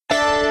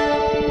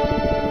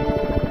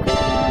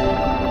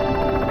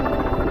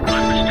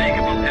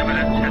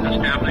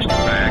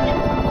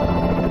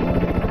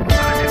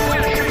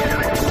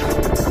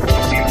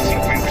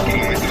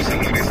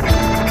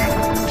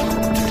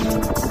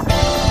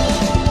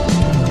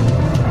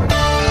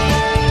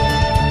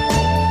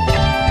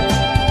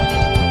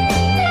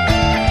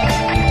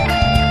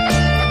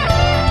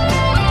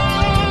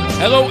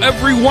Hello,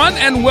 everyone,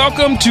 and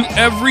welcome to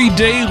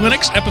Everyday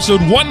Linux,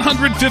 episode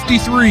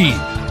 153,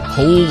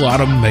 Whole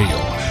Lot of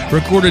Mail,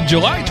 recorded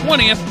July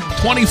 20th,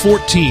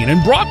 2014,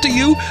 and brought to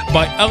you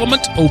by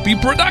Element OP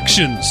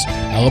Productions,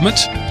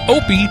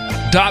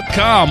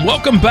 elementop.com.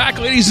 Welcome back,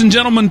 ladies and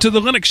gentlemen, to the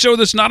Linux show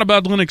that's not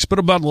about Linux, but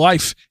about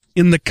life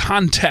in the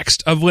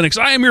context of Linux.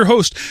 I am your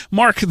host,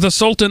 Mark, the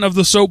Sultan of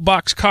the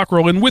Soapbox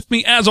Cockerel, and with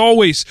me, as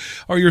always,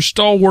 are your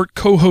stalwart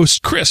co-hosts,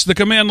 Chris, the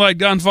Command Line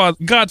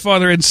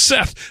Godfather, and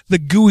Seth, the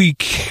Gooey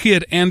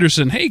Kid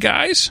Anderson. Hey,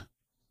 guys.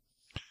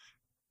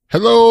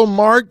 Hello,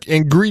 Mark,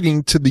 and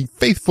greeting to the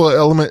faithful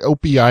Element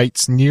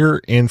Opiites near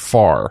and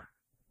far.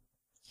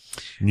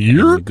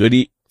 Near?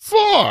 Goody.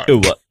 Far.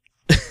 What?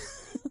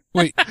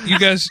 Wait, you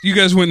guys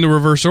went in the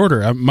reverse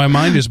order. My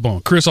mind is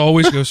blown. Chris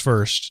always goes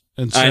first,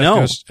 and Seth I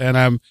know. goes,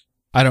 and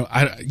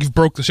you've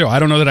broke the show. I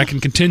don't know that I can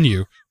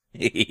continue.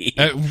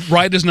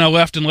 Right is now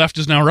left, and left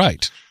is now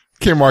right.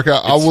 Okay, Mark,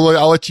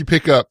 I'll let you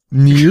pick up.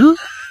 Near?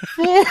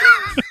 Far.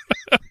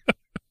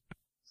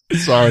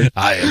 Sorry.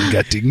 I am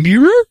getting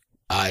nearer.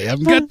 I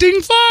am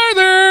getting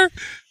farther.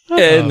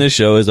 And the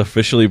show is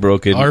officially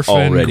broken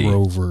Arfan already.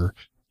 Grover.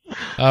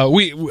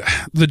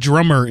 The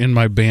drummer in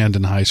my band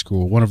in high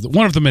school, one of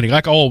the many,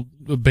 like all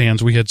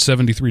bands, we had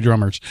 73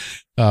 drummers,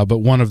 but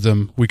one of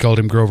them, we called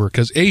him Grover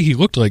because A, he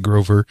looked like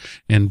Grover,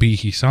 and B,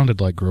 he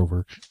sounded like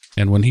Grover.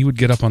 And when he would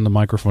get up on the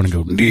microphone and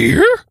go,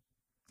 near,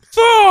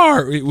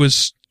 far, it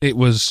was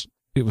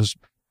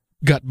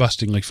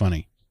gut-bustingly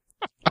funny.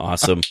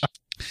 Awesome.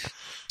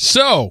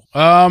 So,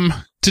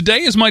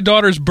 today is my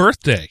daughter's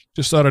birthday.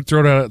 Just thought I'd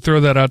throw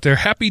that out there.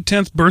 Happy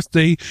 10th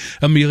birthday,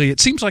 Amelia. It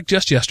seems like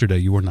just yesterday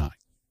you were 9.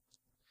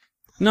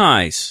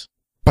 Nice.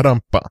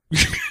 Ba-dum-ba.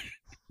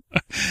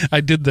 I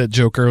did that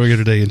joke earlier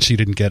today and she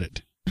didn't get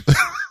it.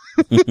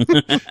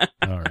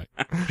 All right.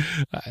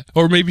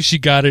 Or maybe she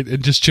got it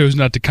and just chose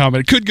not to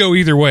comment. It could go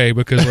either way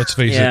because let's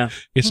face it,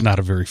 it's not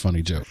a very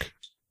funny joke.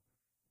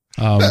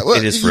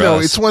 It is for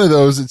us. It's one of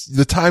those,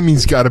 the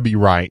timing's gotta be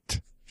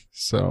right.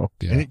 So,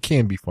 Yeah. and it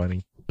can be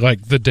funny.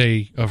 Like the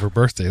day of her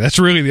birthday. That's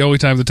really the only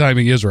time the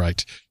timing is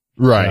right.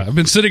 Right. I've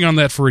been sitting on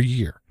that for a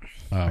year.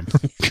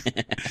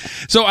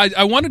 So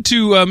I wanted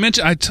to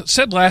mention, I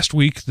said last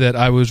week that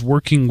I was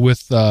working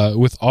with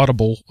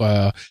Audible,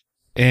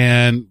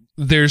 and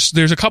there's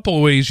a couple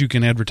of ways you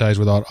can advertise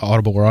with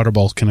Audible, or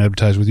Audible can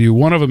advertise with you.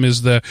 One of them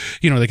is they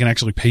can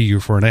actually pay you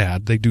for an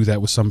ad. They do that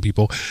with some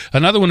people.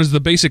 Another one is the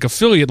basic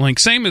affiliate link.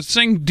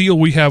 Same deal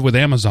we have with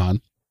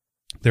Amazon.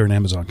 They're an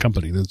Amazon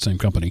company. They're the same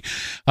company.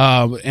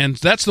 And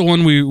that's the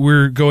one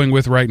we're going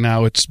with right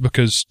now. It's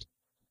because,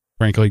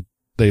 frankly,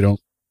 they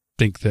don't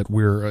think that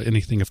we're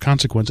anything of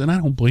consequence, and I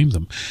don't blame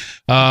them.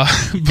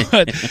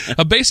 But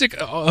a basic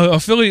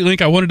affiliate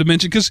link I wanted to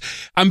mention, because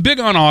I'm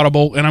big on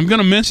Audible, and I'm going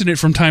to mention it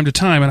from time to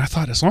time, and I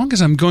thought as long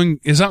as I'm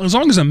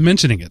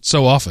mentioning it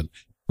so often,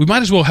 we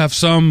might as well have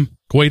some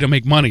way to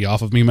make money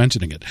off of me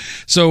mentioning it.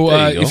 So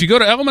if you go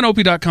to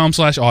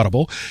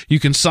elementop.com/audible,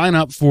 you can sign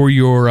up for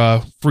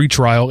your free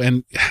trial,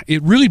 and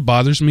it really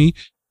bothers me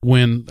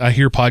when I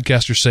hear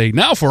podcasters say,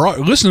 now for our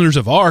listeners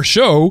of our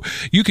show,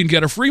 you can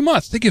get a free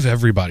month. They give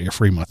everybody a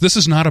free month. This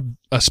is not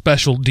a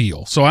special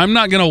deal. So I'm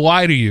not going to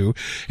lie to you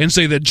and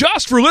say that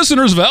just for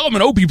listeners of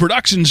Element OP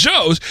Productions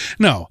shows.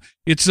 No,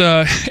 it's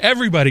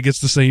everybody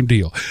gets the same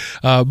deal.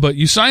 But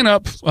you sign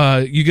up,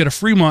 you get a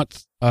free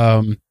month,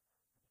 a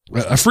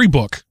free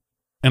book,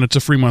 and it's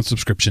a free month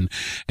subscription.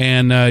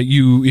 And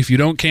if you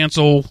don't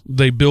cancel,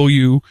 they bill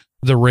you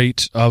the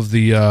rate of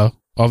the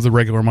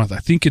regular month. I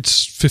think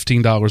it's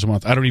 $15 a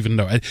month. I don't even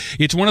know.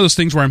 It's one of those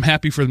things where I'm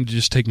happy for them to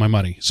just take my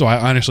money. So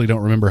I honestly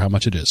don't remember how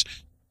much it is.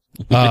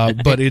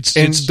 But it's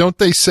don't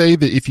they say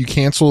that if you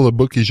cancel, the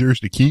book is yours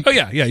to keep? Oh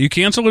yeah. You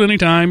cancel at any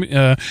time,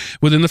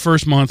 within the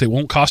first month. It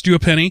won't cost you a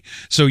penny.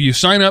 So you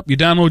sign up, you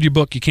download your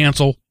book, you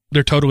cancel.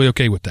 They're totally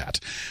okay with that.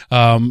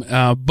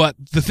 But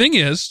the thing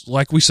is,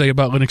 like we say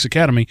about Linux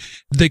Academy,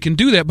 they can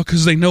do that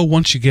because they know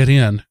once you get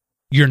in,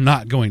 you're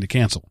not going to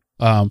cancel.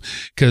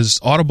 Cause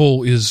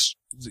Audible is,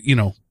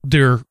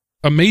 they're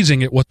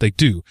amazing at what they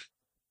do.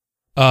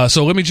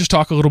 So let me just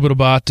talk a little bit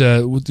about,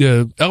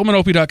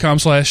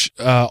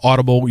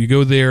 elementop.com/audible. You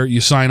go there,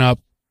 you sign up.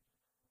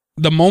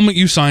 The moment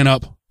you sign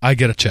up, I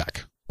get a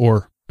check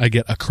or I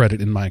get a credit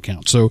in my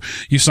account. So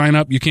you sign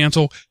up, you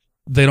cancel.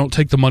 They don't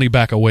take the money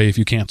back away if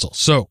you cancel.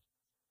 So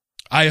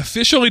I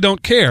officially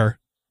don't care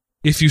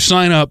if you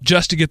sign up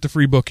just to get the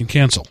free book and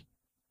cancel.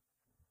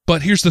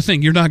 But here's the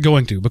thing, you're not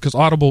going to, because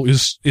Audible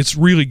it's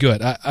really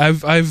good. I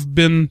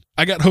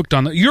got hooked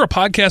on that. You're a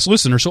podcast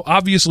listener, so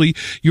obviously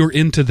you're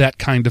into that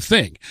kind of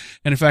thing.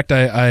 And in fact,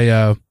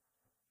 I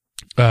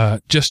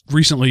just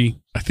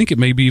recently, I think it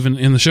may be even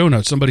in the show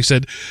notes, somebody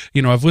said,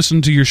 I've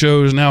listened to your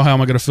shows, now how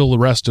am I going to fill the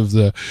rest of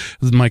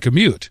my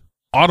commute?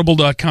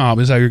 Audible.com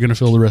is how you're going to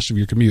fill the rest of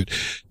your commute.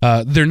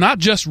 They're not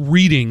just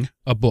reading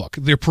a book,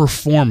 they're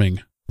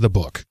performing the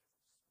book.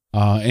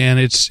 And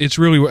it's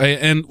really,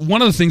 and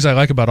one of the things I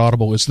like about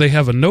Audible is they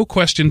have a no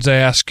questions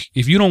asked.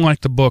 If you don't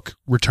like the book,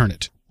 return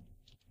it.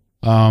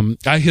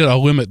 I hit a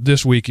limit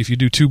this week. If you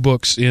do 2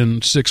 books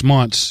in 6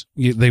 months,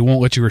 they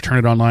won't let you return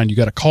it online. You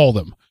got to call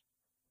them.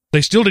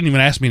 They still didn't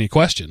even ask me any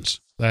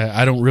questions.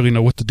 I don't really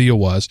know what the deal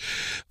was,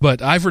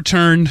 but I've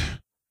been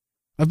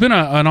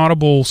an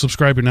Audible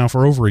subscriber now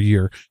for over a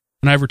year,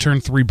 and I've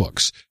returned 3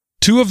 books.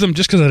 2 of them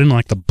just because I didn't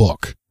like the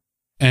book,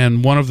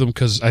 and 1 of them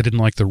because I didn't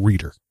like the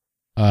reader.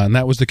 And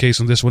that was the case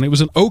on this one. It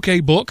was an okay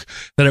book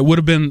that I would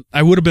have been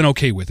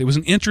okay with. It was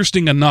an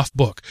interesting enough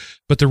book,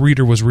 but the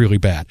reader was really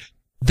bad.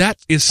 That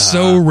is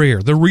so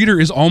rare. The reader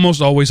is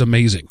almost always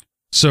amazing.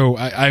 So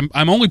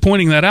I'm only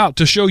pointing that out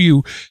to show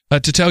you, to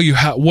tell you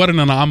what an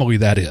anomaly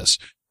that is.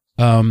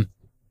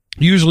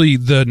 Usually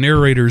the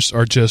narrators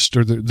are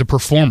the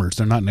performers.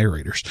 They're not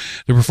narrators.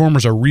 The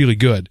performers are really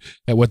good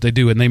at what they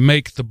do, and they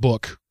make the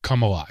book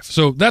come alive.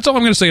 So that's all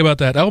I'm going to say about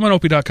that.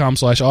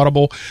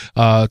 elementop.com/audible.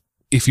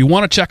 If you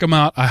want to check them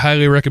out, I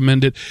highly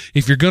recommend it.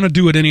 If you're going to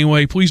do it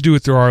anyway, please do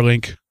it through our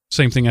link.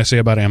 Same thing I say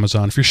about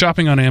Amazon. If you're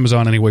shopping on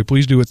Amazon anyway,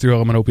 please do it through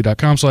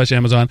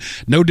elementop.com/Amazon.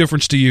 No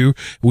difference to you.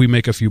 We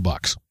make a few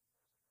bucks.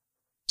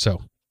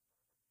 So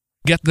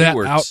get that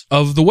out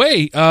of the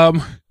way.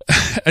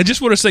 I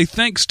just want to say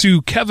thanks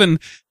to Kevin.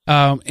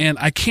 And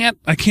I can't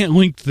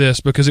link this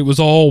because it was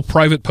all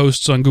private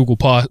posts on Google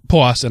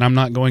Plus, and I'm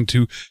not going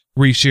to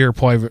reshare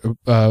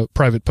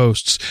private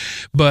posts.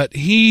 But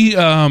he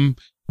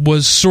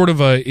was sort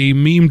of a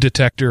meme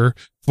detector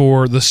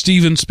for the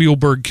Steven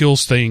Spielberg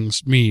kills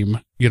things meme,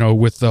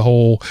 with the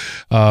whole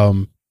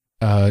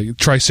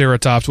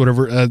Triceratops,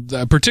 whatever.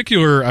 A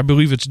particular, I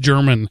believe it's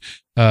German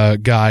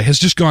guy, has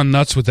just gone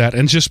nuts with that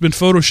and just been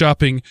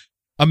photoshopping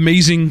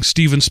amazing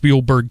Steven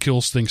Spielberg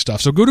kills things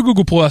stuff. So go to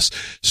Google Plus,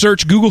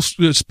 search Google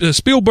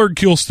Spielberg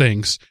kills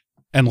things,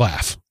 and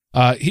laugh.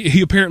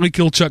 He apparently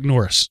killed Chuck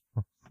Norris.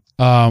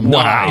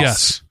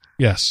 Nice.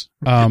 Yes.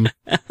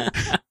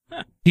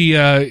 He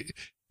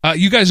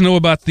you guys know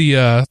about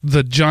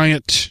the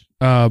giant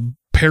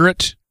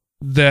parrot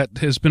that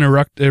has been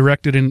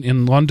erected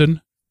in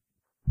London?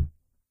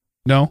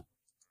 No.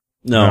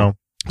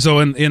 So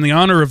in the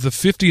honor of the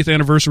 50th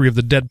anniversary of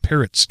the Dead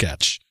Parrot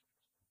sketch,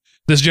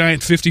 this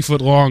giant 50-foot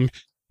long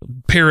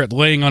parrot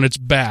laying on its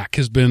back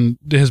has been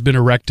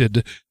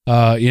erected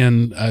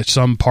in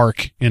some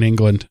park in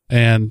England,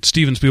 and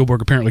Steven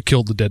Spielberg apparently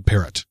killed the dead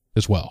parrot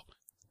as well.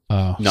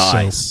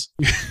 Nice.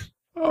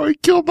 Oh, he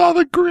killed all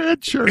the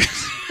red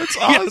shirts. That's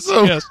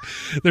awesome. Yes.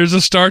 There's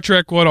a Star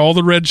Trek one, all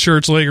the red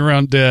shirts laying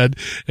around dead,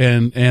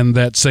 and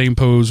that same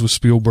pose with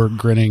Spielberg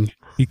grinning.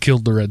 He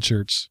killed the red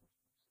shirts.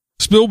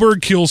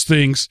 Spielberg kills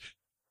things.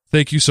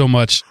 Thank you so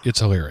much.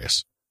 It's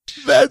hilarious.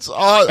 That's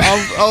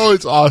awesome.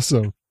 It's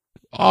awesome.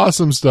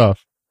 Awesome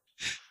stuff.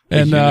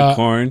 And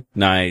unicorn.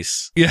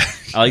 Nice. Yeah.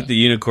 I like the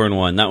unicorn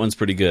one. That one's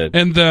pretty good.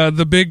 And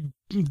the big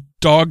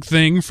dog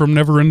thing from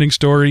Neverending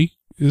Story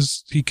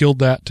he killed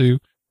that too.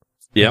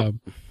 Yep.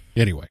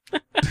 Anyway.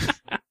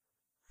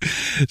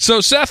 So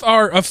Seth,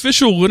 our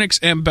official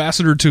Linux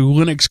ambassador to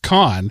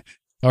LinuxCon,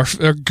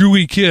 our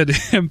GUI Kid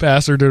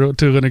ambassador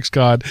to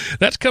LinuxCon,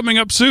 that's coming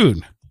up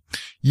soon.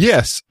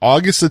 Yes,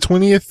 August the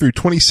 20th through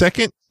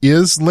 22nd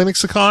is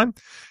LinuxCon,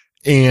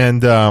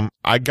 and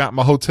I got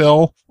my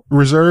hotel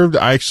reserved.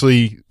 I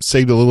actually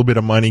saved a little bit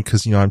of money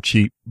because, I'm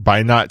cheap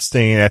by not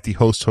staying at the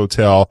host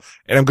hotel,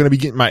 and I'm going to be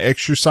getting my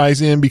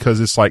exercise in because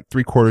it's like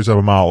 3/4 of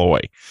a mile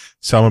away.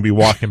 So I'm going to be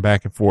walking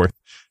back and forth.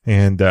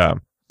 And,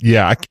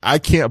 I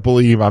can't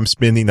believe I'm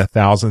spending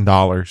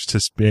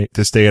 $1,000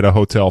 to stay at a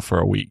hotel for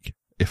a week.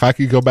 If I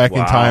could go back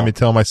in time and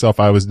tell myself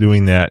I was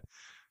doing that,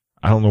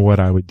 I don't know what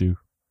I would do.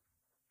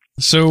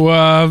 So,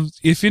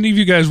 if any of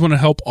you guys want to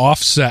help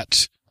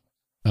offset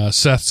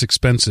Seth's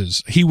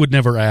expenses, he would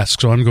never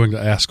ask, so I'm going to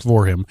ask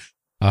for him.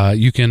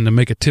 You can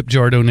make a tip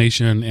jar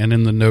donation and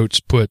in the notes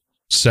put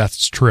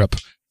Seth's trip,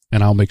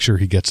 and I'll make sure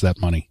he gets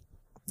that money.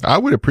 I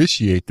would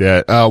appreciate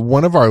that.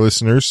 One of our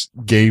listeners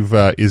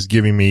is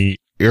giving me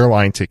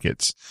airline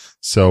tickets.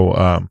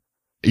 So,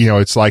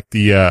 it's like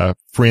the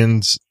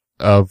Friends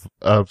of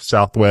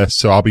Southwest.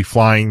 So I'll be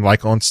flying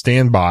like on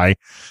standby.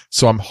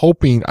 So I'm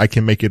hoping I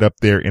can make it up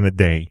there in a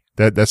day.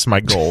 That's my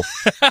goal.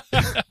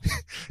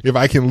 If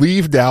I can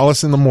leave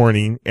Dallas in the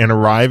morning and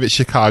arrive at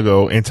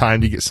Chicago in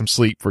time to get some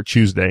sleep for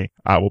Tuesday,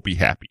 I will be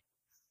happy.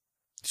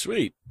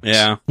 Sweet.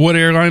 Yeah. What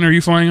airline are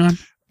you flying on?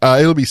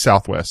 It'll be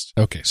Southwest.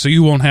 Okay. So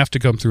you won't have to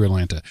come through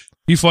Atlanta.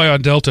 You fly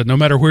on Delta, no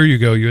matter where you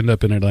go, you end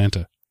up in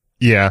Atlanta.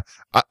 Yeah.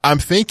 I'm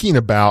thinking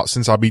about,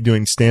 since I'll be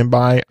doing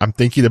standby, I'm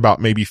thinking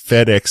about maybe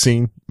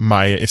FedExing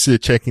instead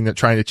of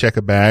trying to check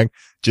a bag,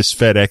 just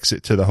FedEx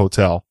it to the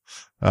hotel.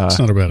 It's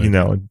not a bad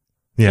idea.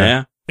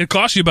 Yeah. It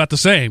costs you about the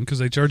same because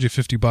they charge you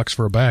 $50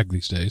 for a bag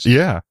these days.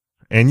 Yeah.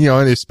 And,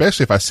 and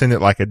especially if I send it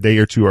like a day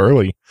or two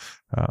early.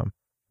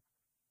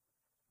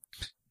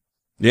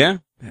 Yeah.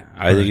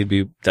 I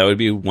think that would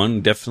be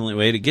one definitely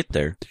way to get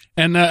there.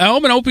 And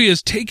Element Opie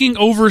is taking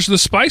over the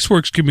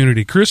Spiceworks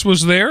community. Chris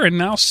was there, and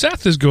now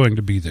Seth is going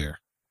to be there.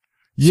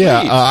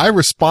 Yeah, Sweet. I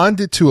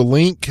responded to a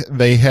link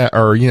they had,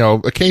 or,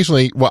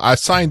 occasionally, well, I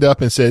signed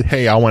up and said,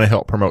 hey, I want to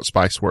help promote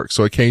Spiceworks.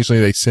 So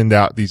occasionally they send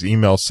out these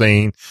emails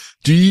saying,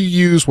 do you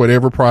use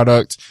whatever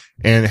product?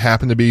 And it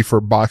happened to be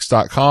for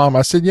Box.com.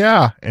 I said,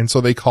 yeah. And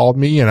so they called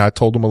me and I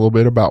told them a little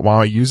bit about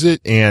why I use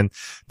it. And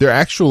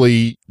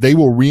they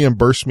will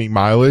reimburse me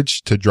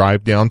mileage to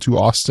drive down to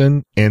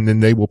Austin. And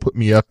then they will put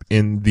me up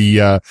in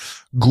the,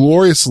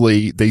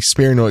 gloriously, they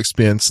spare no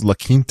expense, La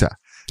Quinta.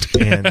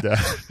 And,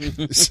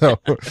 so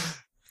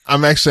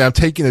I'm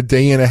taking a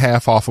day and a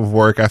half off of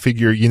work. I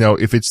figure,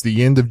 if it's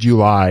the end of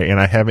July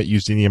and I haven't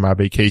used any of my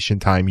vacation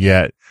time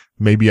yet,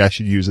 maybe I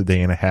should use a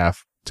day and a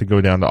half to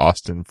go down to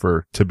Austin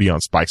to be on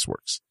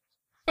Spiceworks.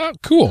 Oh,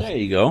 cool. There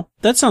you go.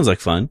 That sounds like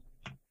fun.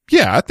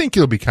 Yeah, I think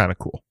it'll be kind of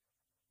cool.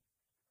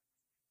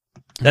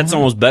 That's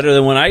almost better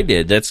than what I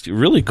did. That's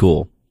really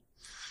cool.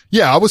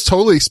 Yeah, I was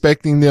totally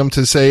expecting them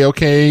to say,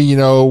 okay,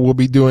 we'll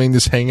be doing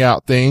this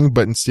hangout thing,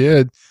 but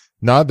instead,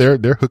 no,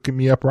 they're hooking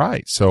me up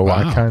right. So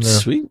Wow, I kind of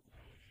Sweet.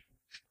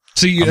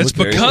 See, it's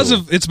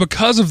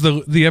because of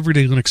the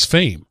Everyday Linux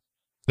fame.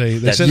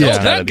 They said, yeah.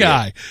 that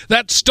guy,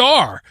 that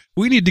star,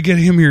 we need to get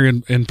him here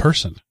in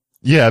person.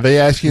 Yeah, they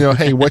ask,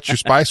 hey, what's your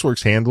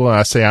Spiceworks handle? And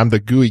I say, I'm the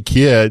GUI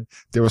Kid.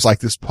 There was like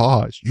this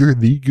pause. You're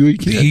the GUI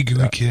Kid. The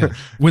GUI Kid.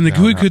 When the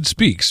GUI Kid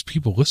speaks,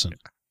 people listen.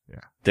 Yeah.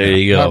 There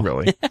you go. Not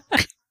really.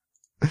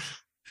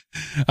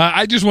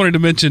 I just wanted to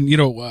mention,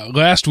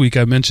 last week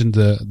I mentioned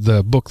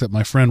the book that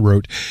my friend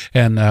wrote,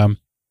 and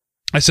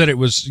I said it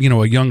was,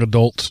 a young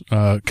adult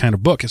kind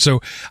of book. And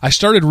so I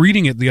started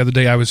reading it the other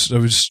day. I was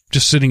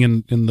just sitting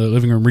in the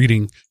living room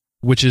reading,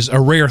 which is a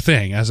rare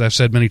thing. As I've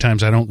said many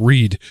times, I don't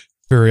read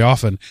very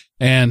often.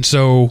 And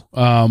so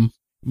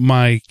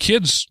my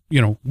kids,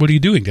 what are you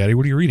doing, Daddy?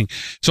 What are you reading?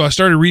 So I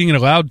started reading it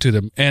aloud to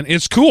them, and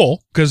it's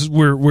cool because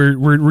we're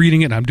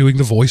reading it and I'm doing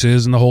the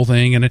voices and the whole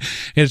thing, and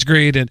it's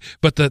great.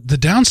 But the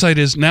downside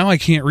is now I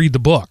can't read the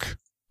book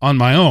on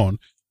my own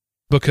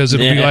because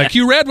it'll be like,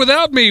 you read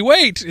without me,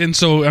 wait. And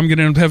so I'm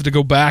going to have to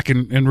go back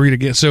and read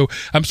again. So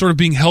I'm sort of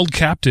being held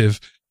captive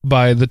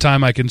by the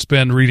time I can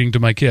spend reading to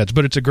my kids,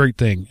 but it's a great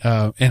thing.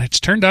 And it's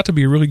turned out to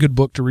be a really good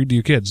book to read to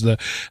your kids.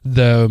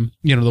 The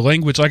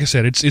language, like I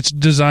said, it's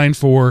designed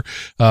for,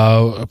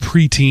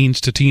 preteens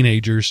to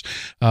teenagers,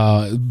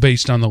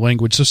 based on the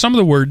language. So some of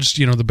the words,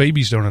 the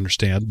babies don't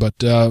understand, but,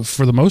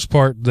 for the most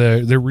part,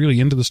 they're really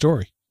into the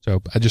story.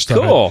 So I just thought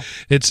Cool.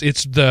 it's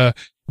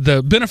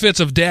the benefits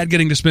of dad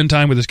getting to spend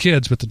time with his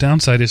kids, but the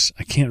downside is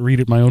I can't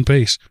read at my own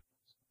pace.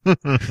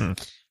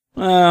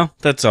 Well,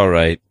 that's all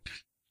right.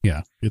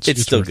 Yeah.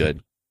 It's still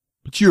good.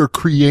 But you're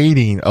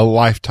creating a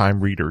lifetime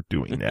reader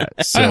doing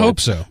that. So, I hope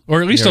so.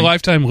 Or at least a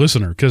lifetime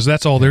listener, because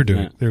that's all they're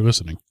doing. They're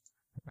listening.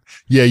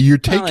 Yeah, you're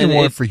taking Well,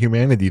 one for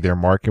humanity there,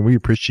 Mark, and we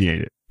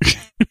appreciate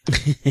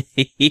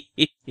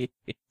it.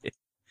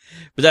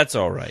 But that's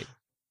all right.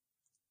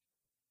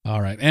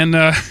 All right. And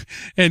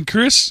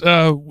Chris,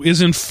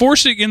 is in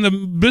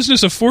the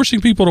business of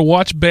forcing people to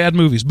watch bad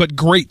movies, but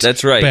great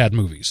That's right. bad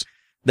movies.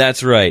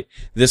 That's right.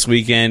 This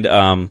weekend,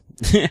 a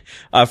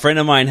friend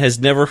of mine has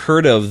never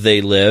heard of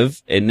They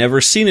Live and never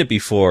seen it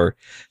before.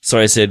 So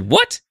I said,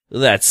 what?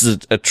 That's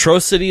an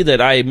atrocity that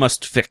I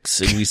must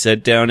fix. And we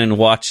sat down and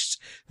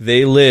watched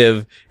They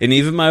Live. And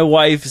even my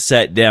wife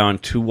sat down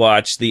to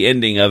watch the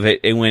ending of it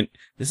and went,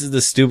 this is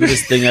the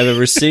stupidest thing I've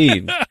ever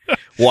seen.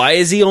 Why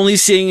is he only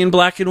seeing in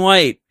black and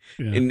white?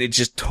 Yeah. And it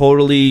just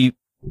totally,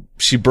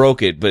 she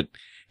broke it. But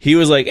he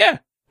was like, yeah,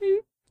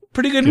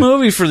 pretty good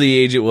movie for the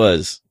age it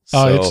was.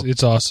 Oh,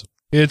 it's awesome.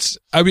 It's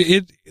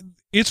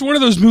one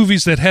of those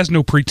movies that has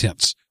no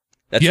pretense.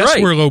 That's yes,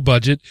 right. we're low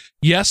budget.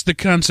 Yes, the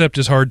concept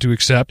is hard to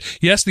accept.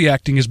 Yes, the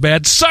acting is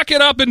bad. Suck it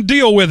up and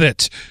deal with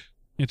it.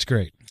 It's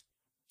great.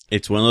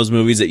 It's one of those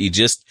movies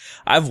that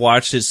I've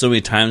watched it so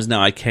many times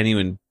now, I can't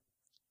even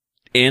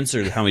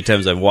answer how many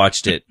times I've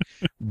watched it.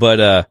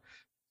 But,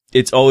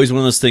 it's always one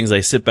of those things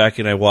I sit back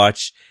and I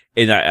watch,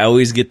 and I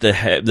always get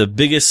the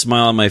biggest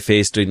smile on my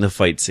face during the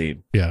fight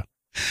scene. Yeah.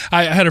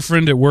 I had a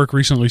friend at work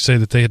recently say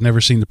that they had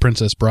never seen The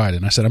Princess Bride,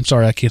 and I said, I'm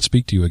sorry, I can't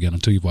speak to you again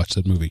until you've watched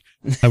that movie.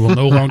 I will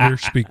no longer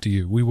speak to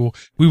you. We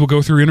will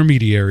go through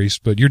intermediaries,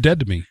 but you're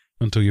dead to me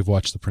until you've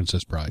watched The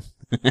Princess Bride.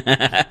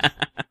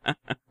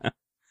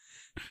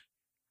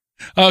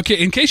 Okay,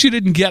 in case you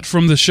didn't get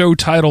from the show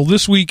title,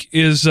 this week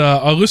is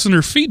a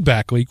listener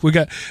feedback week. We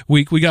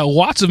got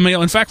lots of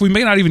mail. In fact, we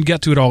may not even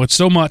get to it all. It's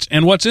so much,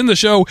 and what's in the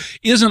show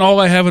isn't all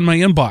I have in my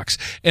inbox,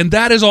 and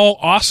that is all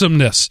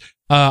awesomeness.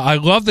 I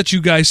love that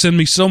you guys send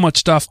me so much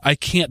stuff. I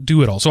can't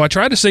do it all. So I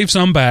try to save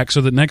some back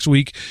so that next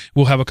week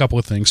we'll have a couple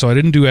of things. So I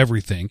didn't do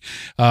everything.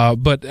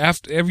 But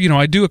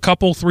I do a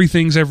couple, 3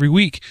 things every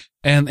week.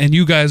 And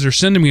you guys are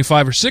sending me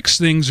 5 or 6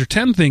 things or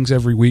 10 things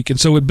every week. And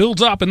so it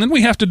builds up. And then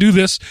we have to do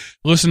this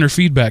listener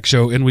feedback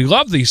show. And we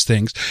love these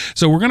things.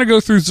 So we're going to go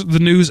through the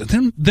news.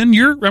 And then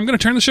I'm going to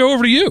turn the show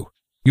over to you.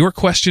 Your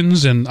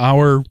questions and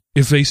our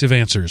evasive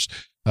answers,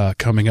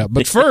 coming up.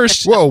 But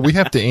first. Whoa, we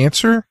have to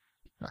answer?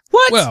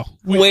 What? Well,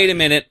 wait a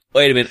minute.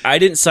 I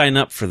didn't sign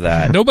up for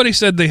that. Nobody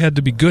said they had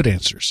to be good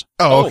answers.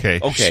 Oh, okay.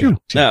 Okay. Shoot.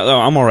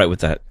 No, I'm all right with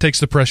that. Takes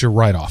the pressure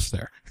right off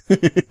there.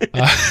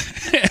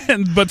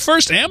 But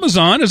first,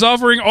 Amazon is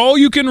offering all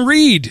you can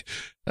read.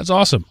 That's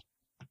awesome.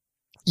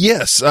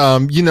 Yes.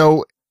 Of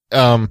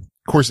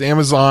course,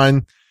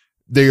 Amazon,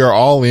 they are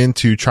all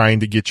into trying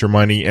to get your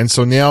money. And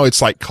so now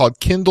it's like called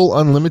Kindle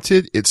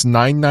Unlimited. It's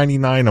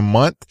 $9.99 a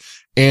month.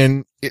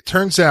 And it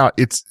turns out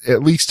it's,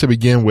 at least to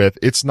begin with,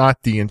 it's not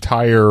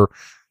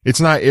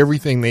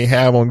everything they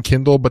have on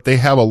Kindle, but they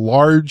have a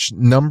large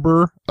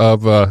number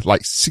of,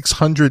 like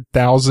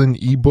 600,000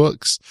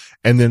 ebooks.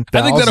 And then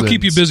I think that'll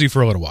keep you busy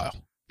for a little while.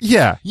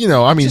 Yeah.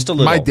 I mean, Just a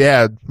little. my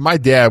dad,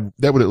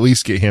 that would at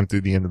least get him through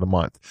the end of the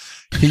month.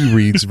 He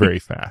reads very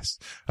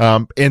fast.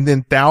 And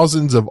then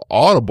thousands of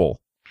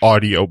Audible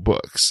audio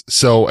books.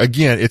 So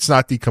again, it's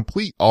not the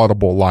complete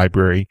Audible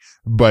library,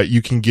 but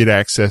you can get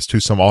access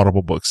to some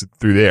Audible books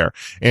through there.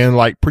 And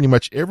like pretty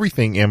much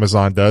everything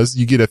Amazon does,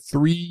 you get a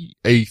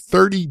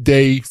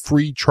 30-day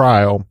free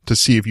trial to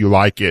see if you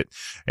like it.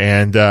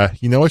 And,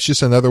 it's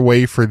just another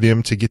way for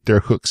them to get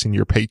their hooks in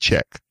your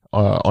paycheck.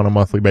 On a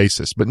monthly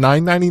basis, but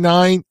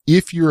 $9.99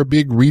 if you're a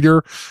big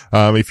reader,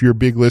 if you're a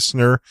big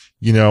listener,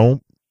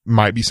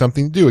 might be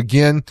something to do.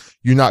 Again,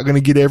 you're not going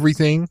to get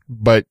everything,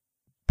 but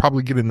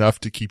probably get enough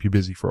to keep you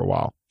busy for a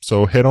while.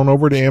 So head on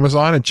over to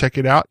Amazon and check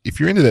it out if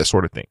you're into that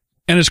sort of thing.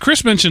 And as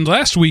Chris mentioned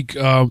last week,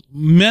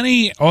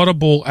 many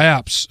Audible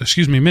apps,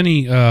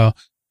 many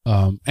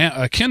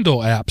Kindle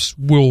apps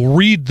will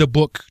read the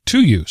book to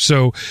you.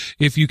 So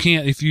if you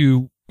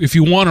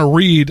want to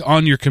read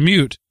on your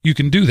commute, you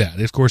can do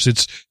that. Of course,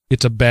 it's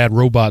a bad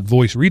robot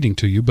voice reading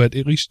to you, but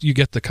at least you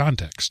get the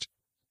context.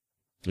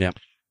 Yeah.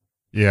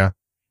 Yeah.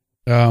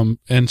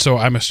 And so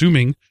I'm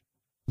assuming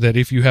that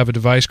if you have a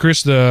device,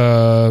 Chris,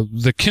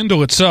 the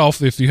Kindle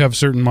itself, if you have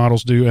certain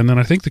models do, and then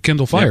I think the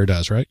Kindle Fire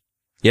does, right?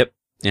 Yep.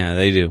 Yeah,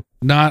 they do.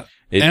 Not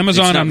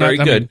Amazon. It's not very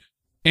good.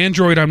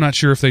 Android, I'm not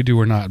sure if they do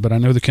or not, but I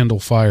know the Kindle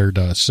Fire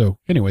does. So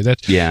anyway,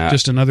 that's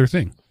just another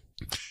thing.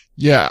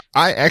 Yeah,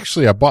 I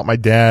bought my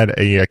dad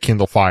a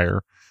Kindle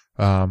Fire,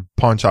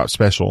 pawn shop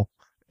special,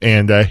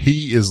 and,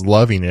 he is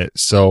loving it.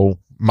 So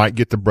might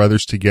get the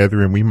brothers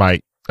together and we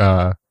might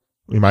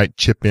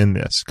chip in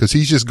this because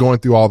he's just going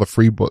through all the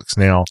free books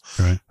now.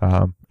 Right.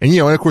 And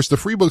of course the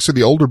free books are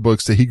the older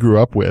books that he grew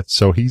up with.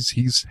 So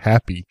he's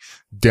happy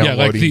downloading.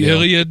 Yeah, like the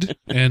Iliad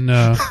and,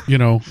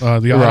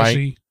 the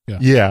Odyssey.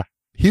 Right. Yeah.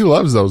 He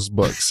loves those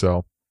books.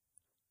 So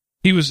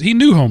he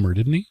knew Homer,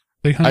 didn't he?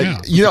 They hung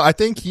out. I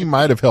think he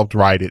might have helped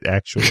write it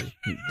actually.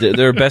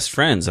 They're best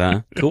friends,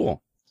 huh?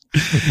 Cool.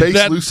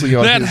 Based loosely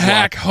on that his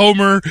hack life.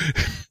 Homer.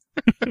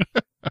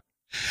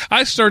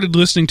 I started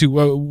listening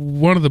to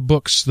one of the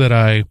books that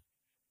I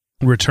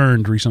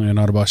returned recently on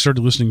Audible. I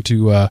started listening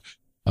to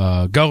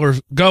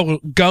Gulliver's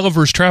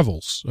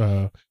Travels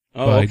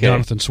by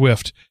Jonathan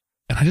Swift,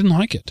 and I didn't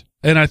like it.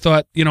 And I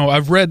thought,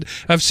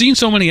 I've seen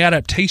so many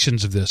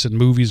adaptations of this in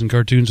movies and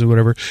cartoons and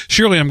whatever.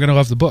 Surely I'm going to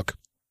love the book.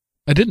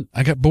 I didn't.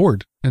 I got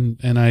bored, and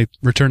I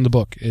returned the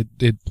book. It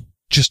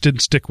just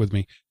didn't stick with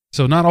me.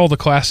 So not all the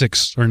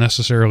classics are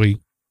necessarily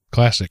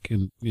classic, at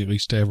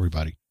least to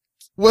everybody.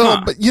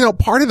 Well, but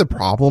part of the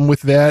problem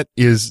with that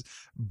is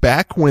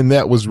back when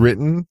that was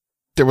written,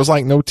 there was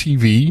like no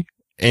TV,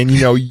 and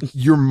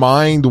your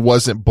mind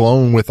wasn't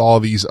blown with all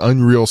these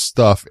unreal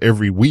stuff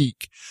every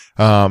week.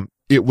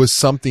 It was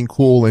something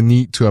cool and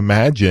neat to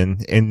imagine,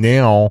 and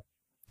now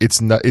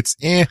it's not.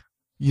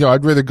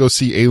 I'd rather go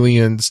see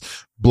aliens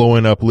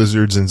blowing up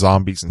lizards and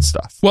zombies and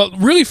stuff. Well,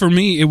 really for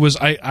me, it was,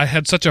 I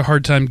had such a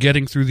hard time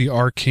getting through the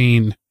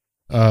arcane,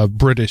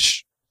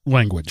 British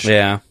language.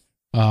 Yeah.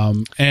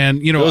 And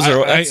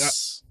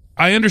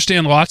I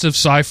understand lots of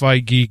sci-fi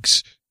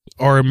geeks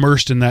are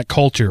immersed in that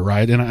culture,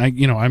 right? And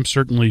I'm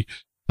certainly,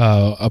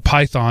 a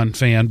Python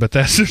fan, but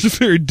there's a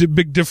very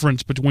big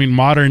difference between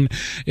modern,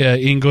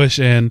 English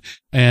and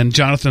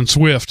Jonathan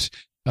Swift,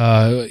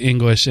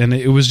 English. And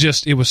it was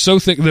so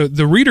thick.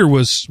 The reader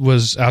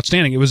was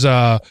outstanding. It was,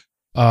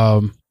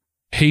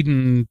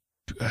 Hayden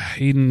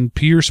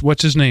Pierce,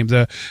 what's his name?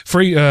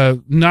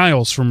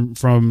 Niles from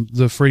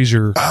the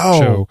Frasier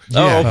show.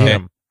 Oh, okay.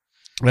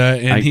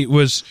 And he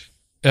was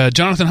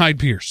Jonathan Hyde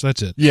Pierce.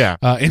 That's it. Yeah.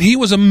 And he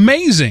was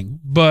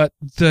amazing, but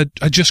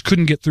I just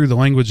couldn't get through the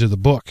language of the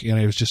book, and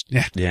it was just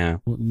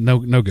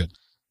no good.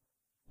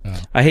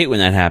 I hate when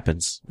that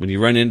happens. When you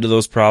run into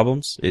those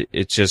problems,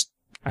 it's just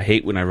I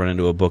hate when I run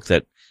into a book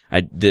that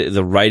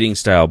the writing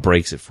style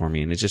breaks it for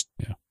me, and it's just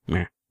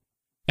meh.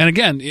 And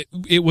again,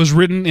 it was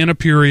written in a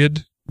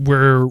period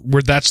where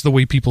that's the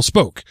way people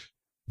spoke.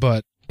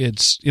 But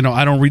it's,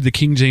 I don't read the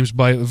King James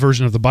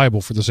version of the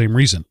Bible for the same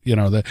reason.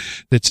 That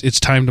it's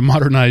time to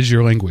modernize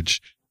your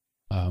language.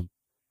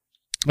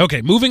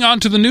 Okay, moving on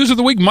to the news of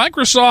the week.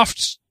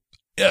 Microsoft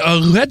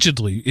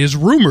allegedly is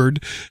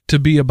rumored to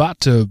be about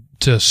to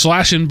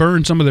slash and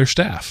burn some of their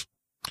staff.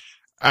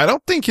 I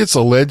don't think it's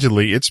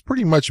allegedly. It's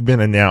pretty much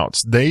been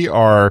announced. They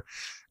are,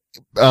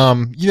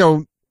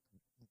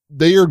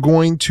 they are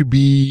going to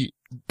be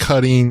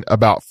cutting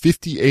about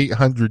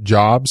 5,800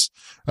 jobs.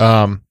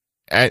 And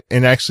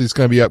actually it's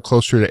going to be up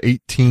closer to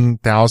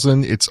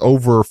 18,000. It's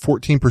over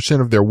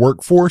 14% of their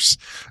workforce.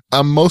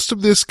 Most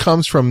of this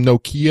comes from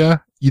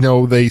Nokia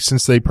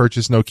since they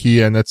purchased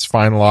Nokia and that's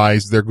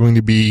finalized, they're going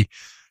to be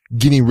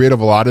getting rid of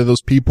a lot of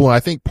those people. And I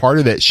think part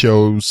of that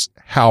shows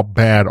how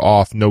bad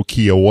off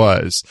Nokia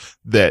was,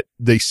 that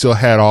they still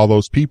had all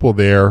those people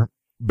there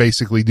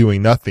basically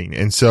doing nothing.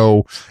 And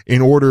so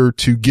in order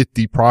to get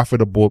the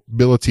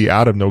profitability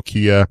out of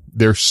Nokia,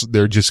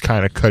 they're just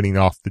kind of cutting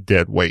off the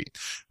dead weight.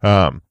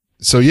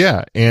 So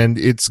yeah, and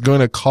it's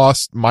going to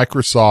cost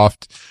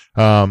Microsoft,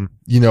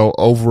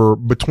 over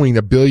between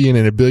 $1 billion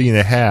and $1.5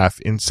 billion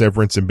in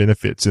severance and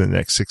benefits in the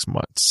next 6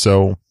 months.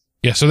 So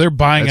yeah, so they're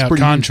buying out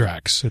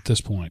contracts at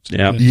this point.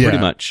 Yeah, pretty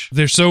much.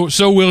 They're so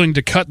willing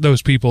to cut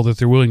those people that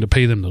they're willing to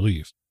pay them to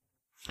leave.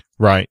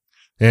 Right.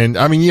 And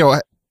I mean,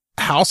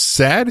 how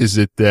sad is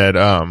it that,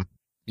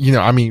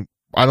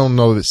 I don't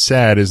know that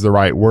sad is the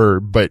right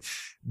word, but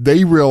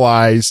they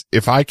realize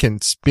if I can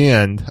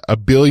spend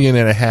 $1.5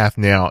 billion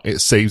now, it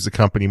saves the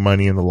company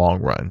money in the long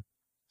run.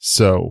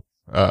 So,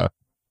 but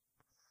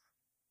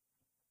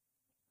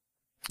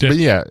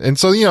yeah. And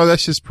so,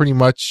 that's just pretty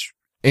much,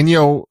 and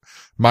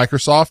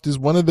Microsoft is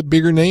one of the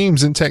bigger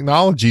names in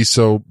technology.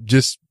 So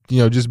just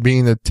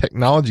being a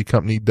technology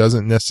company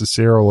doesn't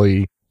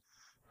necessarily,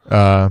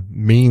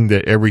 mean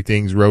that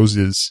everything's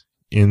roses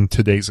in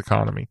today's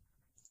economy.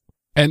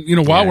 And,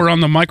 while we're on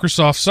the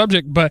Microsoft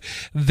subject, but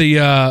the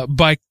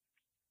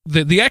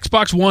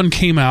Xbox One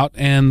came out,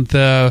 and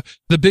the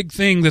big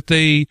thing that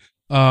they,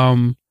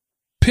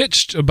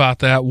 pitched about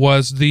that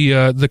was the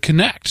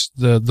Kinect,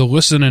 the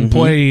listen and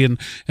play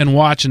and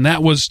watch. And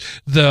that was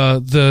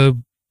the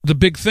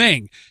big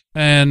thing.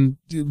 And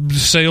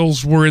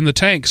sales were in the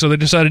tank. So they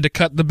decided to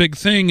cut the big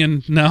thing,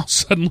 and now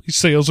suddenly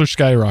sales are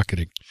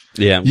skyrocketing.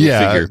 Yeah.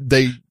 Yeah.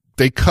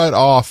 They cut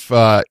off,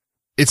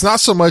 it's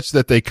not so much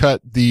that they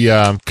cut the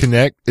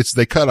Kinect, it's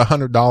they cut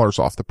 $100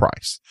 off the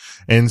price.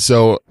 And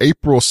so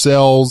April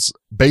sales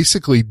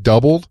basically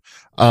doubled.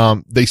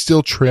 They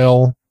still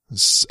trail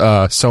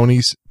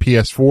Sony's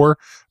PS4,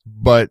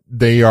 but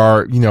they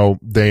are,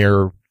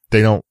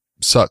 they don't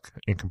suck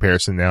in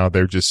comparison now.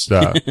 They're just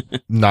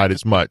not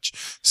as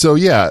much. So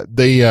yeah,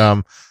 they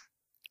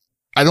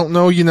I don't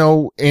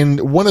know,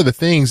 and one of the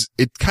things,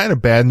 it's kind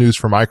of bad news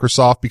for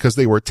Microsoft because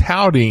they were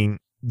touting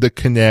the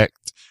Kinect.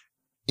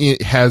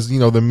 It has,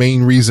 the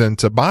main reason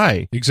to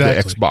buy the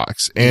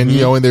Xbox. And,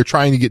 and they're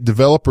trying to get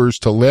developers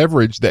to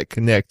leverage that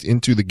Kinect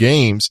into the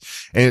games.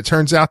 And it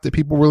turns out that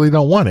people really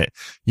don't want it.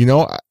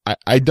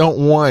 I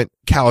don't want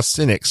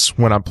calisthenics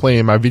when I'm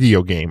playing my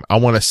video game. I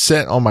want to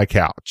sit on my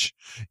couch.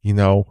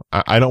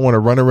 I don't want to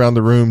run around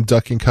the room,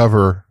 duck and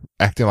cover,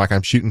 acting like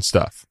I'm shooting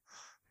stuff.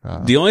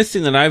 The only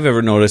thing that I've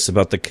ever noticed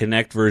about the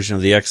Kinect version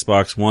of the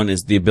Xbox One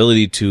is the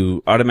ability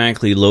to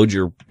automatically load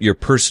your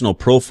personal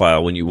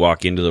profile when you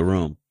walk into the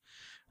room.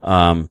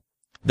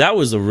 That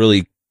was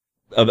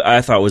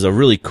I thought was a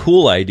really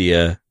cool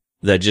idea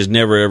that just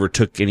never ever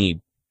took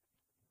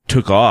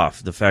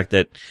off. The fact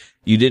that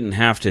you didn't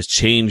have to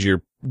change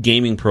your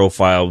gaming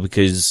profile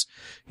because,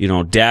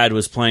 dad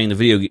was playing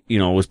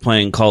was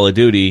playing Call of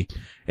Duty,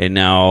 and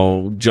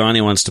now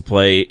Johnny wants to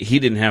play. He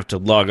didn't have to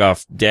log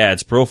off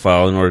dad's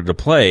profile in order to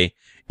play.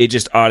 It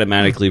just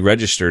automatically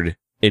registered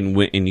and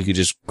you could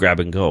just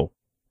grab and go.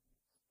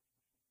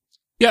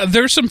 Yeah,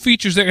 there's some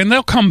features there, and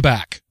they'll come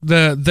back.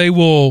 They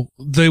will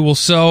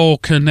sell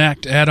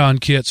Kinect add-on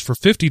kits for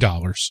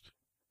 $50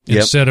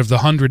 instead of the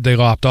 $100 they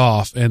lopped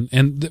off. And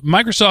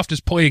Microsoft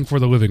is playing for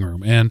the living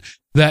room, and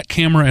that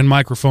camera and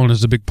microphone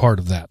is a big part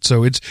of that.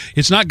 So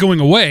it's not going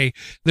away.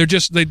 They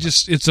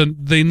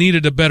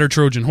needed a better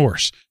Trojan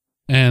horse,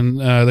 and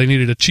they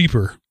needed a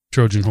cheaper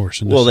Trojan horse.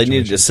 They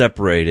needed to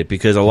separate it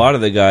because a lot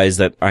of the guys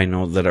that I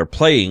know that are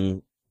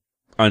playing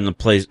on the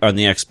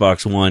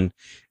Xbox One,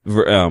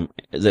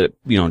 that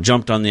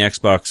jumped on the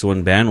Xbox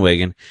One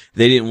bandwagon,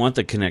 they didn't want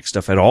the Kinect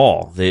stuff at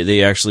all.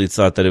 They actually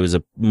thought that it was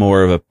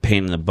more of a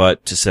pain in the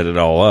butt to set it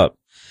all up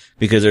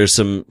because there's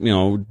some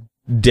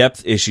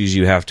depth issues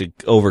you have to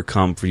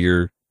overcome for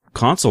your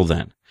console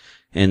then,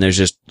 and there's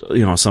just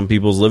some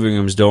people's living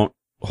rooms don't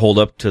hold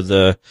up to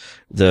the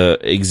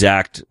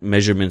exact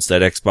measurements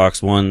that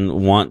Xbox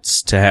One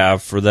wants to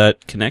have for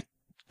that Kinect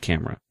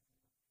camera.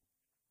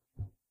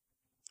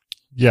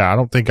 Yeah, I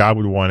don't think I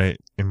would want it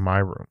in my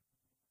room.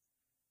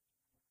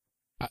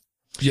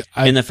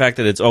 And the fact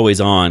that it's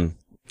always on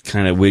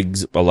kind of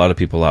wigs a lot of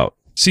people out.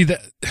 See,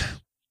 that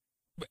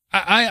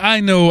I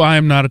know I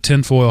am not a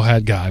tinfoil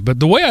hat guy, but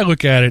the way I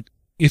look at it,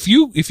 if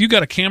you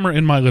got a camera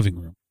in my living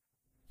room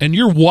and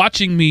you're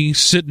watching me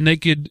sit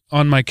naked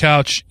on my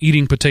couch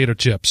eating potato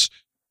chips,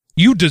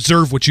 you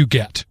deserve what you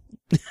get.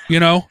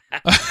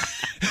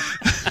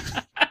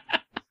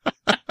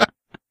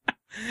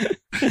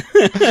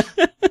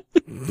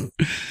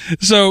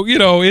 So,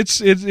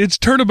 it's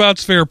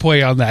turnabout's fair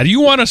play on that.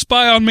 You want to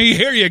spy on me?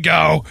 Here you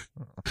go.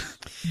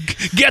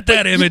 Get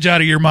that image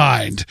out of your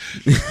mind.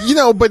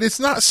 But it's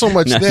not so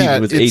much not that.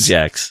 Even with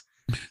Ajax.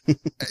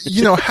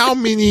 How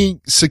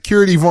many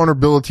security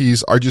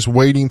vulnerabilities are just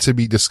waiting to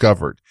be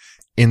discovered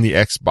in the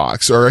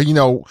Xbox? Or,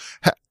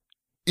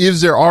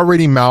 is there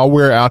already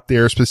malware out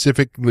there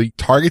specifically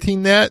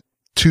targeting that?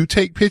 to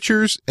take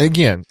pictures.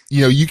 Again,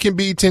 you can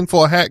be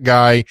tinfoil hat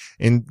guy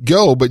and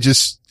go, but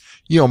just,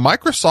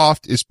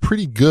 Microsoft is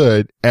pretty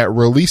good at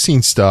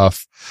releasing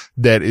stuff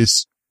that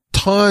is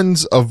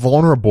tons of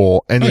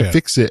vulnerable and then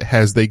fix it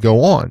as they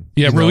go on.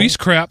 Yeah. Release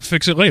crap,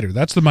 fix it later.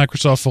 That's the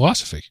Microsoft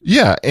philosophy.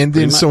 Yeah. And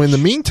then, so in the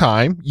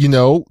meantime,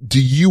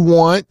 do you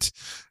want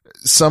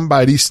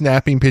somebody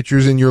snapping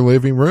pictures in your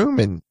living room,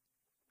 and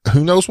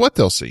who knows what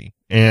they'll see?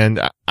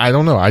 And I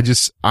don't know. I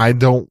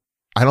don't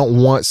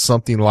want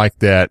something like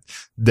that,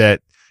 the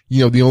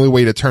only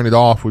way to turn it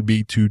off would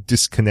be to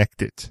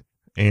disconnect it.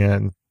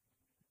 And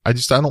I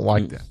don't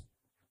like that.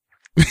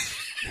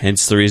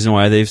 Hence the reason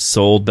why they've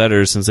sold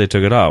better since they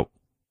took it out.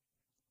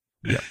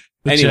 Yeah.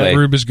 The anyway, chat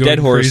room is going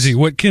crazy.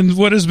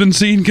 What has been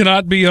seen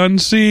cannot be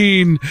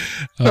unseen.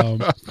 How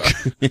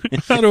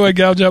do I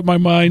gouge out my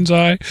mind's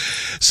eye?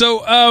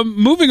 So,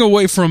 moving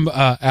away from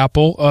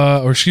Apple,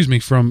 from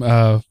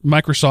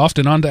Microsoft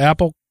and onto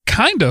Apple,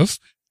 kind of.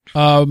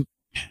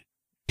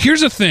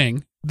 Here's a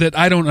thing that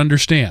I don't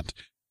understand.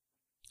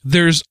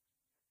 There's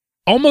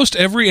almost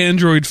every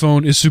Android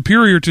phone is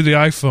superior to the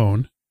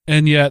iPhone,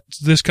 and yet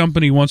this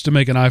company wants to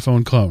make an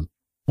iPhone clone.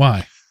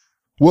 Why?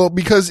 Well,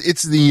 because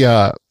it's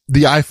the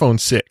iPhone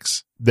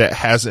 6 that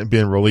hasn't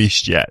been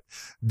released yet.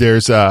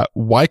 There's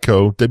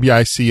Wico,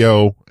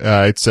 W-I-C-O.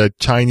 It's a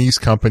Chinese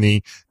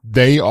company.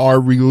 They are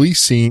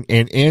releasing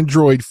an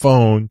Android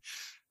phone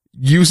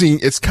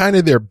it's kind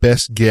of their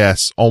best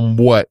guess on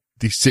what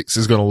the 6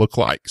 is going to look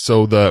like.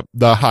 So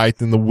the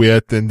height and the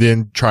width, and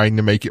then trying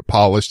to make it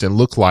polished and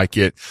look like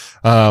it.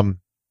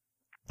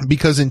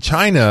 Because in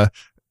China,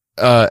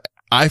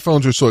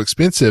 iPhones are so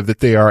expensive that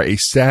they are a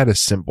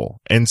status symbol.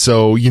 And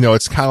so,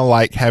 it's kind of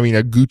like having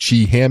a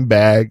Gucci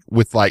handbag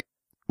with like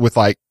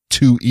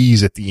 2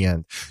 E's at the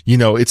end.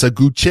 It's a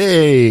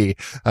Gucci,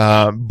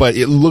 but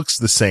it looks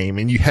the same.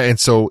 And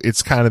so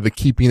it's kind of the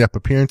keeping up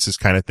appearances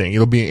kind of thing.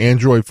 It'll be an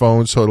Android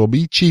phone, so it'll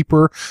be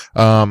cheaper.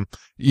 And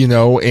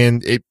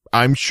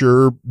I'm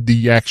sure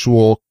the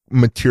actual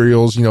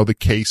materials, the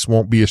case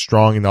won't be as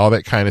strong and all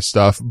that kind of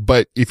stuff.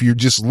 But if you're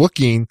just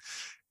looking,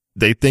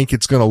 they think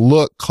it's going to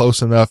look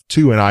close enough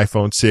to an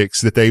iPhone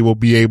 6 that they will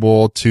be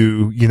able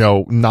to,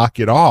 knock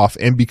it off.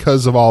 And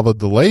because of all the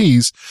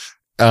delays,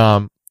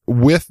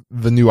 with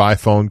the new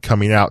iPhone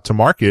coming out to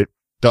market,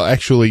 they'll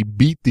actually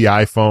beat the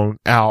iPhone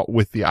out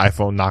with the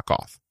iPhone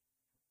knockoff.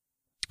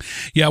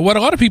 Yeah, what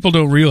a lot of people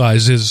don't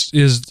realize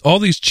is all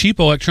these cheap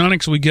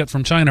electronics we get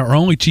from China are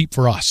only cheap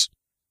for us.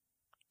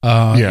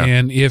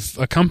 And if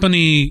a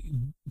company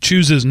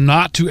chooses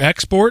not to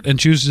export and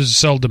chooses to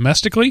sell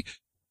domestically,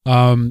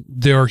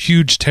 there are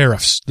huge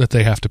tariffs that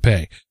they have to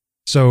pay.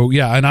 So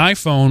yeah, an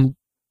iPhone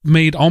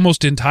made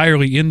almost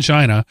entirely in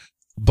China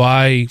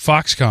by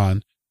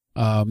Foxconn,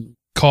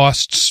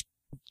 costs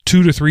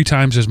 2 to 3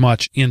 times as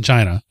much in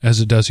China as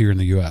it does here in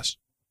the US.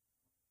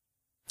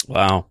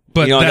 Wow.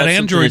 But that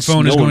Android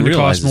phone is going to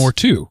cost more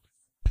too.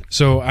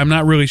 So I'm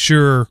not really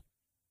sure.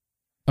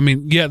 I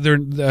mean, yeah, they're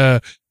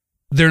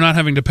not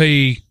having to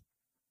pay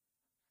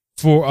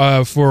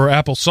for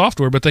Apple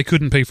software, but they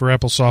couldn't pay for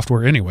Apple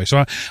software anyway.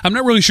 So I'm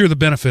not really sure the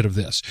benefit of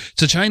this.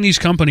 It's a Chinese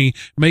company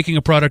making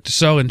a product to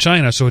sell in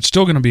China, so it's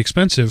still going to be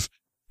expensive.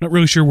 Not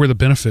really sure where the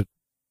benefit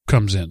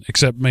comes in,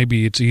 except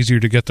maybe it's easier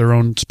to get their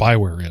own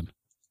spyware in.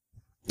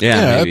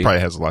 Yeah, that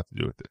probably has a lot to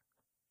do with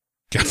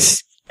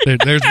it.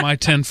 There's my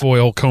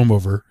tinfoil comb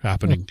over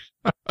happening.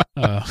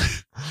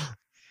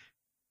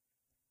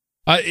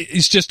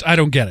 It's just, I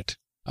don't get it.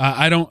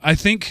 I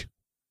think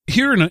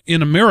here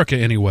in America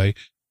anyway,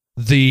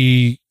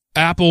 the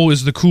Apple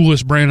is the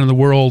coolest brand in the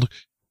world.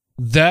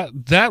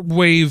 That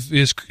wave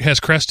has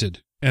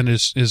crested and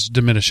is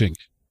diminishing.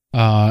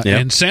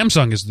 And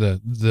Samsung is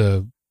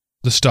the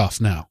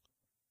stuff now.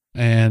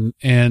 And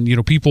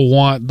people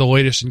want the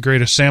latest and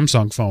greatest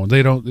Samsung phone.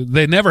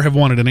 They never have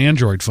wanted an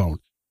Android phone.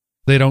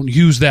 They don't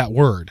use that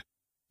word.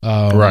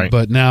 Right.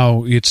 But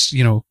now it's,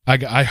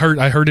 I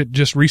heard it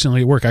just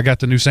recently at work. I got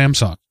the new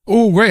Samsung.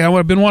 Oh, great.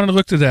 I've been wanting to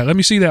look at that. Let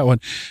me see that one.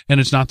 And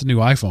it's not the new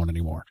iPhone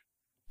anymore.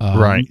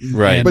 Right.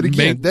 But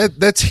again,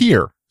 that's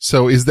here.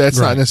 So that's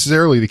not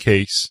necessarily the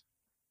case,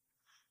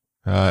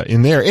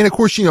 in there. And of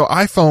course,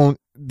 iPhone,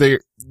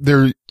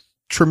 they're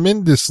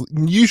tremendous.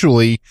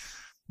 Usually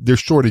there's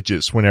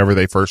shortages whenever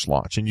they first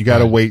launch, and you got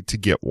to wait to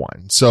get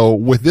one. So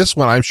with this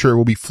one, I'm sure it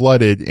will be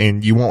flooded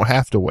and you won't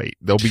have to wait.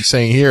 They'll be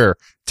saying, here,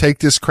 take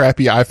this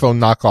crappy iPhone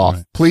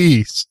knockoff,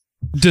 please.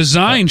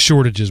 Design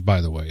shortages, by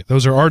the way.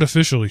 Those are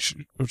artificially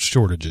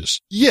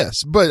shortages.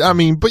 Yes. But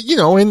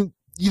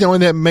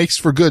and that makes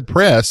for good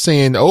press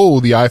saying, oh,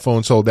 the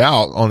iPhone sold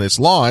out on its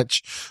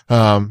launch.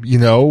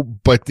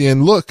 But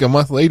then look, a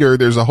month later,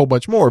 there's a whole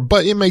bunch more,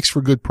 but it makes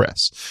for good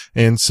press.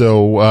 And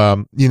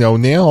so,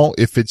 now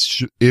if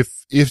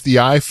the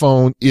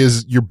iPhone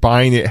you're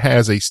buying it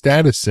has a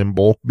status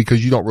symbol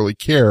because you don't really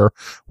care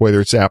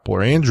whether it's Apple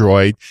or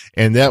Android,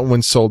 and that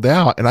one's sold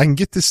out, and I can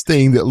get this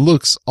thing that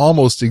looks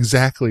almost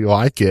exactly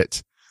like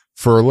it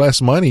for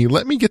less money,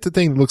 let me get the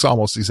thing that looks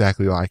almost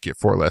exactly like it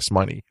for less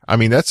money. I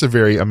mean, that's a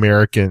very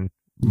American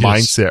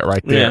mindset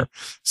right there. Yeah.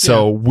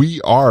 So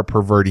we are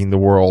perverting the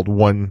world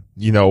one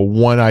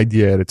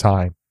idea at a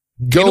time.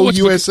 Go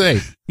USA.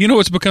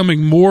 What's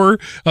becoming more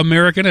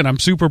American, and I'm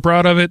super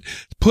proud of it?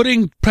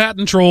 Putting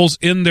patent trolls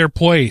in their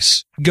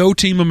place. Go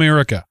Team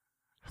America.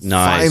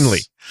 Nice. Finally.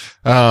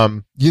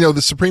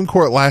 The Supreme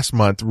Court last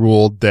month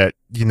ruled that,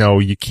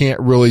 you can't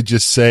really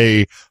just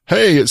say,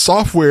 hey, it's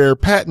software,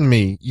 patent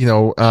me,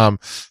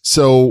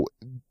 so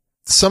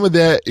some of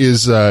that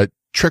is,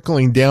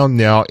 trickling down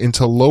now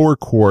into lower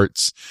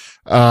courts.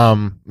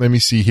 Let me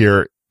see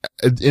here.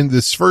 In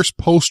this first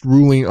post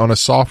ruling on a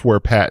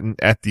software patent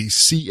at the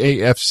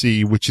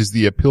CAFC, which is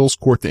the appeals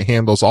court that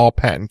handles all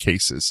patent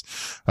cases,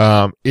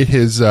 it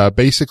has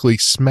basically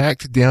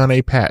smacked down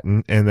a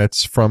patent, and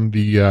that's from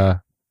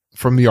the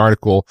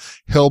article,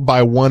 held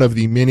by one of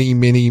the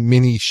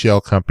many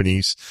shell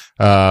companies.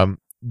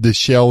 The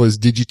shell is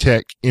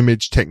Digitech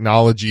Image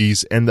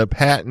Technologies, and the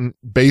patent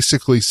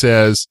basically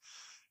says,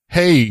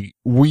 hey,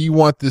 we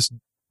want this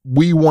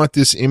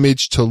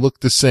image to look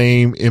the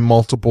same in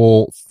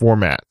multiple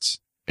formats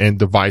and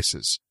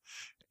devices.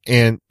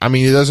 And I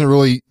mean, it doesn't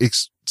really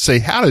say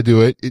how to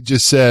do it. It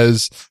just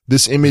says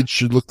this image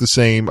should look the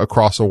same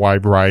across a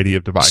wide variety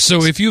of devices.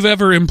 So if you've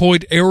ever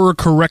employed error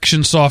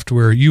correction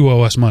software, you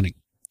owe us money.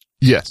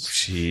 Yes.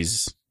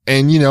 Jeez.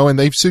 And, and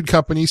they've sued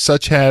companies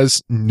such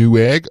as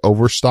Newegg,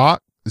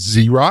 Overstock,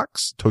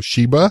 Xerox,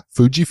 Toshiba,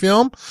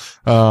 Fujifilm,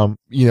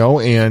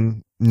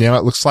 and now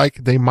it looks like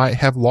they might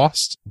have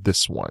lost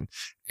this one.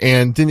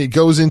 And then it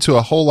goes into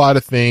a whole lot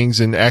of things.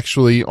 And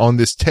actually on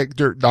this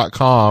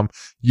techdirt.com,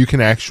 you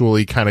can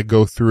actually kind of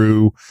go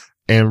through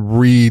and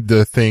read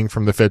the thing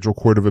from the Federal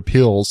Court of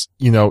Appeals,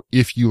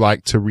 if you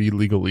like to read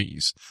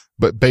legalese.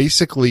 But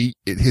basically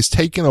it has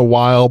taken a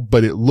while,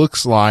 but it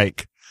looks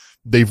like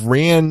they've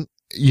ran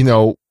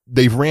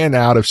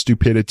out of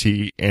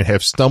stupidity and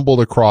have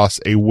stumbled across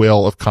a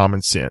well of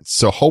common sense.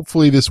 So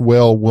hopefully this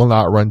well will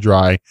not run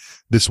dry,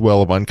 this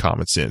well of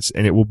uncommon sense,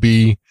 and it will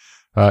be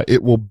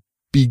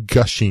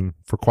gushing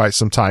for quite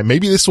some time.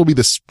 Maybe this will be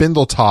the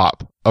spindle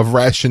top of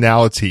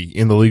rationality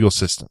in the legal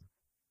system.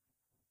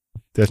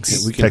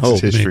 That's Texas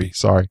history. Maybe.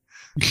 Sorry.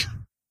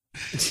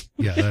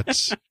 Yeah,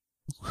 that's.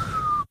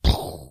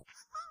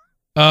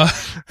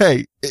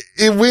 Hey,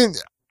 it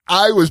went.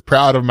 I was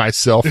proud of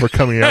myself for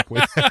coming up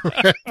with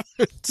that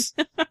reference.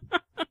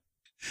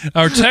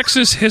 Our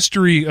Texas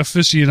history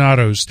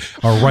aficionados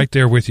are right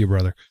there with you,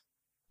 brother.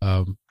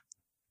 I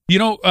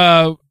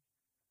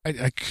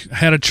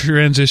had a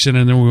transition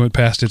and then we went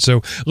past it.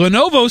 So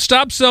Lenovo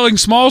stopped selling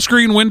small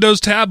screen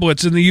Windows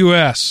tablets in the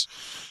U.S.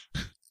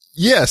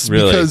 Yes,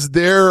 Really? because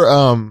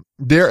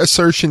their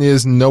assertion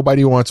is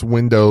nobody wants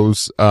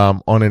Windows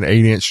on an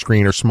 8-inch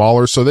screen or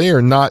smaller, so they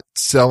are not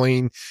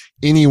selling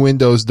any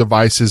Windows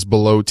devices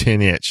below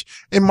 10-inch.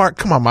 And Mark,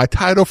 come on, my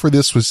title for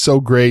this was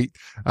so great.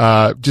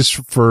 Just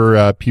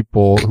for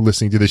people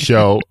listening to the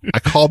show, I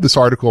called this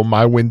article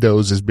 "My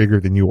Windows is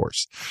Bigger Than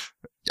Yours."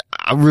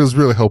 I was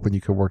really hoping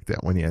you could work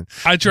that one in.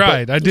 I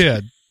tried. I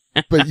did.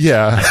 But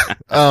yeah,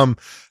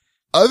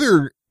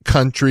 other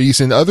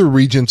countries and other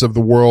regions of the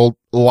world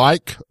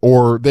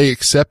they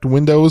accept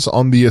Windows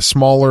on the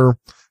smaller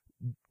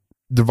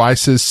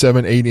devices,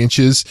 7-8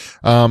 inches.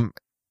 And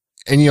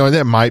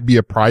that might be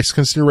a price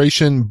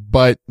consideration,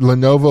 but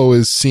Lenovo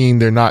is seeing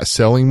they're not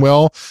selling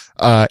well.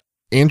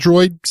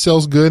 Android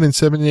sells good in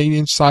 7 and 8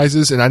 inch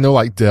sizes. And I know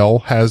like Dell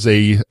has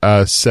a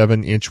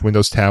 7-inch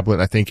Windows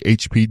tablet. I think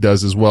HP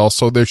does as well.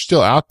 So they're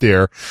still out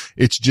there.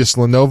 It's just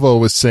Lenovo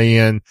was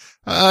saying,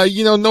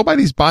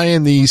 nobody's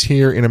buying these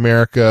here in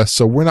America.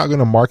 So we're not going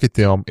to market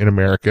them in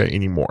America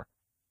anymore.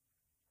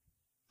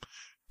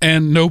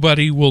 And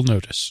nobody will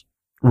notice.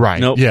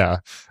 Right. Nope. Yeah.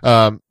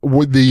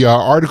 With the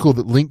article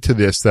that linked to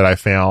this that I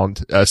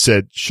found,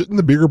 said, shouldn't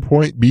the bigger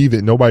point be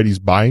that nobody's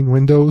buying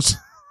Windows?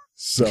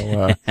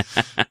 So,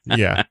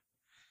 yeah.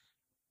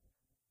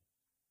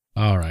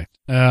 All right.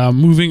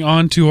 Moving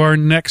on to our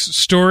next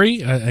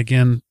story.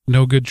 Again,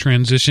 no good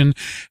transition.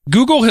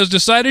 Google has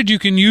decided you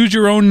can use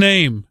your own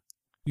name.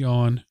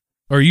 Yawn.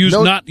 Or you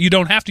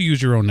don't have to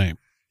use your own name.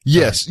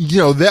 Yes.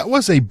 That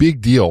was a big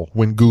deal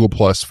when Google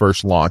Plus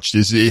first launched,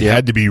 it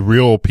had to be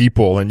real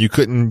people and you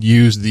couldn't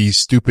use these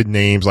stupid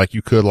names like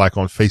you could like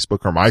on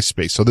Facebook or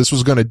MySpace. So this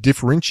was going to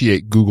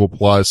differentiate Google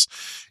Plus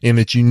in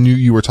that you knew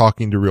you were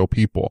talking to real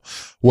people.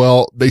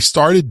 Well, they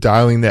started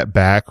dialing that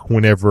back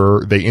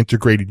whenever they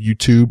integrated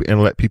YouTube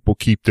and let people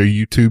keep their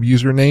YouTube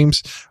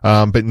usernames.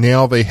 But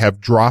now they have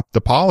dropped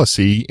the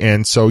policy.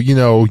 And so,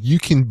 you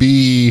can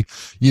be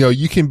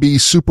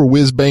Super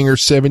Whizbanger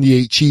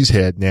 78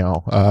 Cheesehead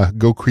now.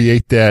 Go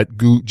create that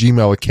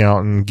Gmail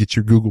account and get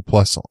your Google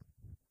Plus on.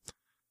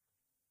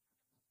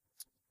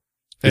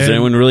 Does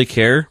anyone really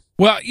care?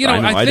 Well,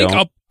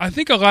 I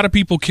think a lot of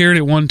people cared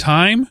at one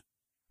time,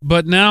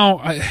 but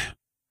now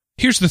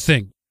here's the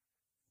thing.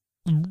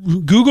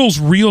 Google's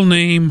real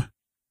name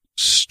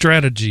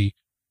strategy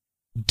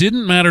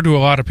didn't matter to a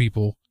lot of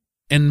people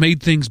and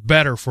made things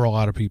better for a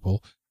lot of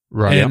people.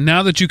 Right. And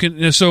now that you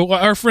can, so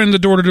our friend, the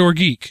Door-to-Door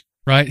Geek,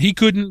 right? He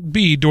couldn't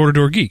be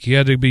Door-to-Door Geek. He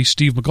had to be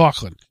Steve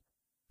McLaughlin.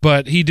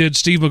 but he did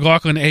Steve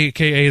McLaughlin,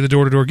 aka the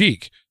Door to Door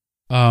Geek.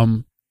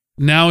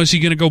 Now is he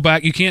going to go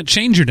back? You can't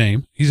change your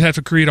name. You have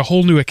to create a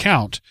whole new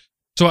account.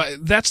 So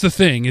that's the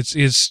thing.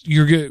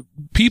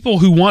 People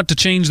who want to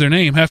change their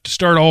name have to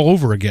start all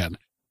over again.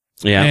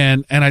 Yeah.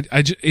 And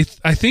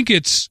I think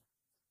it's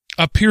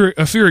a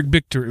Pyrrhic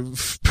victory.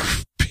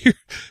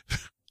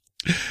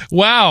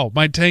 Wow,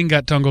 my tongue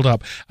got tangled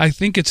up. I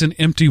think it's an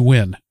empty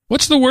win.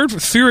 What's the word for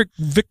Pyrrhic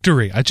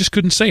victory? I just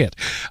couldn't say it.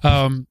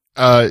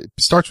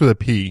 Starts with a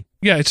P.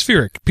 Yeah, it's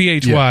Pyrrhic.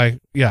 Phy.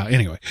 Yeah.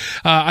 Anyway,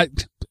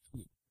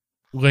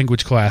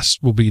 language class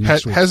will be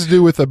next week. Has to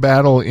do with a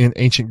battle in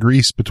ancient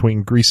Greece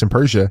between Greece and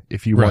Persia,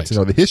 if you want to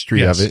know the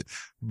history of it.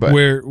 But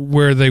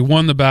where they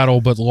won the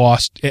battle but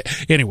lost.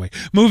 Anyway,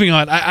 moving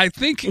on. I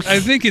think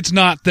it's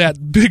not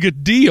that big a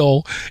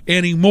deal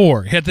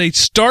anymore. Had they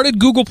started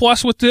Google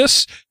Plus with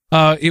this,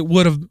 it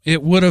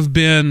would have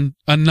been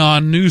a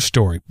non-news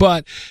story.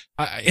 But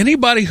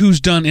anybody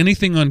who's done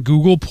anything on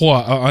Google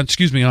Plus, on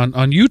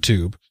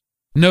YouTube,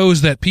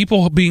 knows that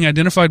people being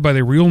identified by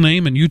their real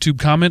name in YouTube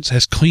comments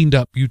has cleaned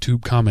up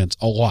YouTube comments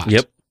a lot.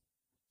 Yep.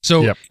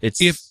 So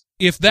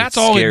if that's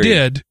all scary. it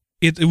did,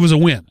 it was a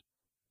win.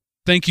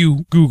 Thank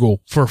you,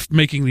 Google, for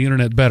making the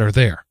internet better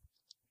there.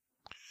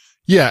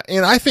 Yeah,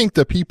 and I think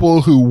the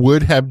people who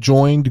would have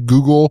joined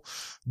Google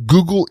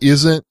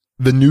isn't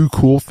the new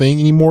cool thing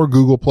anymore.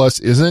 Google Plus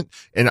isn't.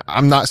 And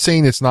I'm not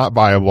saying it's not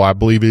viable. I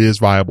believe it is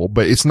viable,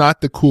 but it's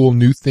not the cool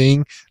new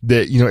thing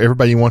that,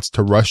 everybody wants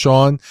to rush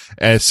on.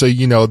 And so,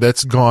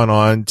 that's gone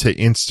on to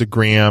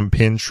Instagram,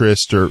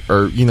 Pinterest, or,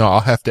 I'll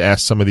have to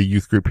ask some of the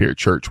youth group here at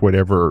church,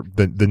 whatever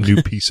the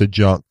new piece of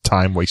junk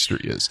time waster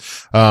is.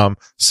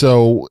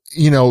 So,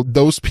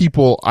 those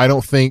people, I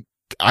don't think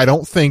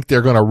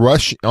they're going to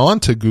rush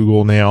onto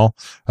Google now.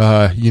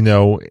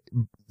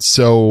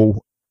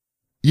 So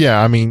yeah,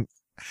 I mean,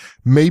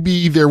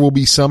 maybe there will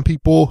be some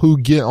people who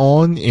get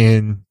on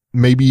and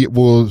maybe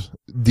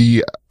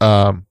the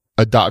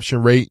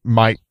adoption rate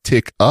might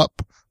tick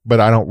up, but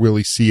I don't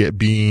really see it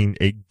being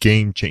a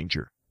game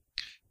changer.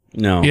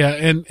 No. Yeah.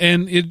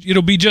 And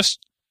it'll be just,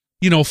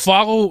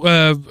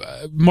 follow,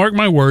 mark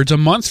my words, a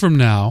month from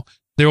now,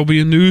 there will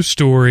be a news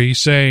story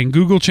saying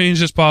Google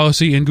changed its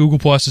policy and Google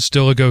Plus is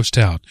still a ghost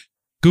town.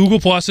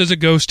 Google Plus is a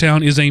ghost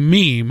town is a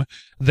meme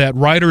that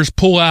writers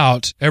pull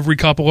out every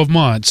couple of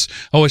months.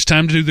 Oh, it's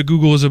time to do the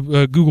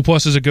Google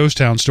Plus is a ghost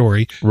town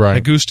story. Right.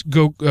 A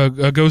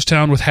ghost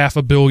town with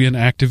 500 million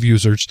active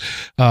users.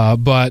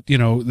 But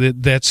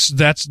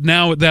that's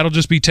now that'll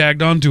just be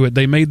tagged onto it.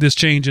 They made this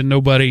change and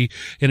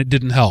it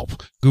didn't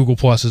help. Google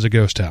Plus is a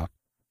ghost town.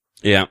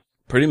 Yeah,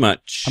 pretty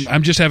much.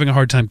 I'm just having a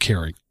hard time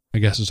caring, I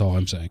guess is all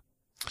I'm saying.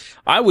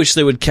 I wish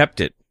they would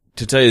kept it,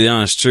 to tell you the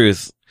honest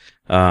truth.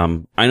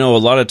 I know a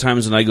lot of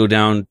times when I go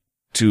down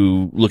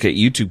to look at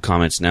YouTube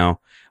comments now,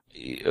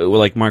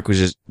 like Mark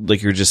was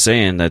like you were just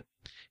saying that,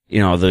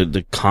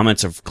 the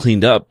comments have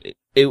cleaned up.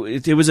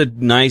 It was a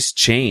nice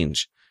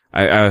change.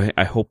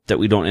 I hope that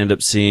we don't end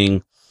up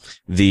seeing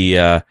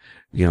the,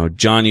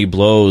 Johnny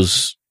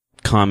Blows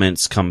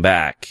comments come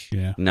back.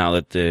 Yeah. Now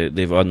that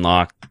they've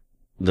unlocked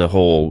the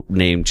whole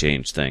name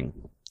change thing.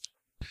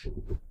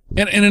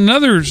 And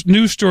another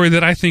news story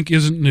that I think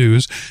isn't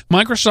news,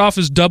 Microsoft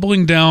is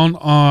doubling down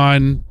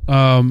on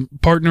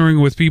partnering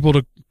with people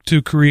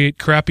to create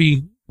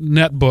crappy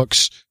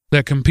netbooks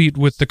that compete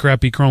with the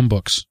crappy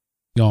Chromebooks.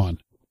 Yawn.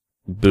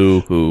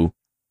 Boo-hoo.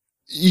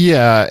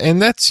 Yeah,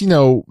 and that's,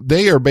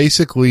 they are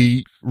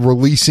basically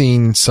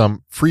releasing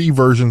some free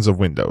versions of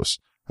Windows,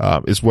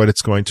 is what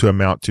it's going to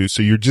amount to.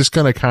 So you're just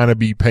going to kind of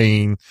be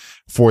paying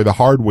for the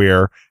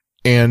hardware,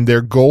 and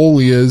their goal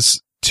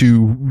is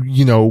to,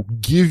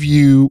 give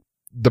you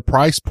the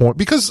price point,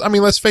 because, I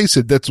mean, let's face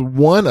it, that's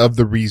one of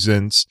the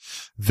reasons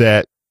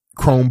that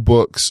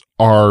Chromebooks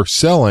are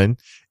selling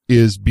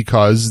is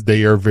because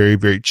they are very,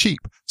 very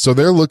cheap. So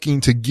they're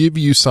looking to give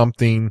you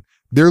something,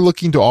 they're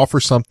looking to offer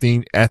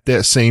something at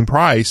that same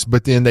price,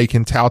 but then they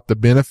can tout the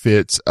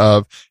benefits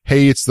of,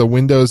 hey, it's the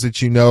Windows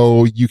that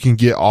you can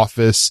get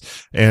Office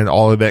and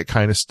all of that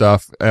kind of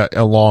stuff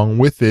along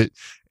with it,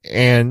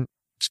 and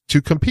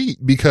to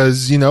compete,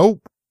 because,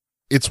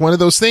 it's one of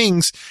those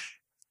things,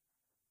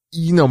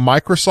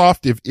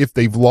 Microsoft, if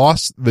they've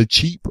lost the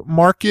cheap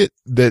market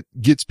that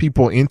gets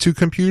people into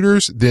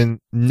computers, then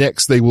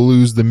next they will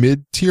lose the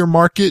mid-tier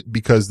market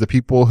because the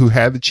people who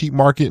have the cheap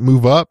market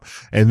move up,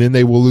 and then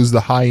they will lose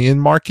the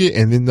high-end market,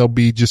 and then they'll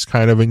be just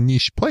kind of a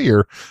niche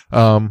player,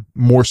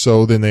 more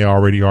so than they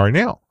already are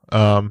now.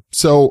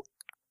 So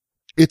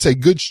it's a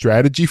good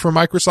strategy for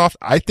Microsoft.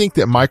 I think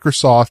that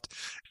Microsoft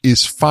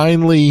is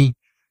finally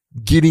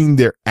getting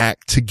their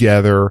act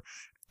together.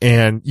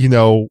 And,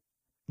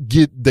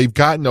 they've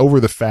gotten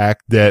over the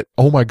fact that,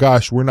 oh my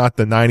gosh, we're not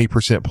the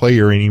 90%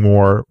 player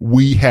anymore.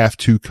 We have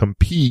to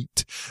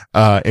compete,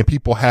 and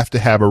people have to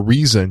have a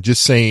reason.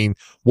 Just saying,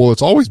 well,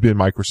 it's always been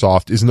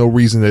Microsoft is no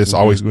reason that it's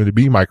always going to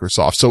be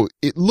Microsoft. So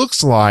it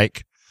looks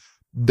like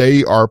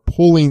they are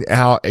pulling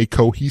out a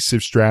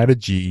cohesive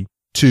strategy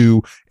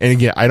and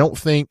again, I don't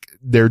think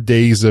their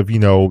days of,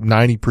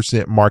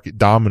 90% market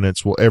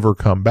dominance will ever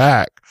come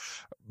back,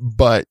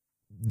 but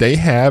they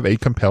have a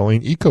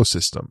compelling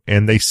ecosystem,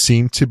 and they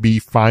seem to be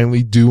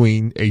finally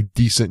doing a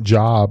decent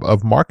job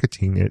of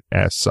marketing it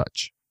as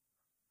such.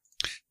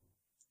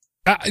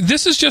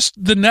 This is just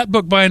the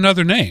netbook by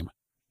another name.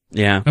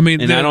 Yeah. I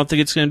mean, I don't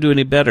think it's going to do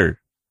any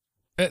better.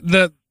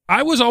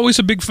 I was always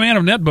a big fan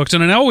of netbooks,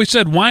 and I always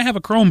said, why have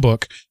a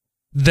Chromebook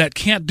that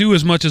can't do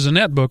as much as a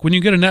netbook when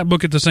you get a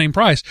netbook at the same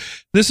price?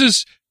 This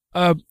is,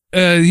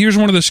 here's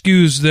one of the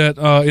SKUs that,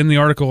 in the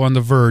article on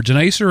The Verge, an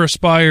Acer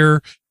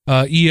Aspire,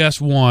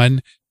 ES1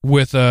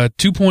 with a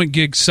 2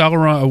 gig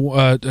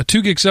Celeron, a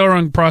 2 gig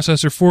Celeron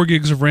processor, 4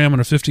 gigs of RAM,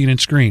 and a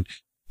 15-inch screen.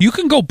 You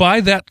can go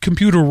buy that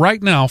computer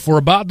right now for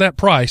about that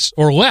price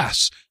or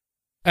less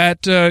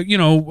at,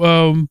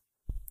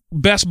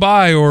 Best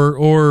Buy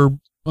or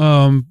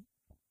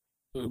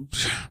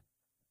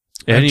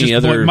any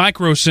other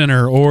Micro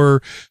Center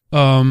or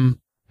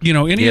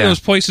any of those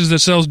places that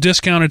sells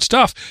discounted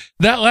stuff.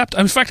 That laptop,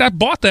 in fact, I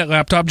bought that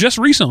laptop just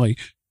recently.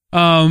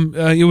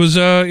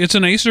 It's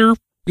an Acer.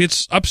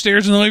 It's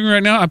upstairs in the living room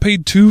right now. I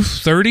paid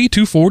 $230,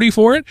 $240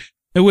 for it,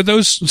 and with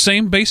those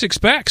same basic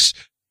specs.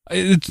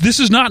 This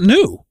is not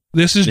new.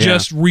 This is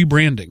just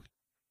rebranding.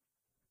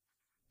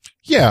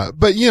 Yeah,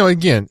 but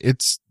again,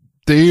 that's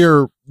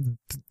the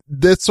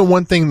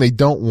one thing they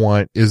don't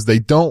want is they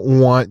don't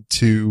want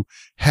to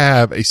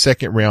have a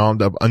second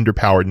round of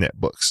underpowered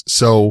netbooks.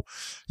 So,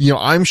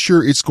 I'm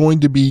sure it's going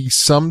to be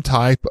some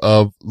type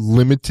of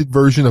limited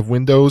version of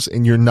Windows,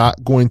 and you're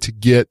not going to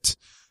get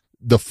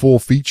the full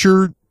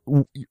feature.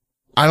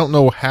 I don't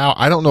know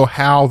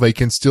how they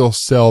can still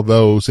sell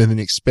those and then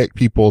expect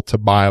people to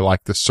buy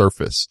like the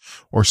Surface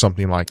or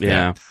something like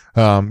that.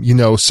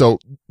 So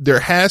there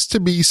has to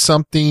be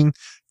something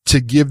to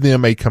give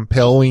them a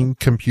compelling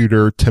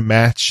computer to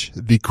match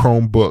the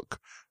Chromebook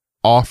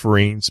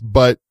offerings,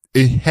 but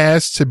it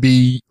has to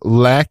be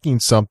lacking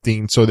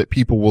something so that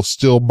people will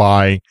still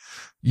buy,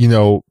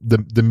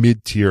 the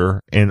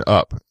mid-tier and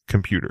up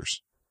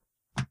computers.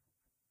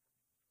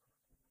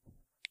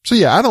 So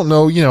yeah, I don't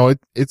know,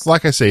 it's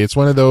like I say, it's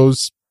one of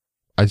those,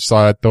 I just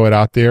thought I'd throw it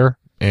out there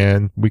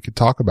and we could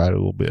talk about it a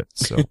little bit.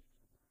 So.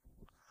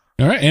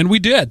 All right. And we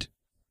did.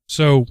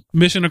 So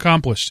mission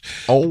accomplished.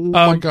 Oh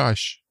my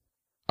gosh.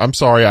 I'm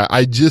sorry.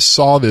 I just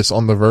saw this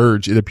on The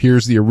Verge. It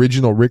appears the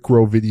original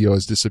Rickroll video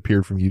has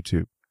disappeared from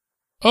YouTube.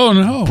 Oh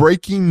no.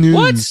 Breaking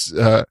news.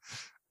 What?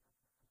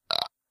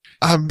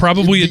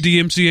 Probably a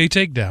DMCA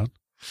takedown.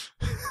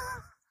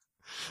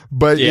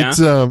 But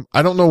it's,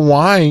 I don't know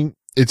why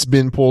it's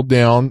been pulled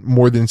down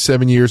more than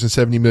 7 years and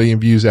 70 million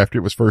views after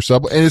it was first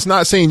up. And it's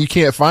not saying you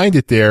can't find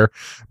it there,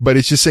 but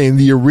it's just saying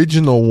the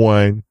original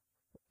one,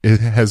 it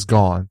has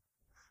gone.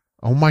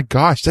 Oh my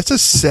gosh. That's a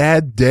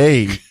sad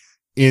day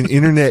in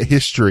internet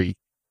history.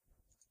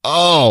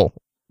 Oh,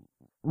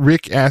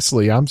 Rick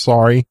Astley. I'm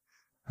sorry.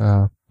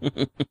 But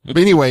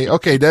anyway,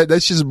 okay.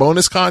 That's just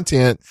bonus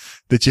content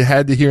that you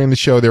had to hear in the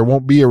show. There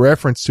won't be a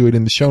reference to it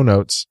in the show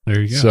notes.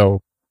 There you go.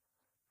 So.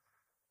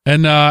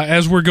 And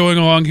as we're going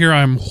along here,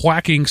 I'm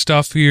whacking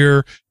stuff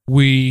here.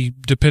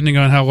 Depending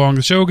on how long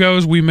the show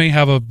goes, we may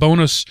have a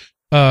bonus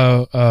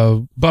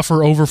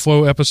buffer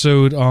overflow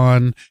episode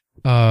on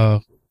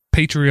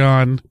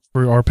Patreon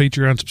for our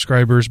Patreon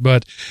subscribers.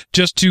 But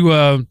just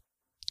to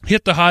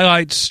hit the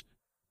highlights,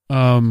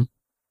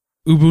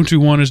 Ubuntu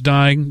One is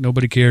dying.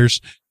 Nobody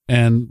cares.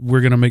 And we're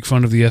going to make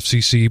fun of the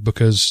FCC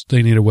because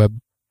they need a web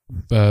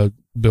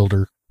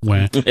builder.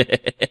 Wah.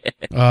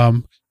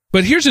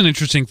 But here's an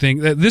interesting thing.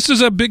 This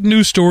is a big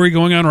news story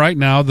going on right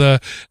now.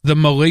 The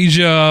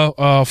Malaysia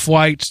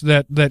flight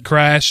that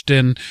crashed,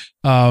 and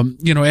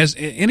as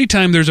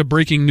anytime there's a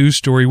breaking news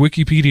story,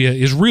 Wikipedia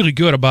is really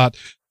good about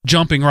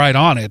jumping right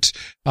on it.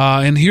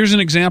 And here's an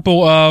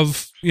example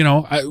of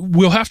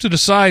we'll have to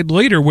decide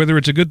later whether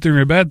it's a good thing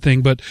or a bad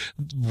thing. But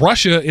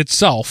Russia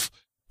itself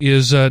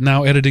is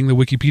now editing the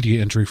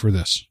Wikipedia entry for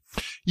this.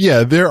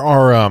 Yeah, there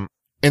are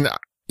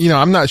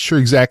I'm not sure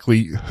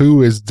exactly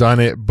who has done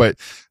it, but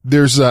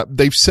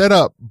they've set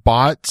up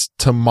bots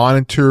to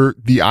monitor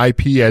the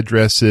IP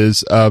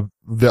addresses of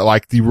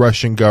the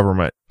Russian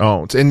government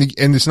owns. And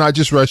it's not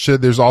just Russia.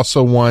 There's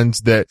also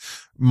ones that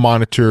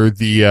monitor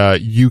the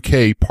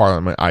UK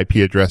Parliament IP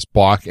address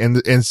block,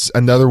 and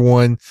another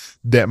one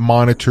that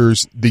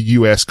monitors the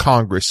US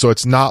Congress. So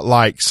it's not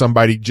like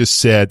somebody just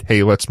said,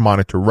 hey, let's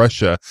monitor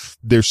Russia.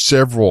 There's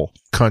several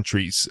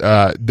countries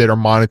that are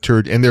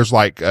monitored, and there's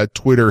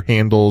Twitter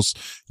handles,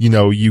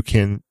 you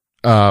can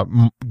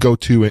go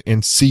to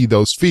and see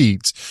those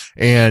feeds.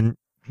 And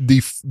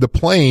the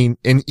plane,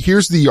 and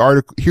here's the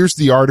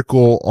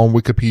article on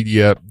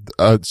Wikipedia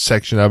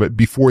section of it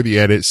before the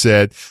edit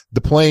said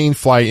the plane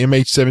flight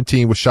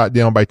MH17 was shot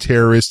down by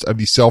terrorists of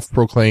the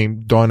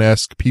self-proclaimed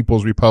Donetsk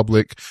People's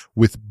Republic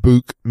with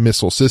Buk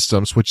missile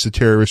systems, which the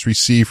terrorists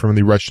received from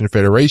the Russian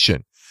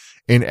Federation.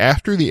 And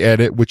after the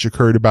edit, which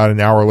occurred about an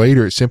hour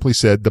later, it simply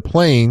said the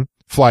plane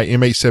flight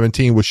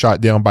MH17 was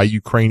shot down by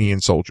Ukrainian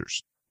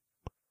soldiers.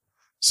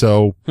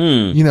 So,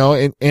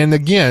 and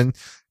again,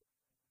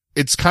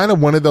 it's kind of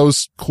one of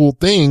those cool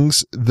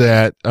things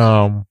that,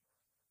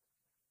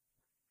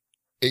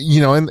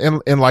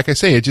 and like I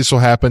say, it just so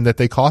happened that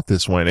they caught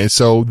this one. And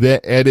so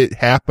that edit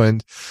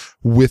happened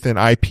with an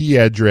IP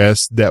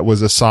address that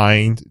was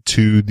assigned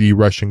to the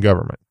Russian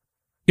government.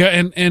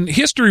 Yeah. And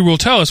history will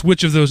tell us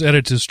which of those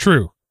edits is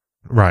true.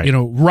 Right.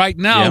 Right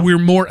now we're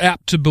more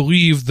apt to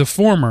believe the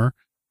former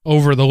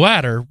over the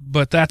latter,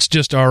 but that's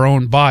just our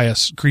own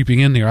bias creeping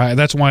in there.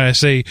 That's why I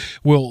say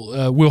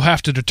we'll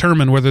have to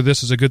determine whether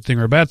this is a good thing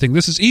or a bad thing.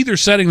 This is either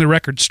setting the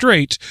record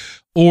straight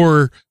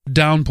or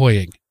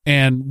downplaying,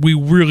 and we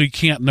really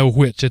can't know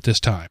which at this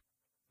time.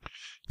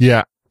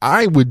 Yeah,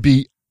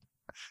 it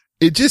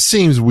just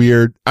seems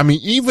weird. I mean,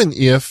 even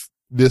if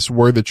this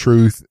were the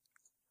truth,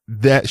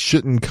 that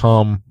shouldn't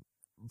come,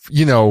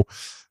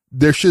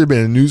 there should have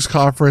been a news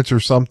conference or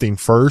something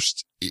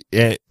first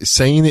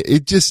saying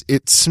it.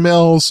 It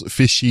smells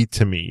fishy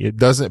to me. It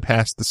doesn't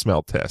pass the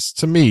smell test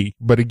to me.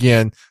 But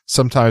again,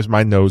 sometimes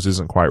my nose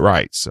isn't quite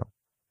right. So.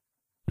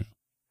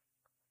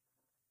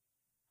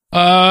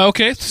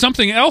 Okay.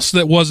 Something else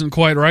that wasn't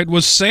quite right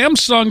was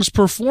Samsung's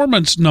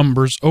performance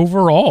numbers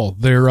overall.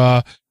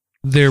 Their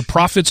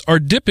profits are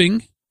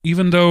dipping,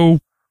 even though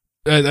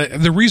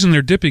the reason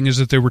they're dipping is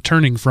that they're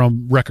returning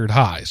from record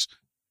highs.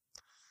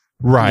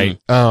 Right.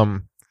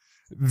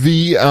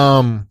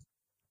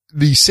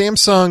 The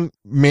Samsung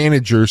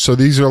managers, so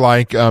these are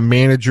like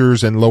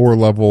managers and lower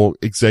level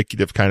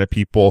executive kind of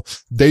people,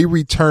 they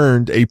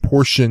returned a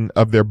portion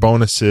of their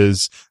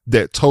bonuses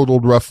that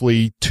totaled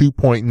roughly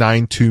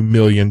 $2.92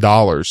 million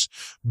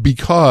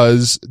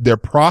because their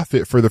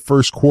profit for the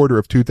first quarter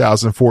of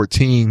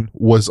 2014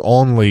 was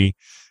only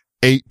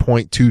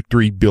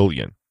 $8.23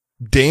 billion,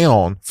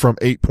 down from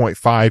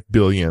 $8.5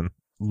 billion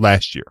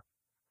last year.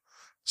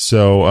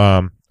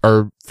 So,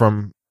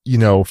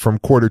 from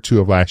quarter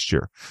two of last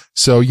year.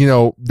 So,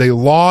 they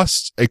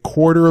lost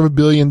 $250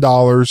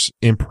 million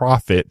in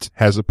profit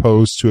as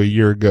opposed to a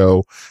year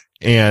ago.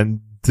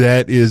 And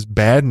that is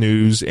bad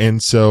news.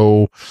 And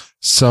so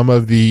some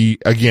of these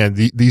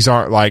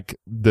aren't like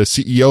the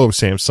CEO of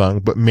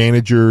Samsung, but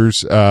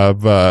managers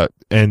of,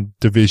 and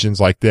divisions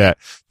like that.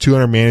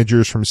 200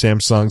 managers from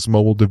Samsung's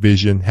mobile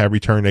division have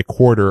returned a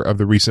quarter of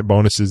the recent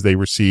bonuses they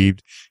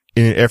received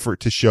in an effort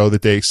to show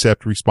that they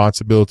accept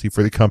responsibility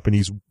for the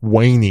company's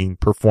waning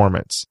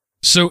performance.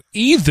 So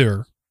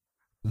either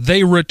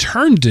they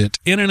returned it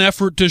in an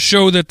effort to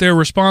show that they're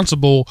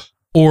responsible,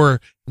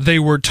 or they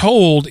were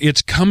told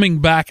it's coming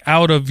back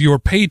out of your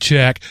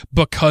paycheck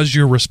because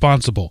you're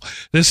responsible.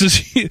 This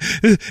is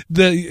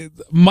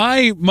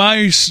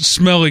my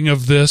smelling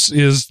of this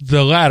is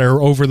the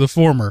latter over the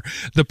former.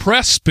 The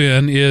press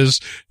spin is,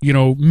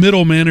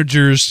 middle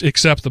managers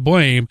accept the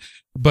blame,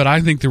 but I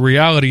think the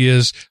reality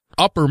is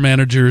upper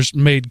managers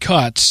made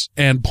cuts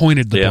and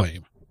pointed the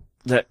blame.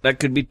 That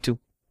could be too.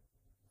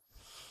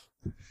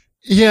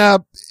 Yeah,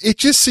 it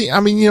just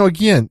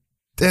again,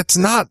 that's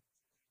not,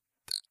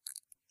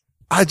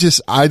 I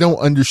don't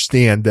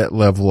understand that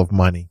level of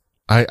money.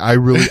 I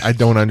really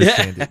don't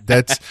understand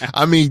it.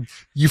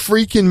 You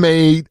freaking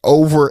made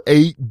over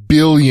 8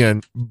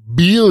 billion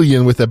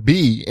with a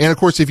B. And of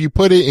course, if you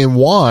put it in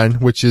won,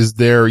 which is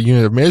their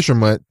unit of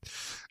measurement,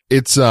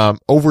 it's,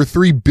 over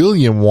 3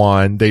 billion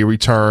won they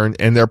returned,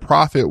 and their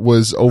profit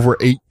was over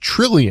 8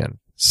 trillion.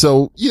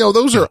 So,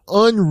 those are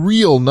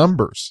unreal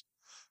numbers.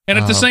 And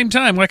at the same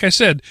time, like I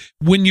said,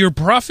 when your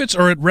profits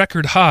are at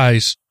record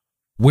highs,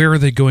 where are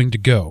they going to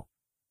go?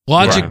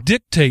 Logic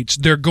dictates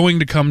they're going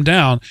to come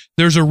down.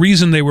 There's a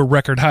reason they were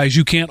record highs.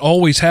 You can't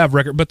always have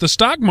record, but the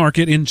stock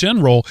market in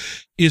general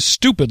is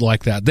stupid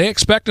like that. They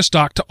expect a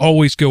stock to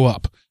always go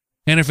up.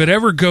 And if it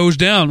ever goes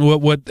down,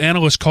 what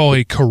analysts call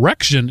a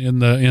correction in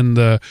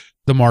the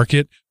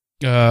market,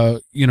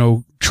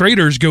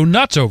 traders go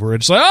nuts over it.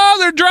 It's like,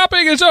 they're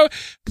dropping. And so,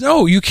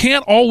 no, you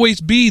can't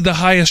always be the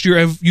highest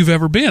you've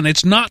ever been.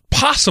 It's not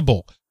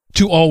possible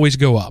to always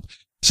go up.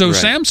 So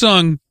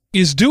Samsung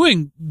is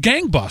doing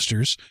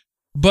gangbusters,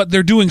 but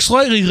they're doing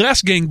slightly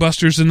less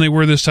gangbusters than they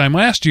were this time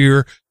last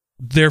year.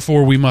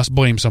 Therefore, we must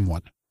blame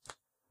someone.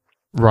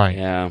 Right.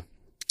 Yeah.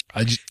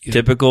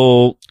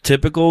 Typical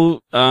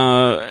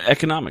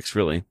economics,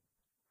 really.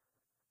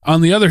 On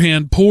the other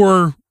hand,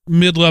 poor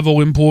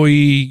mid-level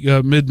employee,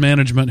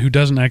 mid-management who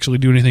doesn't actually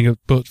do anything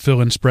but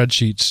fill in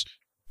spreadsheets,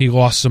 he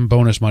lost some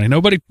bonus money.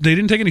 They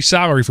didn't take any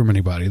salary from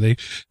anybody.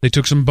 They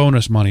took some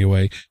bonus money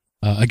away.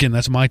 Again,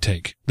 that's my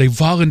take. They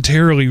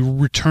voluntarily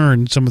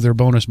returned some of their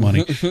bonus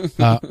money.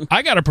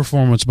 I got a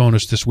performance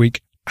bonus this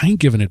week. I ain't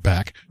giving it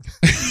back.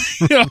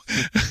 It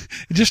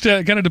just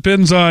kind of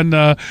depends on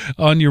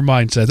your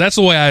mindset.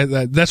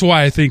 That's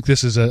why I think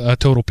this is a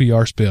total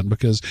PR spin,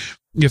 because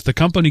if the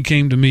company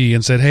came to me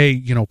and said,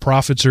 hey,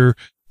 profits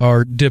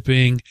are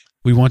dipping,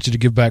 we want you to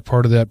give back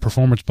part of that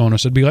performance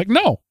bonus, I'd be like,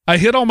 no, I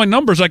hit all my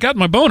numbers. I got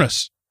my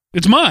bonus.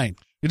 It's mine.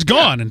 It's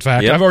gone. In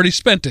fact, I've already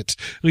spent it.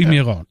 Leave me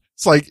alone.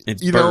 It's like,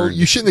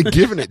 you shouldn't have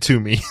given it to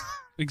me.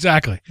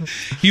 Exactly.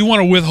 You want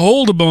to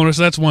withhold a bonus,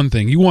 that's one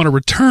thing. You want to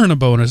return a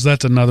bonus,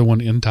 that's another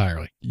one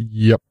entirely.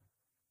 Yep.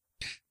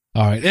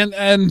 All right.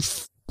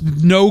 And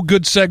no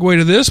good segue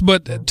to this,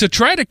 but to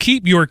try to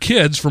keep your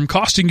kids from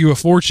costing you a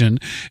fortune,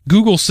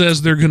 Google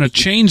says they're going to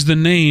change the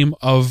name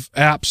of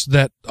apps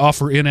that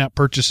offer in-app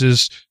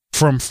purchases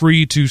from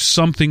free to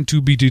something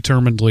to be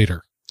determined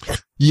later.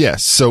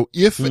 Yes. So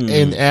if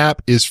an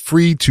app is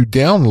free to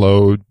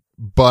download,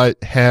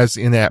 but has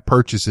in-app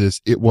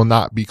purchases, it will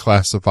not be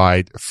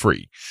classified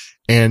free.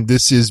 And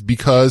this is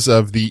because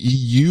of the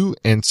EU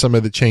and some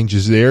of the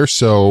changes there.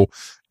 So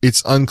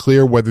it's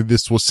unclear whether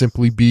this will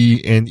simply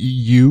be an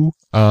EU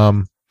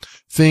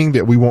thing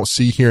that we won't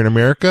see here in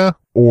America,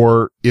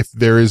 or if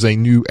there is a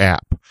new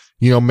app.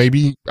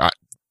 Maybe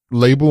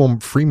label them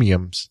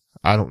freemiums.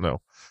 I don't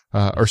know,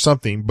 or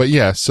something. But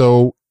yeah,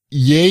 so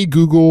yay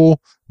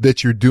Google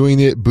that you're doing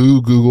it.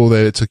 Boo Google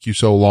that it took you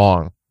so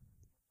long.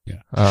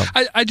 Yeah.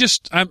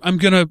 I'm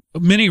going to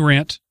mini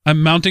rant.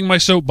 I'm mounting my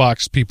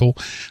soapbox, people.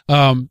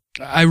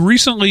 I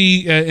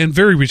recently, and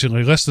very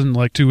recently, less than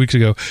like 2 weeks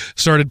ago,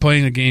 started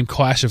playing a game,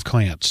 Clash of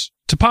Clans.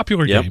 It's a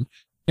popular game.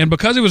 And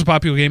because it was a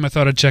popular game, I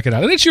thought I'd check it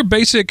out. And it's your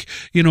basic,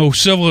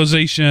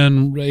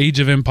 civilization, Age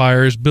of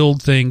Empires,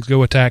 build things,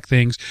 go attack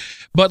things.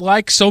 But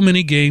like so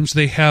many games,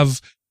 they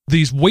have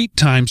these wait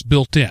times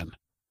built in.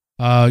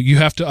 You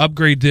have to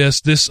upgrade this.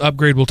 This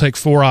upgrade will take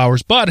 4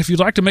 hours. But if you'd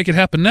like to make it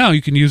happen now,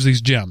 you can use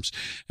these gems.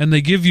 And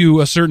they give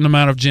you a certain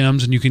amount of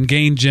gems, and you can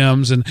gain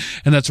gems and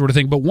that sort of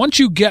thing. But once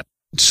you get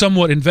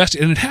somewhat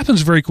invested, and it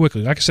happens very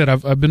quickly. Like I said,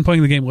 I've been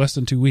playing the game less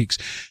than 2 weeks.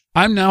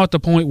 I'm now at the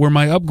point where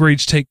my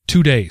upgrades take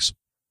 2 days.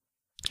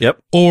 Yep.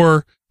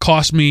 Or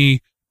cost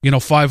me,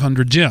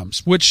 500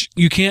 gems, which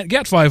you can't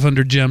get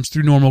 500 gems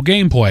through normal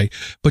gameplay,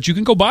 but you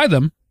can go buy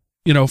them,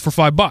 for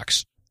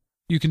 $5.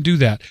 You can do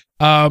that.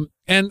 And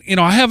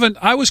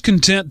I was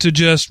content to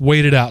just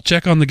wait it out,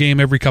 check on the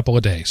game every couple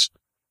of days.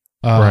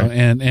 Right.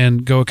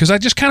 And go, cause I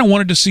just kind of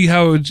wanted to see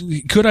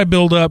could I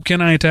build up?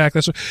 Can I attack?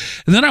 And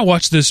then I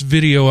watched this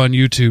video on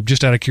YouTube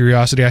just out of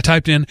curiosity. I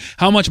typed in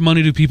how much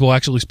money do people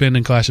actually spend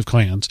in Clash of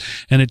Clans?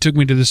 And it took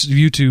me to this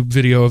YouTube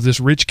video of this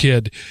rich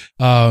kid,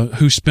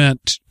 who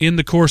spent in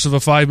the course of a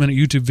 5-minute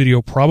YouTube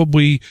video,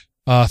 probably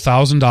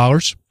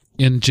 $1,000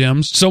 in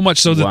gems, so much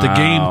so that the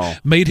game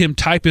made him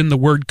type in the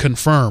word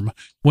confirm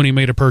when he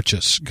made a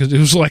purchase, because it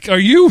was like, are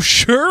you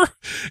sure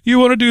you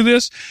want to do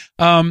this?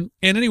 And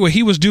anyway,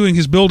 he was doing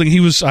his building. He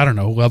was, I don't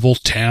know, level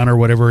 10 or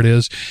whatever it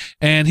is.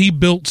 And he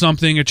built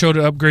something, it showed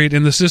an upgrade,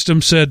 and the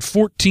system said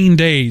 14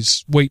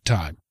 days wait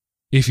time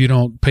if you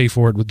don't pay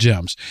for it with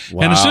gems.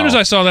 Wow. And as soon as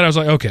I saw that, I was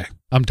like, okay,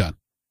 I'm done.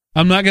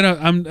 I'm not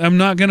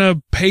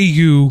gonna pay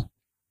you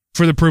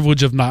for the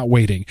privilege of not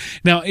waiting.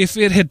 Now, if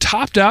it had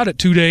topped out at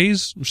 2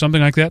 days or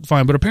something like that,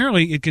 fine. But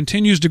apparently it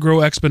continues to grow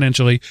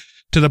exponentially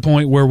to the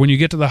point where when you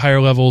get to the higher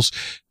levels,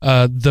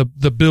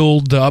 the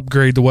build, the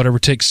upgrade, the whatever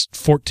takes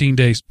 14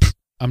 days.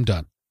 I'm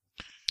done.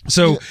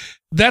 So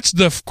that's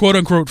the quote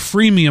unquote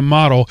freemium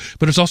model,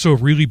 but it's also a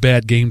really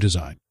bad game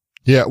design.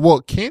 Yeah. Well,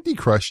 Candy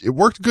Crush, it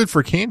worked good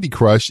for Candy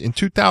Crush. In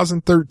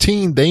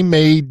 2013, they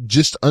made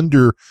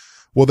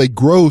they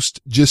grossed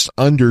just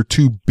under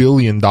 $2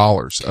 billion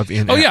of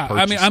in-app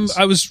purchases. I mean,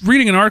 I was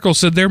reading an article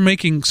said they're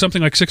making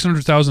something like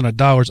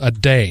 $600,000 a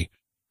day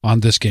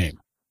on this game.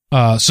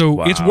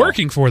 So it's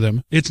working for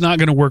them. It's not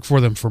going to work for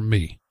them for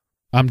me.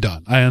 I'm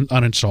done. I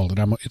uninstalled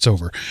it. It's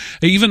over.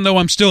 Even though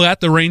I'm still at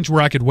the range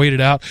where I could wait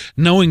it out,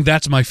 knowing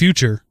that's my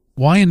future,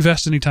 why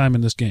invest any time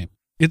in this game?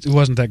 It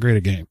wasn't that great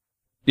a game.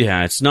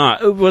 Yeah, it's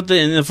not. But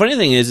the funny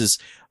thing is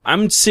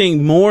I'm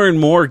seeing more and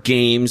more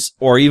games,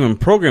 or even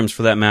programs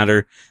for that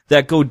matter,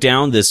 that go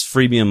down this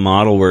freemium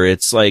model where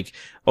it's like,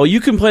 oh,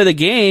 you can play the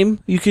game.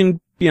 You can,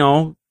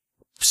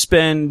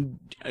 spend,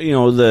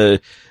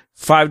 the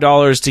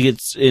 $5 to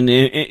get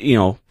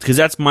in, cause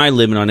that's my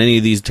limit on any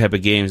of these type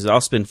of games. I'll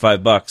spend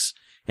 $5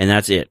 and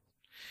that's it.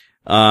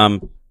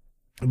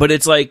 But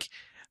it's like,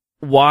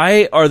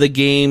 why are the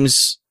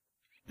games,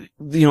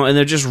 and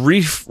they're just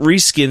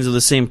reskins of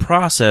the same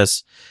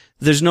process.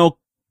 There's no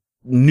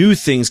new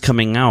things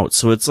coming out.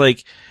 So it's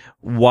like,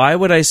 why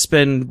would I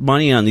spend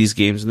money on these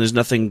games and there's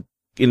nothing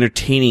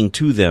entertaining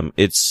to them?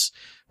 It's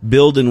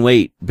build and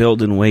wait.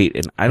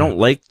 And I don't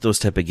like those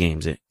type of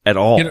games at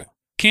all.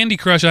 Candy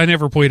Crush, I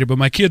never played it, but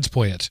my kids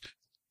play it.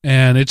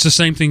 And it's the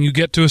same thing. You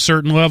get to a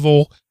certain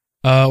level,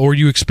 or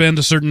you expend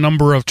a certain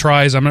number of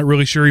tries. I'm not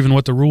really sure even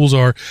what the rules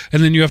are.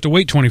 And then you have to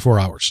wait 24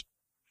 hours.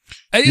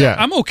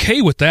 I'm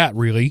okay with that,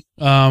 really.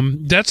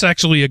 That's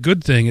actually a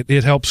good thing.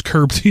 It helps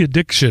curb the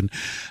addiction.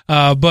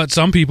 But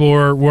some people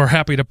were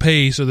happy to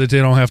pay so that they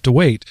don't have to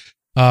wait.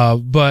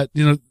 But,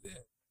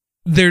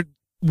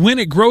 when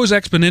it grows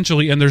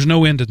exponentially and there's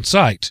no end in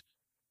sight,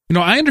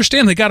 I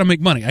understand they got to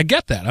make money. I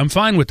get that. I'm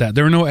fine with that.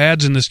 There are no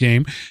ads in this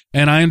game,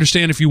 and I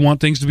understand if you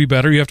want things to be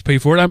better, you have to pay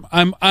for it.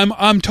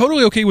 I'm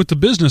totally okay with the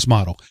business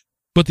model.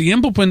 But the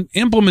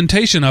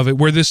implementation of it,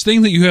 where this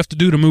thing that you have to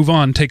do to move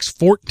on takes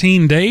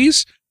 14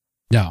 days,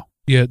 no.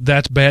 Yeah,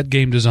 that's bad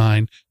game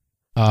design.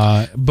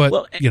 And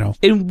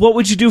what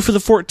would you do for the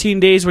 14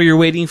 days where you're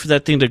waiting for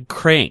that thing to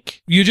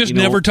crank? You just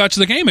never touch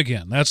the game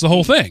again. That's the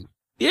whole thing.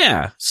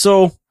 Yeah.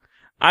 So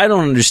I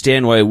don't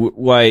understand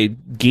why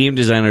game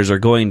designers are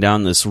going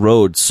down this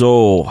road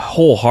so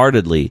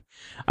wholeheartedly.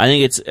 I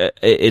think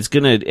it's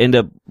going to end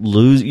up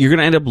you're going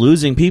to end up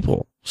losing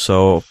people.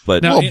 So,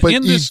 but Now,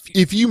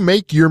 if you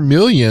make your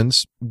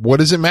millions, what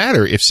does it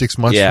matter if 6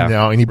 months from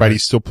now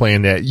anybody's still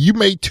playing that? You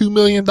made $2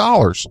 million.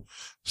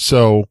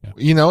 So,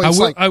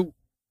 it's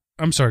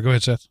I'm sorry. Go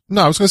ahead, Seth.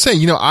 No, I was going to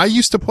say, I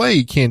used to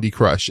play Candy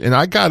Crush and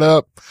I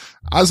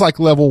was like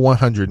level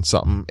 100 and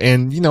something.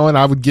 And, and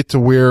I would get to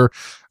where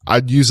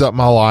I'd use up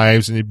my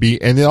lives and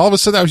and then all of a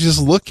sudden I was just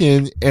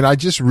looking and I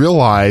just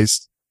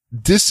realized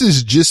this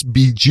is just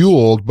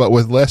Bejeweled, but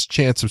with less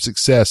chance of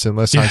success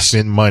unless I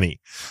spend money.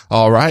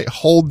 All right.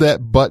 Hold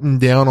that button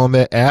down on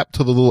that app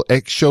till the little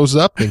X shows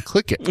up and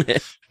click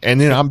it.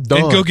 And then I'm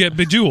done. And go get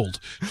Bejeweled.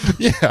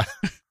 Yeah.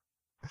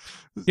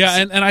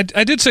 Yeah, and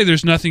I did say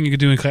there's nothing you can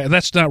do in clan.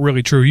 That's not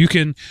really true. You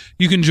can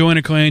join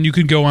a clan, you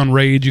can go on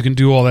raids, you can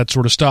do all that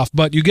sort of stuff,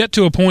 but you get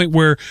to a point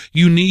where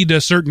you need a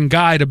certain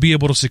guy to be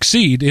able to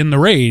succeed in the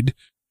raid.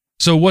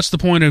 So what's the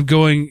point of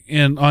going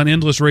on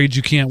endless raids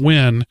you can't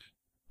win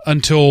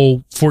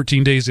until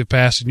 14 days have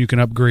passed and you can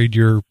upgrade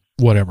your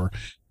whatever.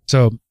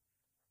 So,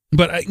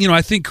 but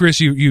I think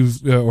Chris,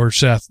 you've or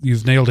Seth,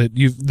 you've nailed it.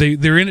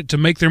 They're in it to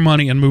make their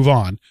money and move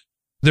on.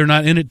 They're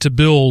not in it to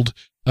build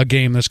a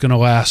game that's going to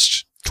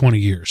last 20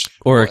 years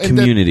or a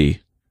community.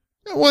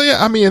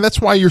 And that's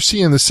why you're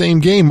seeing the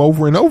same game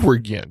over and over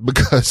again,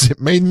 because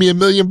it made me $1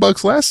 million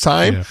last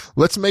time. Yeah.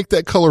 Let's make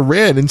that color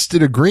red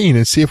instead of green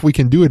and see if we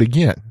can do it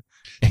again.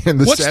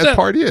 And the sad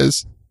part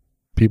is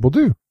people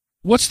do.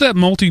 What's that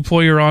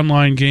multiplayer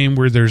online game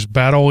where there's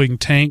battling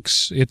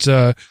tanks? It's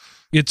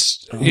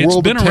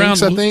World been of around,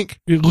 Tanks, I think.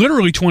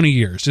 Literally 20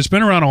 years. It's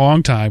been around a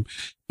long time,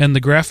 and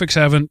the graphics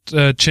haven't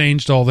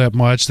changed all that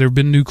much. There have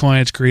been new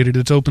clients created.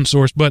 It's open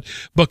source, but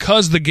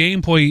because the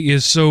gameplay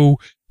is so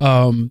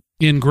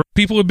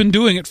people have been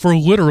doing it for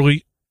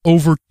literally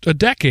over a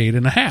decade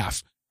and a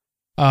half.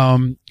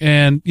 And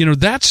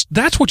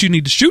that's what you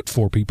need to shoot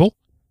for, people.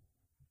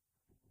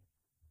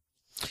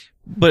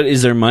 But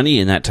is there money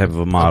in that type of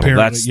a model?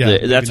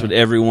 Apparently, that's what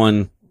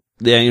everyone.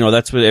 Yeah,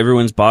 that's what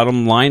everyone's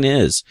bottom line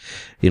is.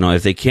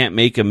 If they can't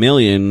make $1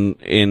 million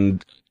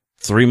in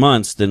 3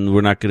 months, then we're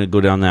not going to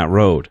go down that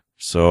road.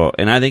 So,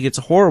 and I think it's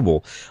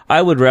horrible.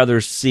 I would rather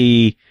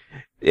see,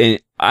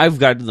 and I've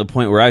gotten to the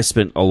point where I've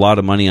spent a lot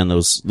of money on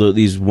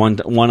these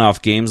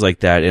one-off games like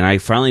that, and I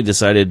finally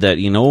decided that,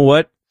 you know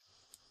what?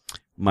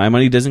 My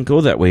money doesn't go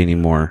that way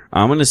anymore.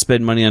 I'm going to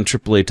spend money on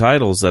AAA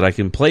titles that I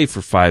can play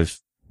for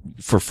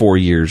 4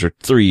 years or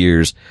 3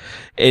 years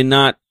and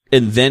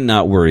then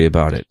not worry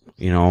about it,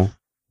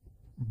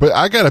 But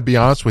I gotta be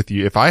honest with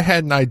you. If I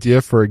had an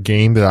idea for a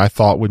game that I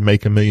thought would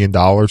make $1 million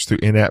through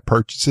in-app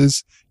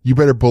purchases, you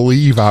better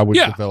believe I would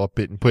develop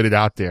it and put it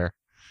out there.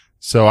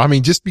 So,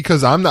 just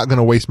because I'm not going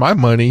to waste my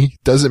money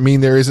doesn't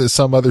mean there isn't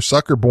some other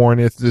sucker born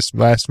at this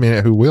last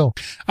minute who will.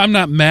 I'm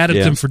not mad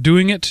at them for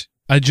doing it.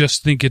 I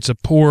just think it's a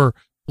poor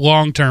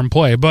long-term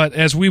play. But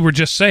as we were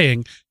just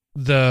saying,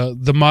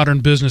 the modern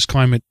business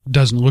climate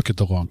doesn't look at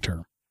the long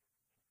term.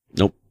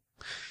 Nope.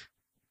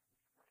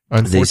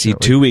 They see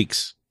 2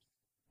 weeks.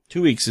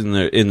 2 weeks in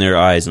their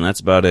eyes, and that's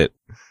about it.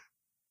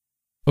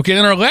 Okay,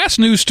 and our last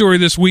news story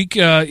this week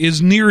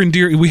is near and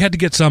dear. We had to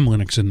get some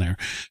Linux in there.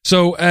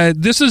 So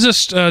this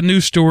is a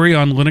news story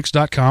on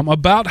Linux.com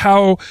about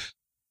how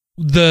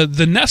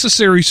the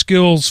necessary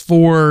skills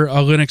for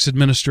a Linux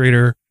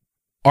administrator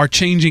are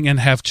changing and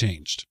have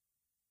changed.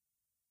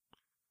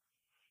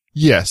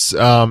 Yes,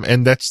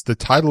 and that's the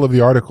title of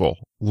the article.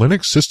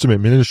 Linux system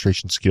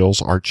administration skills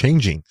are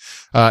changing.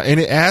 And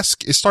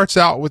it starts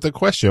out with a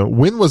question.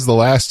 When was the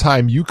last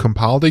time you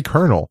compiled a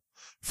kernel?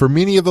 For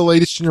many of the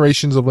latest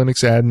generations of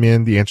Linux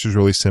admin, the answer is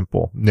really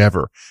simple.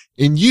 Never.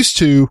 And used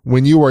to,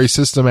 when you were a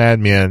system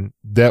admin,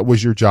 that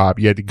was your job.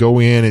 You had to go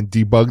in and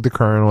debug the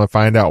kernel and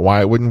find out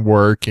why it wouldn't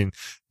work and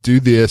do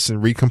this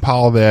and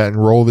recompile that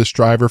and roll this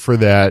driver for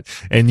that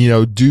and,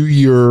 do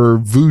your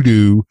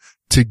voodoo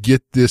to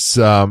get this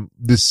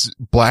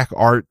black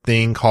art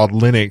thing called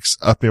Linux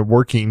up and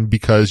working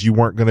because you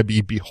weren't going to be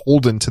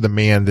beholden to the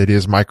man that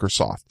is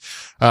Microsoft.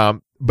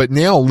 But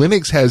now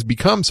Linux has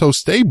become so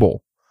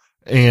stable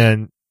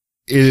and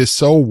it is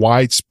so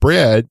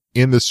widespread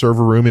in the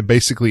server room and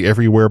basically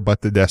everywhere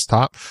but the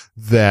desktop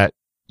that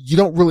you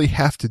don't really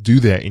have to do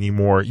that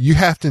anymore. You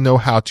have to know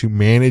how to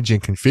manage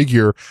and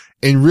configure.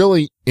 And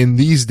really in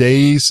these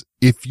days,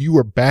 if you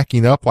are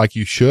backing up like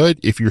you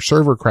should, if your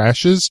server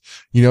crashes,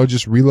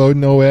 just reload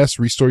an OS,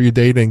 restore your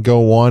data and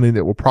go on and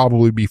it will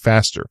probably be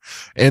faster.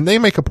 And they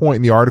make a point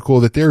in the article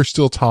that there are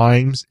still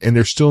times and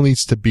there still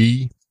needs to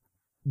be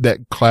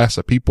that class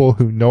of people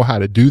who know how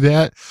to do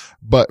that.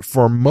 But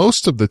for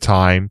most of the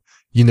time,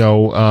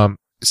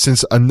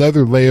 since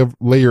another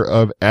layer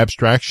of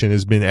abstraction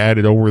has been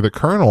added over the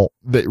kernel,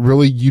 that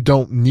really you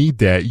don't need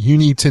that. You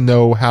need to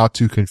know how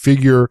to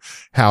configure,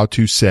 how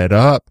to set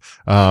up,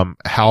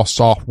 how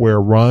software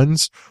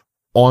runs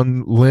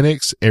on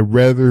Linux, and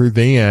rather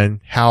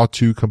than how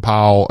to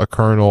compile a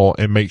kernel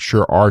and make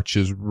sure Arch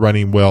is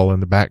running well in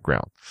the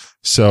background.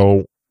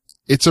 So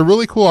it's a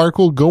really cool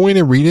article. Go in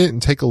and read it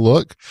and take a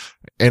look.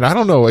 And I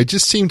don't know, it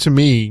just seemed to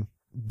me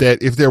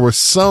that if there was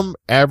some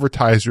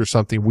advertiser or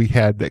something we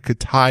had that could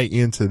tie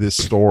into this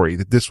story,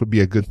 that this would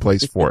be a good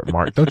place for it,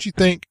 Mark. Don't you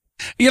think?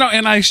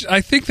 And I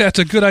think that's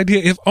a good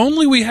idea. If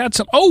only we had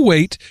some. Oh,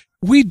 wait,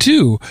 we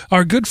do.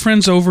 Our good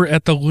friends over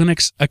at the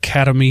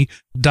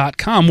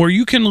LinuxAcademy.com, where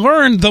you can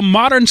learn the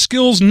modern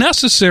skills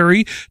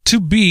necessary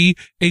to be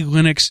a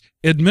Linux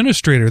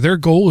administrator. Their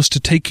goal is to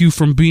take you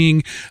from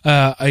being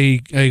a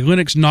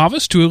Linux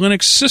novice to a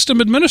Linux system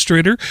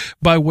administrator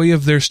by way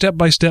of their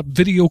step-by-step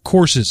video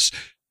courses.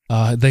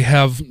 They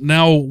have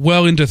now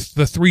well into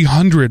the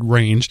 300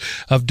 range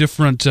of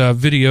different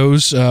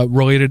videos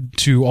related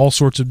to all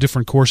sorts of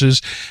different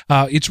courses.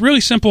 It's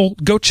really simple.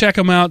 Go check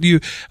them out. You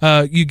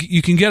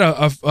can get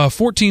a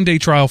 14-day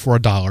trial for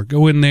 $1.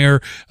 Go in there,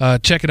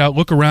 check it out,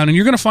 look around, and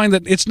you're going to find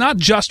that it's not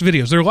just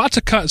videos. There are lots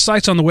of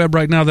sites on the web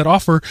right now that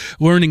offer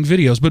learning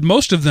videos, but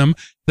most of them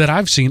that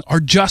I've seen are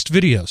just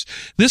videos.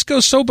 This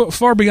goes so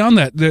far beyond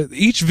that.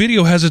 Each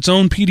video has its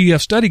own PDF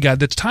study guide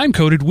that's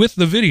time-coded with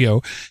the video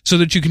so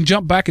that you can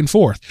jump back and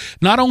forth.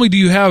 Not only do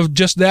you have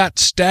just that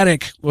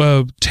static,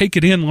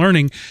 take-it-in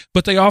learning,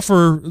 but they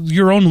offer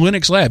your own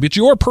Linux lab. It's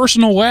your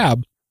personal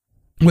lab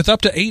with up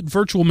to 8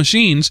 virtual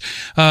machines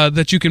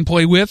that you can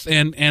play with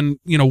and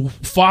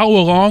follow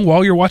along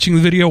while you're watching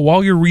the video,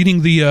 while you're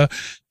reading the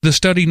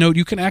study note.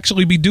 You can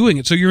actually be doing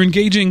it. So you're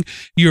engaging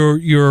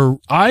your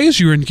eyes,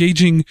 you're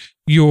engaging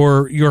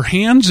your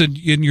hands, and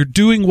you're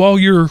doing while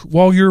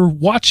you're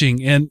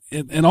watching, and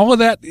all of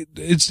that.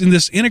 It's in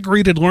this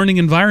integrated learning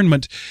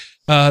environment.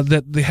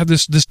 That they have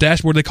this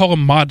dashboard. They call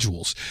them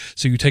modules.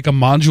 So you take a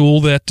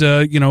module that,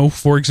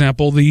 for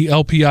example, the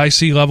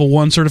LPIC Level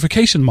 1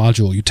 certification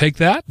module. You take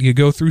that, you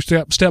go through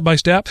step by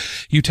step.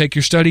 You take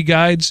your study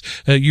guides,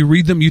 you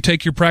read them, you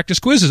take your practice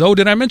quizzes. Oh,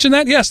 did I mention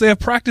that? Yes, they have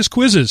practice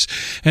quizzes.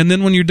 And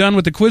then when you're done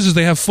with the quizzes,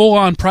 they have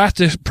full-on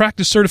practice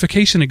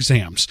certification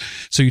exams.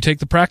 So you take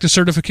the practice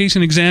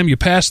certification exam, you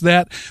pass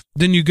that,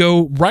 then you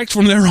go right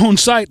from their own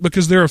site,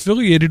 because they're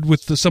affiliated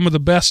with some of the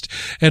best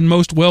and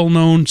most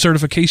well-known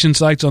certification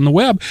sites on the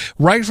web.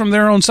 Right from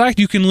their own site,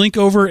 you can link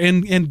over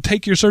and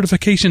take your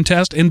certification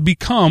test and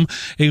become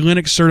a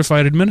Linux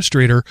certified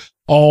administrator,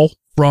 all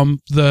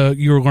from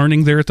your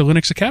learning there at the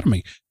Linux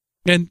Academy.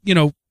 And,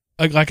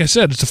 like I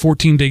said, it's a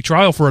 14-day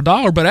trial for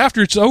 $1, but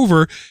after it's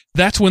over,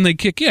 that's when they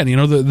kick in.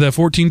 The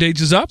 14 days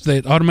is up,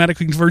 they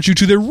automatically convert you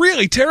to their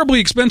really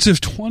terribly expensive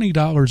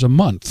 $20 a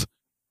month.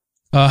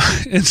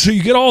 And so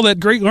you get all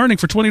that great learning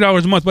for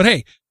 $20 a month. But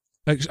hey,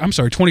 I'm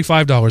sorry,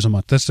 $25 a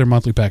month. That's their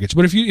monthly package.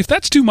 But if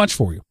that's too much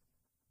for you,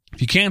 if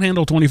you can't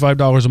handle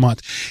 $25 a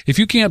month, if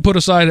you can't put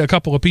aside a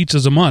couple of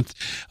pizzas a month,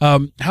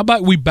 how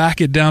about we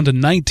back it down to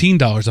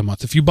 $19 a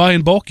month? If you buy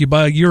in bulk, you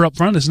buy a year up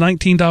front, it's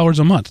 $19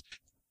 a month.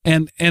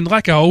 And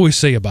like I always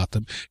say about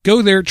them,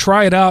 go there,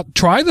 try it out,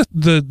 try the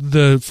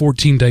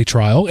 14-day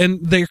trial, and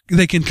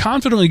they can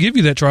confidently give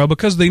you that trial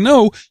because they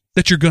know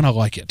that you're going to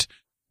like it.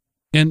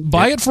 And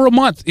buy it for a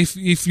month.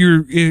 If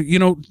you're,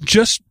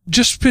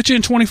 just pitch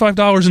in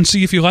 $25 and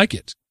see if you like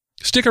it.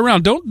 Stick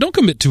around. Don't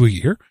commit to a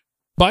year.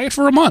 Buy it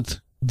for a month.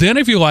 Then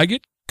if you like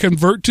it,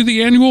 convert to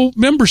the annual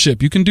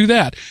membership. You can do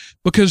that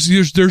because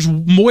there's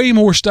way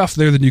more stuff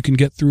there than you can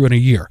get through in a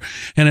year.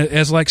 And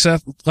as like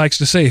Seth likes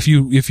to say, if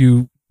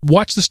you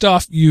watch the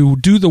stuff, you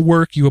do the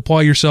work, you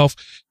apply yourself,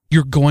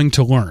 you're going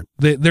to learn.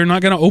 They're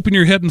not going to open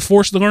your head and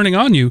force the learning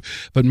on you,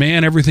 but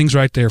man, everything's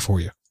right there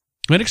for you.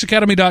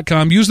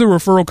 LinuxAcademy.com. Use the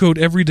referral code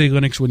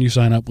EverydayLinux when you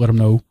sign up. Let them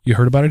know you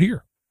heard about it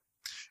here.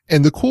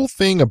 And the cool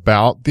thing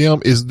about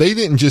them is they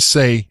didn't just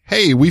say,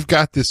 hey, we've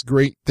got this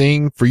great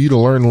thing for you to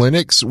learn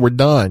Linux. We're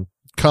done.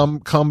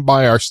 Come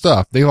buy our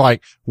stuff. They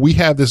we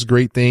have this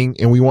great thing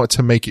and we want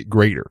to make it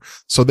greater.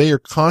 So they are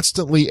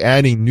constantly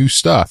adding new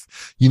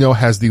stuff.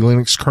 As the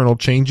Linux kernel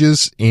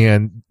changes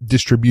and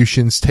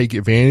distributions take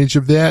advantage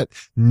of that,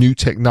 new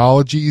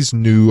technologies,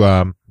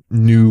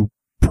 new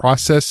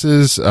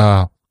processes,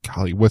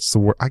 golly, what's the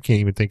word? I can't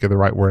even think of the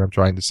right word I'm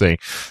trying to say.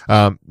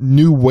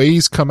 New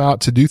ways come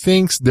out to do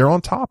things. They're on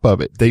top of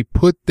it. They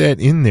put that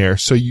in there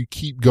so you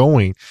keep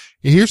going.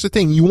 And here's the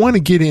thing. You want to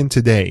get in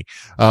today.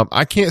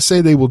 I can't say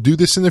they will do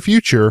this in the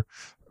future,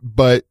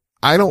 but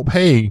I don't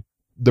pay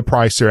the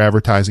price they're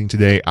advertising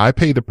today. I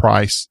pay the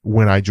price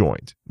when I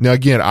joined. Now,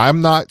 again,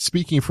 I'm not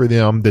speaking for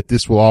them that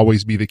this will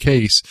always be the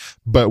case,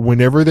 but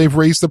whenever they've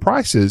raised the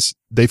prices,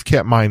 they've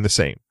kept mine the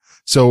same.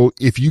 So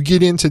if you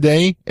get in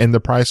today and the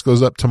price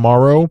goes up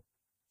tomorrow,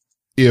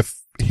 if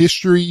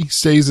history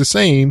stays the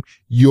same,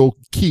 you'll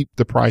keep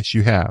the price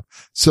you have.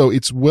 So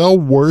it's well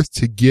worth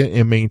to get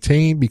and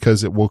maintain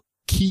because it will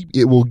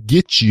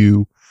get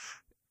you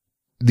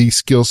the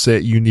skill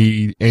set you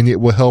need and it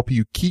will help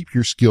you keep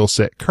your skill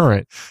set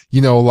current.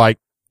 Like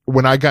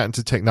when I got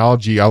into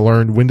technology, I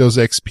learned Windows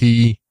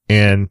XP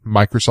and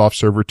Microsoft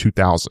Server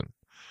 2000.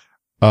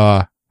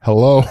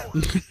 Hello.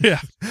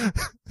 Yeah.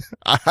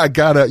 I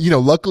gotta,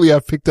 luckily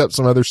I've picked up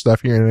some other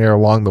stuff here and there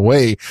along the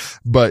way,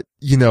 but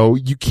you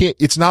can't,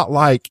 it's not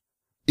like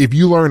if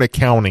you learn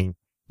accounting,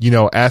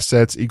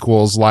 assets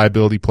equals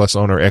liability plus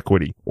owner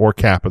equity or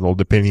capital,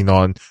 depending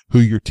on who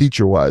your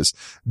teacher was.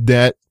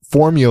 That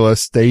formula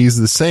stays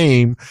the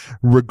same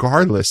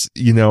regardless.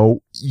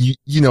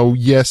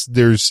 Yes,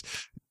 there's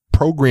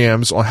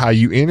programs on how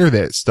you enter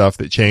that stuff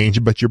that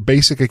change, but your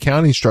basic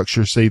accounting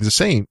structure stays the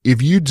same.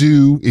 If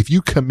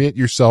you commit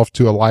yourself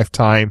to a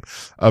lifetime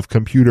of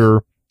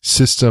computer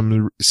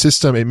system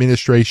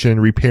administration,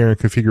 repair, and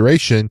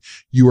configuration,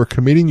 you are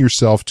committing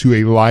yourself to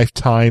a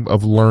lifetime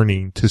of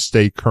learning to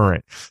stay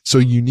current. So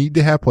you need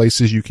to have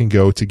places you can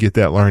go to get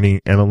that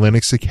learning, and the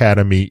Linux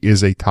Academy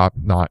is a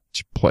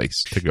top-notch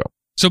place to go.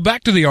 So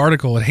back to the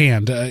article at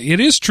hand. It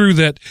is true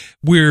that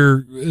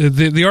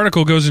the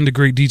article goes into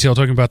great detail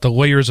talking about the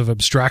layers of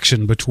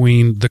abstraction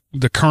between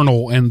the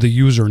kernel and the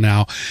user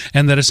now,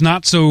 and that it's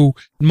not so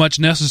much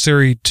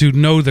necessary to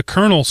know the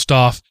kernel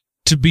stuff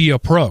to be a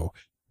pro.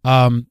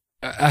 I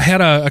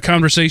had a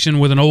conversation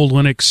with an old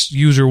Linux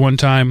user one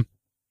time,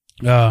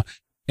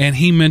 and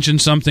he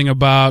mentioned something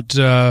about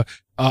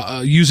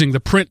using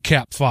the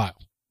printcap file.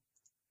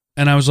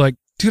 And I was like,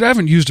 dude, I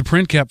haven't used a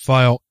printcap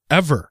file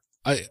ever.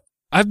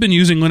 I've been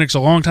using Linux a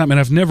long time, and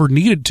I've never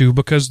needed to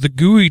because the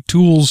GUI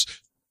tools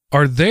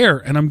are there,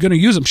 and I'm going to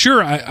use them.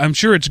 Sure, I'm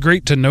sure it's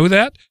great to know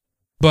that,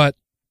 but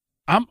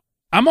I'm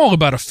all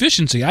about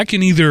efficiency. I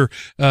can either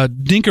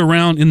dink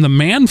around in the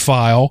man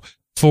file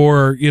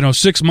for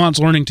 6 months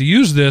learning to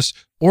use this,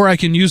 or I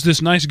can use this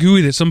nice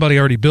GUI that somebody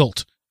already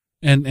built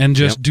and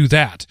just do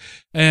that.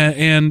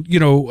 And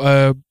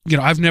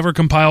I've never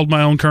compiled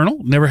my own kernel,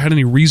 never had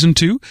any reason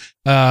to.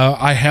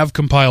 I have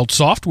compiled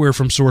software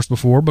from source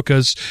before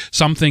because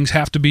some things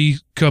have to be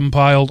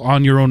compiled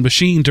on your own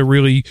machine to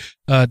really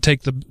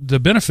take the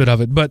benefit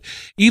of it. But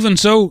even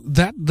so,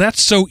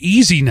 that's so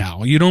easy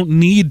now. You don't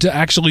need to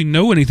actually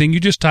know anything. You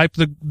just type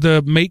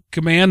the make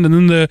command and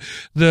then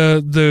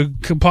the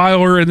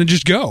compiler and then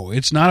just go.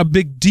 It's not a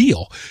big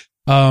deal.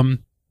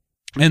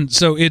 And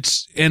so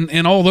it's,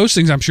 and all those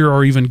things I'm sure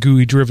are even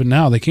GUI driven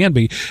now. They can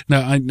be. Now,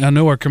 I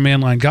know our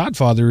command line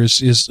godfather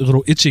is a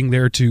little itching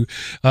there to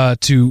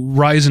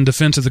rise in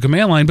defense of the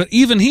command line. But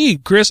even he,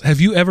 Chris, have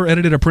you ever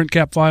edited a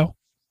printcap file?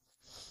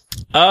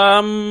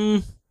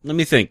 Let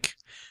me think.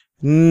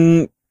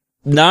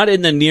 Not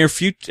in the near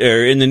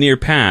future, in the near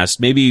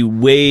past. Maybe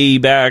way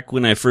back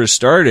when I first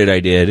started, I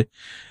did.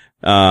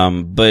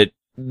 But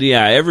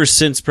yeah, ever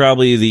since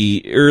probably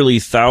the early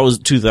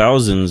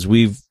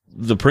 2000s,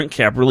 the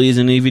printcap really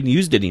isn't even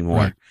used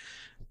anymore.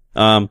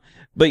 Right.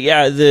 But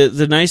yeah,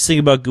 the nice thing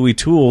about GUI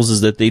tools is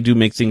that they do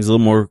make things a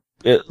little more,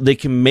 they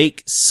can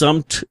make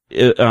some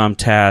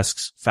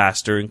tasks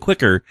faster and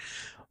quicker,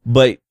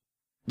 but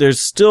there's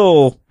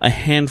still a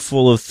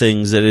handful of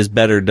things that is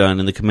better done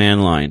in the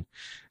command line.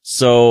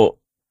 So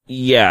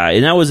yeah,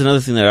 and that was another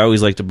thing that I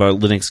always liked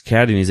about Linux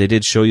Academy is they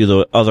did show you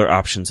the other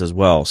options as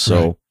well.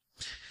 So right.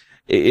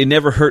 It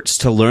never hurts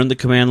to learn the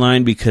command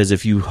line because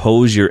if you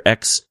hose your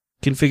X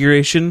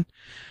configuration,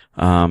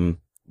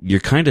 you're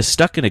kind of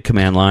stuck in a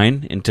command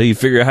line until you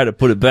figure out how to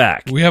put it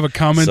back. We have a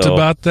comment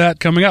about that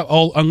coming up.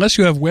 Unless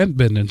you have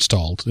Webmin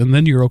installed, and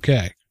then you're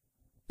okay.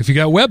 If you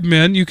got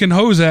Webmin, you can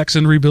hose X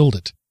and rebuild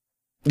it.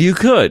 You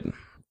could.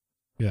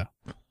 Yeah.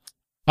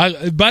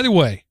 By the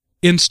way,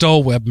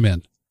 install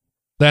Webmin.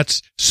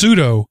 That's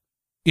sudo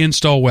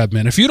install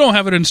Webmin. If you don't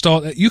have it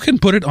installed, you can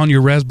put it on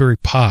your Raspberry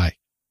Pi,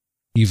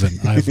 even,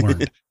 I've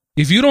learned.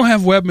 If you don't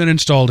have Webmin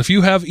installed, if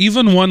you have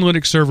even one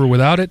Linux server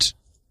without it,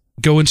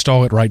 go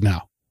install it right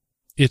now.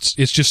 It's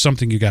just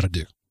something you got to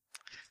do.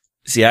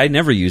 See, I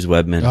never use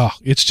Webmin. Oh,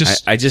 it's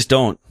just I just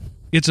don't.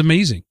 It's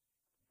amazing.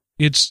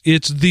 It's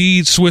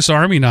the Swiss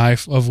Army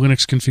knife of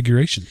Linux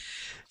configuration.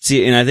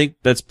 See, and I think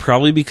that's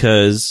probably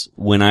because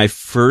when I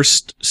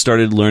first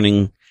started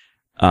learning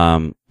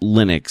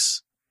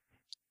Linux,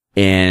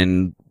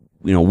 and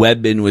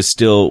Webmin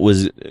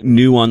was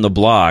new on the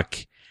block,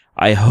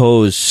 I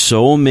hosed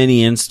so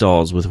many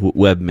installs with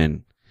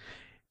Webmin.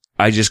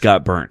 I just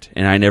got burnt,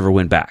 and I never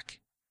went back.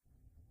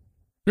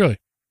 Really?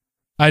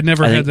 I'd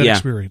never had that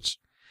experience.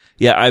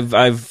 Yeah,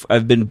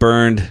 I've been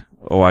burned.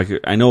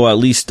 I know at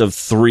least of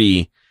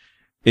 3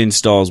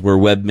 installs where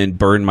Webmin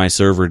burned my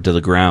server to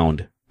the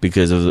ground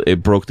because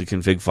it broke the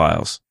config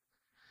files.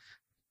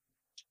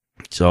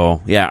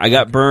 So yeah, I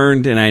got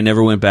burned, and I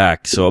never went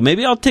back. So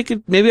maybe I'll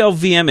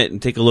VM it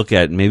and take a look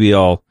at it. Maybe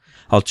I'll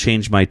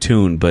change my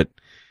tune, but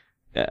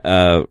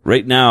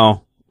right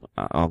now,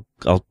 I'll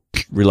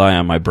rely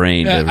on my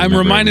brain. I'm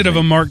reminded of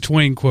a Mark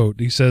Twain quote.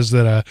 He says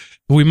that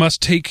we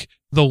must take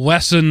the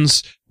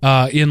lessons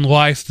in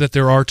life that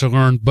there are to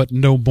learn, but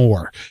no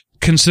more.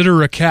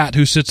 Consider a cat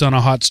who sits on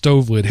a hot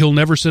stove lid. He'll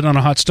never sit on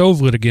a hot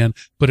stove lid again,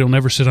 but he'll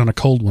never sit on a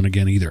cold one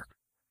again either.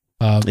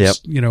 Yep.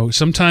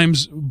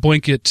 Sometimes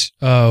blanket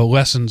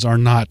lessons are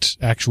not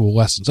actual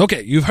lessons.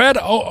 Okay, you've had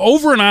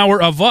over an hour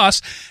of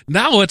us.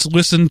 Now let's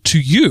listen to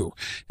you.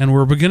 And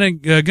we're going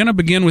to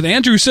begin with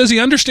Andrew, who says he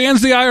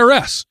understands the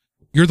IRS.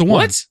 You're the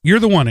one. What? You're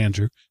the one,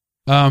 Andrew.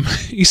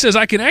 He says,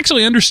 I can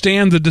actually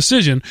understand the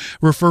decision,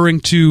 referring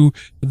to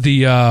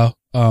the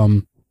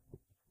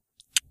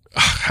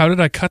how did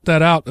I cut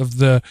that out of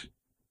the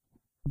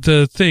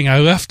the thing. I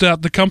left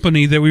out the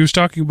company that we was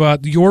talking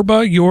about.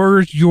 Yorba.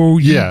 Yorba.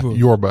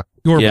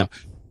 Yeah.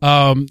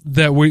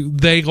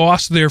 They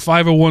lost their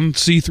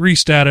 501c3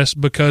 status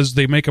because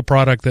they make a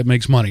product that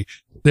makes money.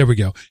 There we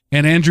go.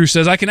 And Andrew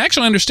says, I can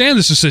actually understand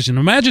this decision.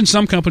 Imagine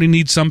some company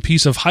needs some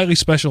piece of highly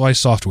specialized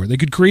software. They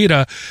could create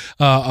a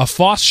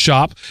FOSS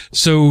shop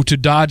so to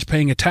dodge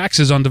paying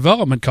taxes on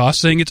development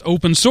costs, saying it's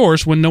open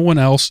source when no one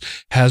else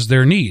has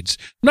their needs.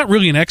 I'm not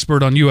really an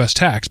expert on U.S.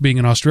 tax, being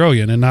an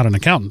Australian and not an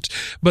accountant,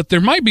 but there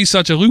might be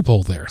such a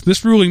loophole there.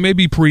 This ruling may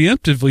be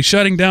preemptively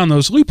shutting down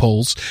those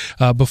loopholes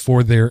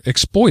before they're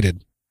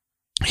exploited.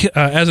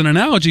 As an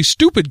analogy,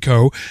 Stupid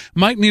Co.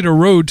 might need a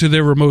road to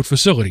their remote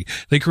facility.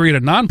 They create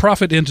a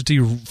nonprofit entity,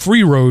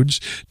 Free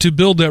Roads, to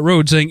build that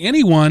road, saying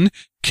anyone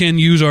can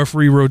use our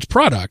Free Roads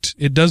product.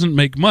 It doesn't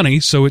make money,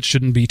 so it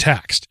shouldn't be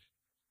taxed.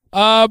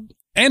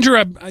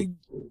 Andrew,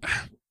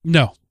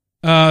 no.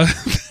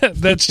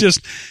 That's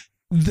just,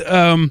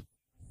 when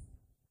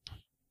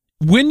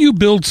you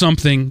build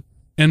something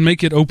and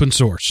make it open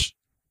source,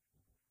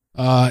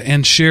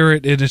 and share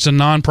it, and it's a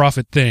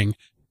nonprofit thing,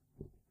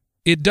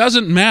 it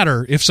doesn't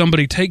matter if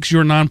somebody takes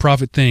your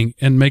nonprofit thing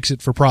and makes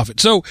it for profit.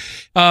 So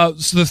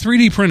the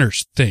 3D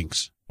printers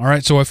things. All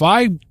right. So if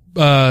I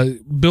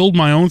build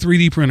my own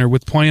 3D printer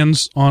with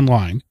plans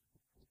online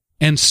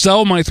and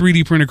sell my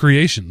 3D printer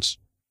creations,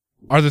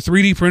 are the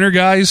 3D printer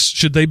guys,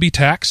 should they be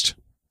taxed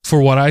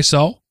for what I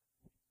sell?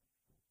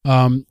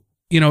 By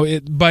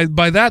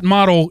that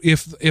model,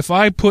 if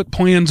I put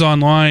plans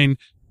online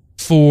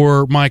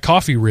for my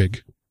coffee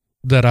rig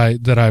that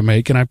I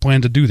make, and I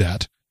plan to do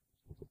that,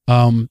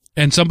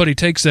 and somebody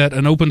takes that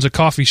and opens a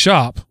coffee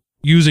shop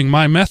using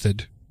my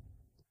method,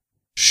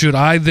 should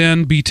I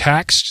then be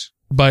taxed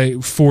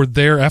for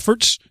their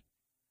efforts?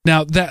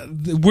 Now, that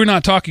we're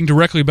not talking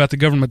directly about the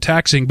government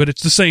taxing, but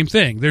it's the same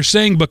thing. They're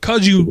saying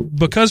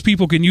because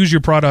people can use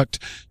your product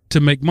to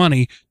make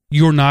money,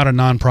 you're not a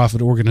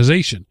nonprofit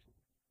organization.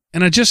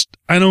 And I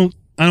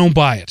don't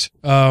buy it.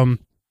 Well,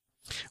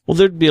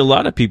 there'd be a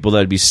lot of people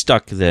that'd be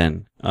stuck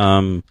then.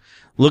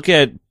 Look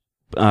at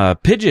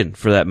Pigeon,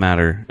 for that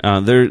matter.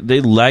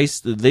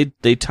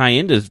 They tie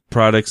into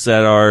products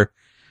that are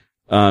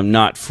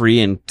not free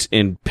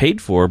and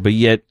paid for, but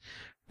yet,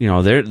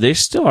 they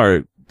still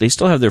have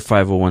their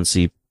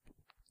 501c.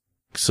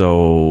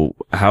 So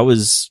how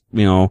is,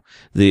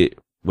 the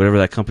whatever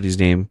that company's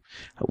name,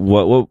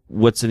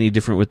 what's any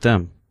different with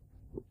them?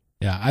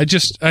 Yeah,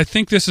 I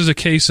think this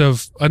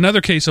is another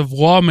case of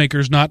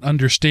lawmakers not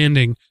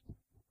understanding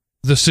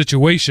the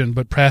situation,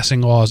 but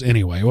passing laws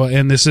anyway. Well,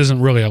 and this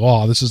isn't really a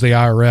law. This is the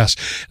IRS.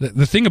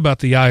 The thing about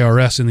the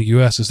IRS in the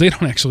U.S. is they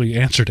don't actually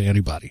answer to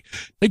anybody.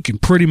 They can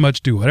pretty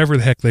much do whatever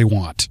the heck they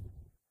want.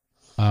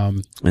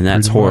 And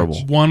that's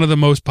horrible. One of the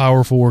most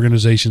powerful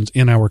organizations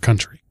in our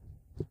country.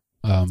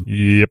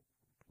 Yep.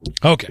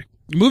 Okay.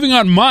 Moving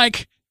on,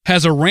 Mike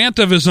has a rant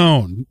of his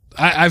own.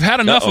 I've had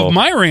enough of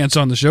my rants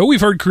on the show.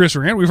 We've heard Chris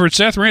rant. We've heard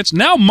Seth rants.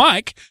 Now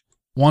Mike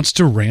wants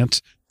to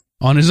rant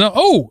on his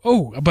own.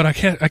 But I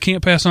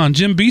can't pass on.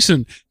 Jim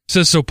Beeson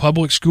says, so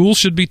public schools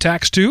should be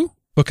taxed too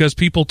because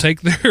people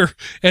take their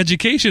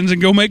educations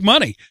and go make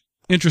money.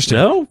 Interesting.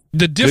 No,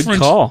 good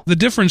call. The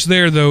difference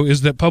there, though, is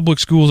that public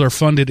schools are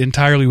funded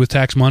entirely with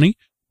tax money.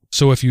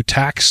 So if you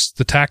tax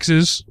the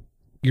taxes,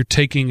 you're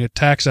taking a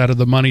tax out of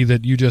the money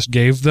that you just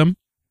gave them.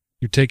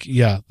 That's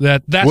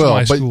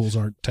why schools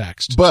aren't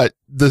taxed. But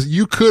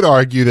you could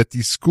argue that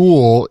the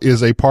school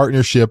is a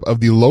partnership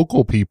of the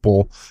local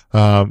people,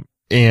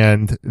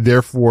 and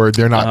therefore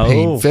they're not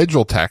paying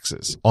federal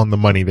taxes on the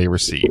money they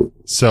receive.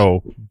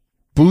 So,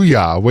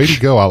 booyah, way to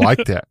go. I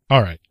like that.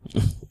 All right.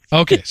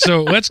 Okay,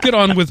 so let's get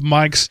on with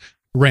Mike's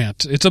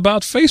rant. It's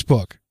about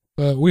Facebook.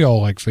 We all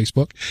like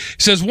Facebook.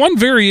 He says, one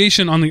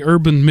variation on the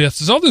urban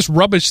myth is all this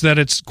rubbish that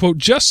it's, quote,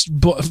 just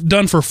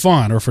done for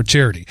fun or for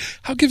charity.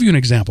 I'll give you an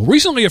example.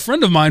 Recently, a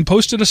friend of mine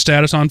posted a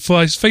status on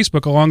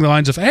Facebook along the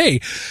lines of, hey,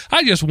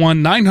 I just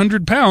won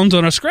 900 pounds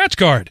on a scratch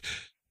card.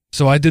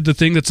 So I did the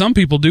thing that some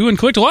people do and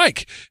clicked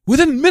like.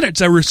 Within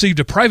minutes, I received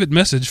a private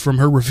message from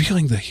her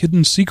revealing the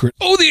hidden secret.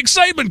 Oh, the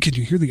excitement! Can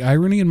you hear the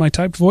irony in my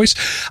typed voice?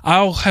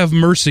 I'll have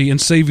mercy and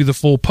save you the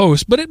full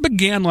post, but it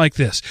began like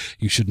this.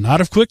 You should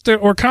not have clicked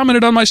or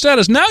commented on my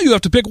status. Now you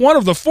have to pick one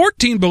of the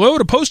 14 below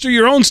to post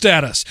your own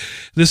status.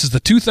 This is the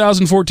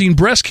 2014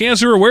 Breast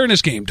Cancer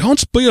Awareness Game.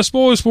 Don't be a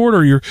spoiler sport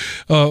or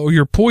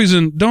your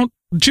poison. Don't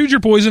choose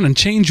your poison and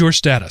change your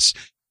status.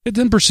 It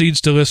then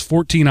proceeds to list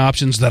 14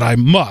 options that I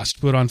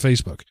must put on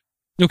Facebook.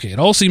 Okay, it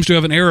all seems to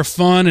have an air of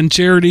fun and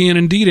charity, and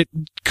indeed it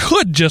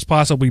could just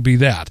possibly be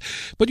that.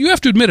 But you have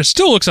to admit, it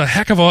still looks a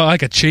heck of a lot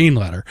like a chain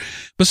letter.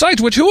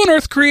 Besides which, who on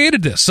earth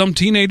created this? Some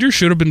teenager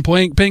should have been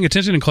paying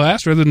attention in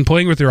class rather than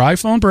playing with their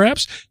iPhone,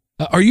 perhaps?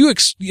 You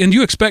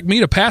expect me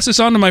to pass this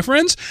on to my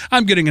friends?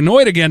 I'm getting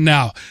annoyed again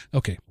now.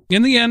 Okay,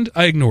 in the end,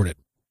 I ignored it.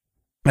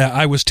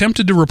 I was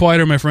tempted to reply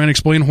to my friend,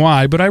 explain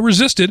why, but I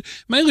resisted,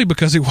 mainly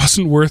because it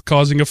wasn't worth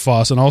causing a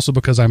fuss and also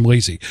because I'm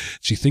lazy. If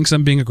she thinks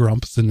I'm being a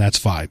grump, then that's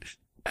fine.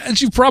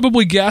 As you've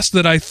probably guessed,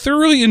 that I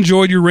thoroughly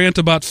enjoyed your rant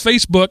about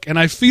Facebook, and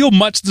I feel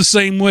much the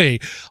same way,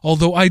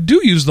 although I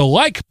do use the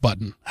like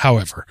button,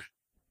 however.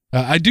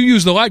 I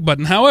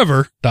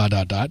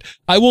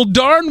will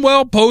darn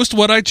well post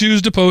what I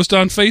choose to post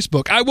on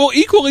Facebook. I will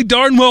equally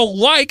darn well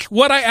like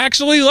what I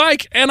actually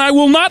like, and I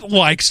will not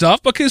like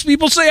stuff because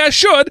people say I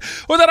should,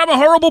 or that I'm a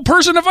horrible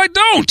person if I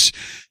don't.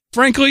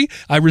 Frankly,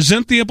 I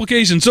resent the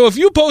implication. So if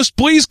you post,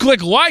 please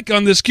click like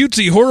on this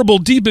cutesy, horrible,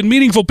 deep, and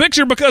meaningful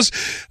picture because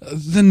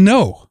then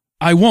no,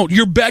 I won't.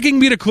 Your begging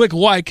me to click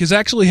like has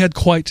actually had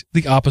quite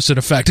the opposite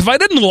effect. If I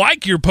didn't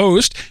like your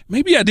post,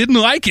 maybe I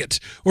didn't like it,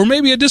 or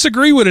maybe I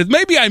disagree with it.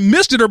 Maybe I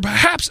missed it, or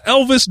perhaps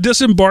Elvis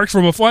disembarked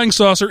from a flying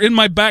saucer in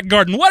my back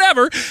garden.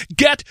 Whatever.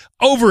 Get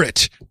over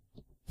it.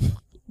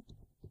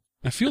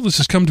 I feel this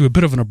has come to a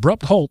bit of an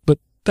abrupt halt, but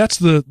that's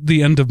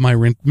the end of my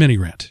mini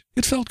rant.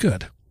 It felt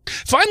good.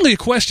 Finally, a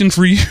question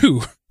for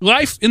you.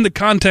 Life in the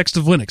context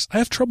of Linux. I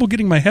have trouble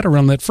getting my head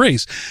around that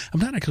phrase. I'm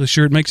not actually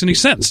sure it makes any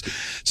sense.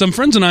 Some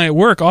friends and I at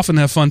work often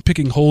have fun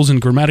picking holes in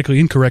grammatically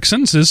incorrect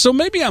sentences, so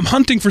maybe I'm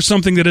hunting for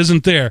something that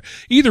isn't there.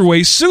 Either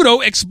way,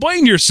 sudo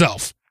explain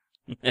yourself.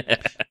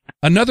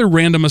 Another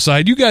random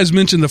aside, you guys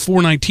mentioned the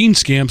 419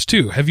 scams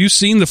too. Have you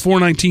seen the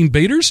 419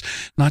 baiters?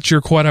 Not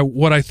sure quite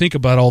what I think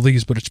about all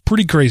these, but it's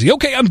pretty crazy.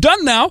 Okay, I'm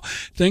done now.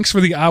 Thanks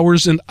for the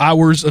hours and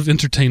hours of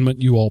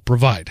entertainment you all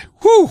provide.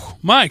 Whew,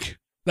 Mike,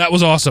 that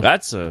was awesome.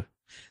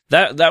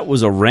 That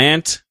was a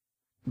rant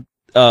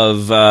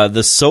of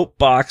the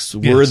soapbox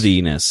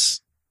worthiness.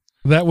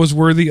 That was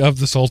worthy of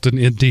the Sultan,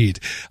 indeed.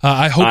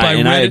 I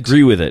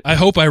agree with it. I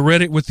hope I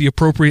read it with the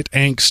appropriate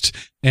angst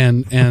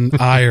and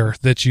ire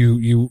that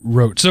you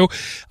wrote. So,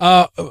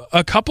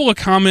 a couple of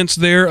comments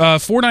there.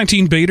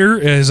 419 Baiter,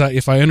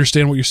 if I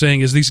understand what you're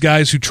saying, is these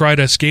guys who try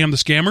to scam the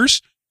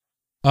scammers.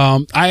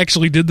 I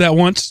actually did that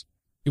once.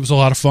 It was a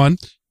lot of fun.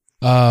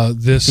 I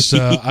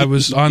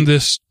was on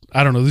this,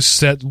 I don't know, this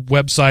set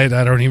website.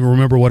 I don't even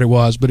remember what it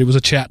was, but it was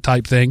a chat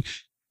type thing.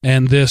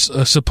 And this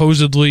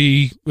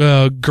supposedly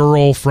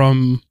girl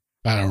from,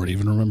 I don't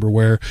even remember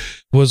where,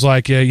 was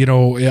like,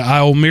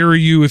 I'll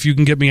marry you if you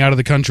can get me out of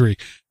the country.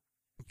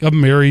 I'm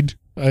married.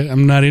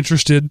 I'm not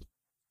interested,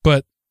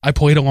 but I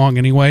played along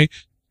anyway.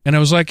 And I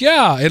was like,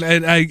 yeah.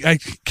 And I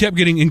kept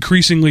getting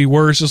increasingly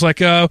worse. It's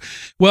like, I'll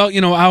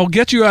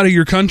get you out of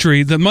your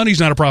country. The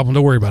money's not a problem.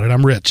 Don't worry about it.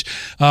 I'm rich.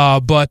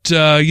 But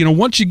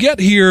once you get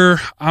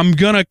here, I'm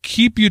going to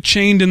keep you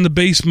chained in the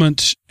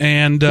basement.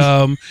 And,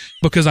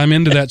 because I'm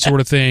into that sort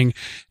of thing.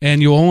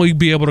 And you'll only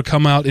be able to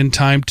come out in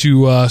time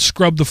to,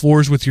 scrub the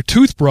floors with your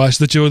toothbrush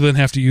that you'll then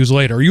have to use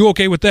later. Are you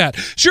okay with that?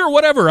 Sure.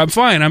 Whatever. I'm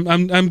fine.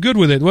 I'm good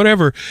with it.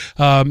 Whatever.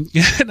 And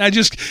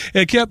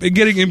I kept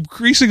getting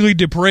increasingly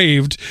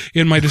depraved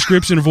in my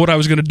description of what I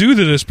was going to do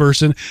to this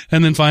person,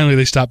 and then finally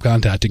they stopped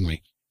contacting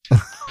me.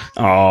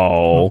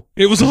 Oh,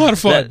 it was a lot of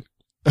fun.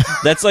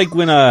 That's like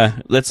when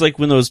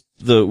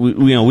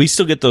we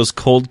still get those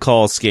cold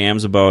call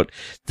scams about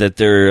that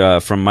they're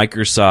from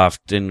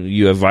Microsoft and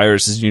you have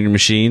viruses in your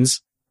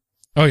machines.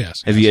 Oh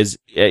yes. Have you guys?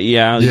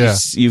 Yeah.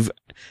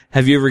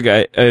 Have you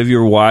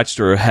ever watched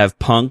or have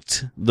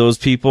punked those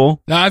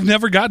people? No, I've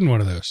never gotten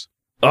one of those.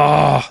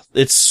 Oh,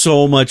 it's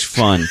so much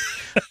fun.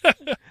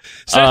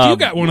 Seth, you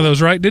got one of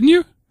those, right? Didn't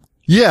you?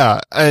 Yeah.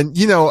 And,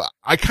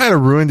 I kind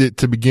of ruined it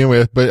to begin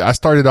with, but I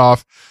started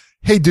off,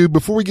 hey, dude,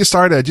 before we get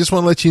started, I just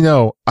want to let you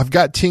know, I've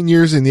got 10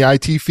 years in the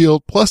IT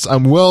field, plus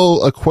I'm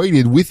well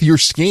acquainted with your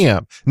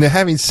scam. Now,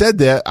 having said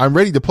that, I'm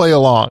ready to play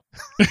along.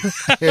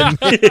 and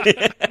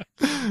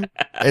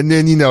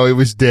then, it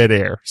was dead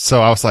air.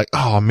 So I was like,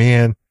 oh,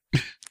 man.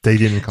 They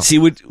didn't call. See,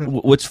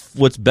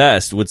 what's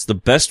best? What's the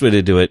best way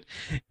to do it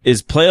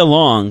is play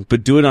along,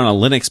 but do it on a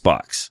Linux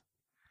box.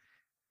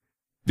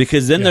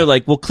 Because then they're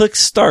like, well, click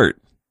start.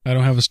 I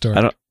don't have a start.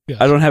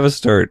 I don't have a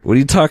start. What are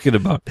you talking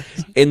about?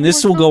 And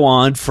this will go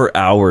on for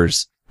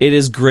hours. It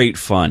is great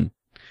fun.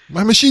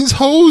 My machine's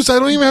hosed. I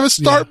don't even have a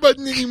start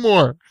button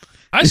anymore.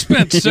 I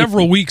spent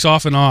several weeks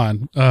off and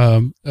on,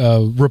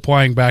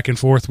 replying back and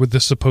forth with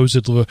this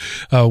supposed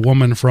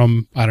woman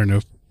from, I don't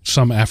know,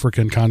 some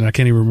African continent. I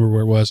can't even remember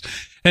where it was.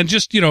 And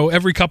just,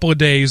 every couple of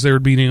days there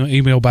would be an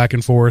email back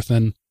and forth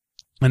and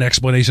an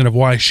explanation of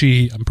why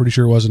I'm pretty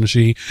sure it wasn't a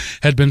she,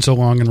 had been so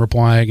long in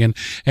replying.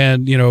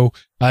 And,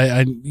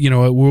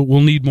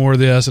 we'll need more of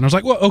this. And I was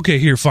like, well, okay,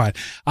 here, fine.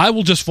 I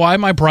will just fly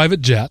my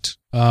private jet,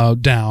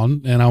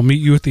 down and I'll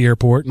meet you at the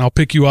airport and I'll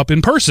pick you up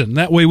in person.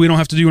 That way we don't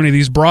have to do any of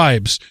these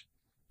bribes.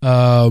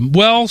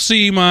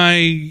 See, my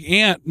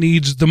aunt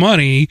needs the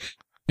money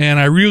and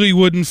I really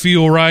wouldn't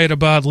feel right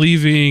about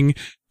leaving.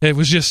 It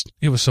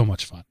was so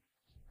much fun.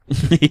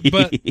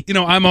 But,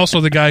 I'm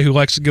also the guy who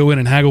likes to go in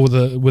and haggle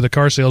with a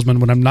car salesman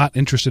when I'm not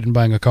interested in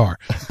buying a car.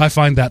 I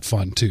find that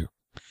fun too.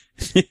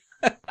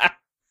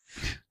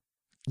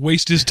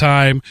 Waste his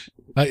time.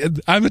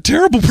 I'm a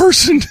terrible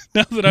person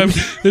now that I'm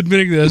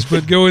admitting this,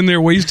 but go in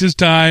there, waste his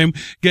time,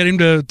 get him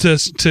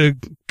to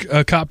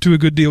cop to a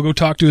good deal, go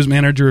talk to his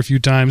manager a few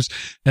times,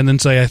 and then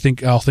say,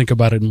 I'll think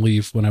about it and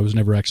leave when I was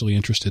never actually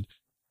interested.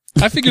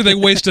 I figure they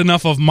waste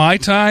enough of my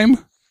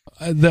time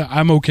that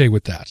I'm okay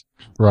with that.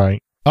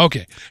 Right.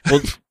 Okay.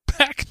 Well,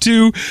 Back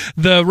to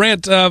the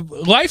rant.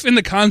 Life in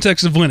the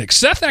context of Linux.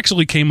 Seth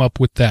actually came up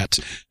with that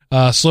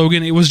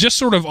slogan. It was just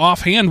sort of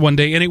offhand one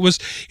day, and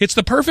it's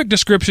the perfect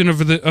description of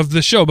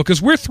the show,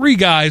 because we're three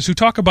guys who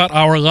talk about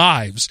our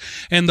lives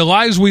and the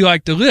lives we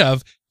like to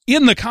live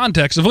in the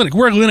context of Linux.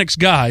 We're Linux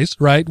guys,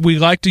 right? We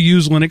like to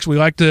use Linux. We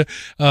like to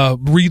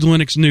read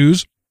Linux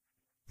news,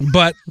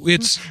 but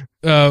it's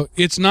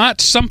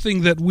not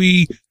something that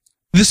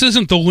this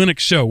isn't the Linux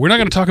show. We're not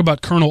going to talk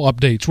about kernel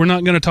updates. We're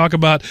not going to talk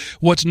about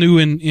what's new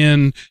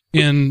in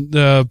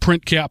the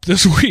print cap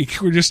this week.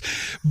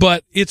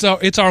 But it's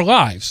our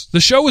lives.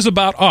 The show is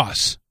about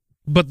us,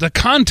 but the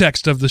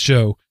context of the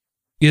show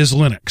is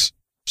Linux.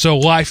 So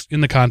life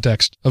in the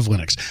context of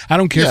Linux. I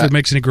don't care if it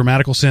makes any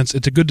grammatical sense.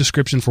 It's a good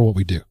description for what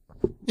we do.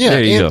 Yeah.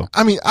 There you go.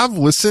 I mean, I've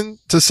listened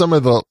to some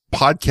of the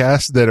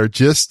podcasts that are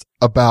just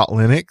about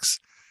Linux.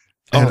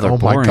 And they're my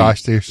boring.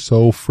 gosh, they're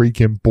so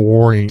freaking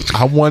boring.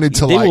 I wanted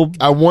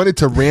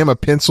to ram a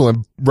pencil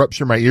and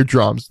rupture my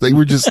eardrums. They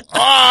were just,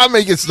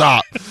 make it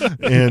stop.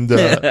 And,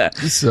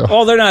 so.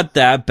 Oh, they're not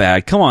that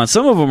bad. Come on.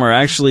 Some of them are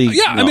actually.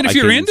 Yeah. I mean, if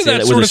you're into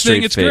that sort of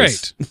thing, it's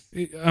great.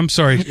 I'm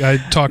sorry. I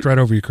talked right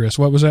over you, Chris.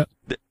 What was that?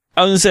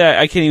 I was going to say,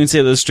 I can't even say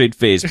that with a straight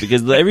face,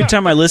 because every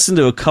time I listen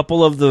to a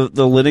couple of the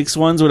Linux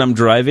ones when I'm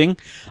driving,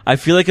 I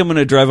feel like I'm going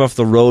to drive off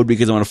the road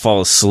because I want to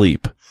fall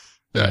asleep.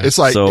 Yeah, it's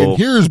like, and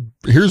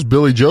here's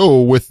Billy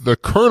Joe with the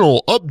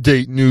kernel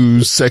update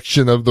news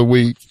section of the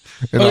week.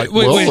 And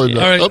wait.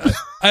 All right.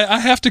 I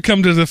have to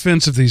come to the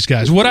defense of these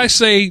guys. What I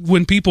say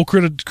when people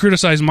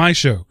criticize my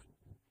show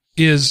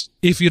is,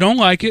 if you don't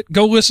like it,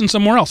 go listen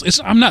somewhere else.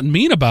 I'm not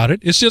mean about it.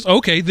 It's just,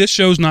 okay, this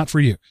show's not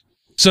for you.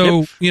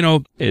 So,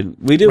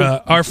 we do.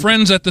 Our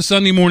friends at the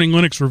Sunday Morning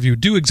Linux Review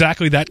do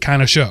exactly that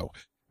kind of show.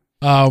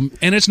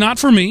 And it's not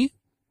for me.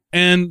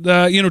 And,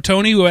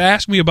 Tony, who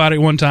asked me about it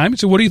one time, he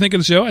said, what do you think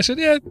of the show? I said,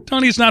 yeah,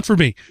 Tony, it's not for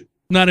me.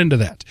 Not into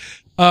that.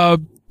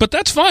 But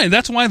that's fine.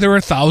 That's why there are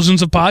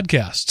thousands of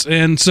podcasts.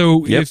 And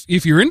so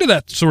if you're into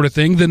that sort of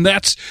thing, then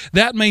that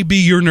may be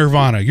your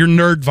nirvana, your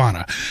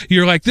nerdvana.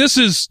 You're like, this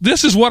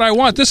is what I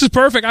want. This is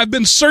perfect. I've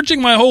been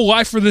searching my whole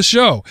life for this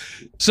show.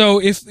 So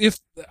if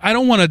I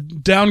don't want to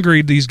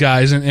downgrade these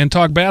guys and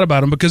talk bad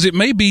about them, because it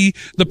may be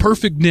the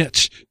perfect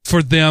niche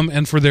for them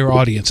and for their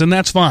audience, and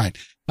that's fine.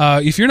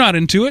 If you're not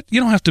into it,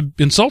 you don't have to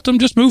insult them.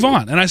 Just move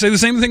on. And I say the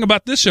same thing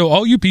about this show.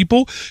 All you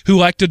people who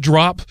like to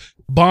drop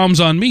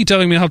bombs on me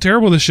telling me how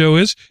terrible the show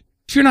is,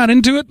 if you're not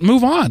into it,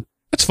 move on.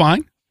 That's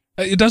fine.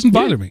 It doesn't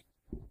bother me.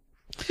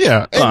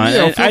 Yeah.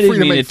 And, feel free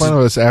to make fun of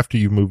us after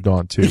you moved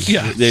on too.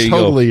 Yeah. There you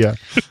totally, go.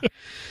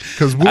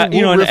 Because we'll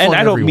riff on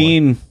I don't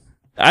everyone.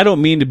 I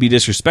don't mean to be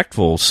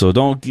disrespectful, so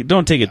don't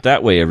take it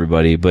that way,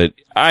 everybody. But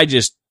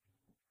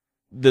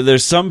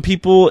there's some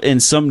people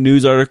and some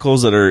news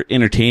articles that are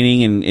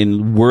entertaining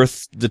and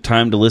worth the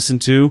time to listen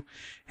to,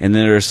 and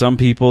then there are some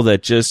people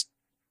that just,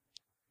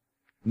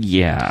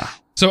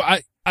 So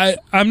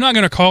I'm not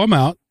going to call them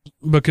out,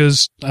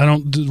 because I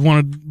don't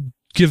want to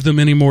give them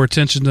any more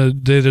attention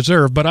than they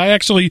deserve. But I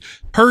actually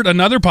heard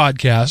another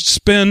podcast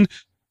spend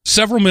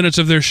several minutes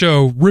of their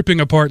show ripping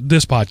apart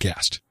this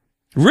podcast.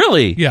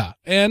 Really? Yeah.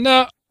 And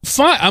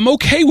fine. I'm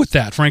okay with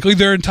that, frankly.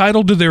 They're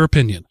entitled to their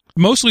opinion.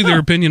 Mostly their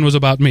opinion was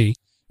about me.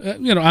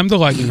 I'm the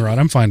lightning rod.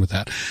 I'm fine with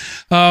that.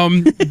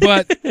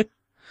 But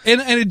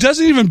and it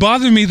doesn't even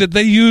bother me that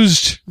they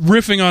used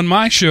riffing on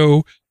my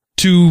show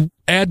to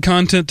add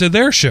content to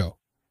their show.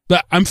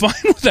 I'm fine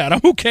with that.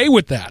 I'm okay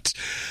with that.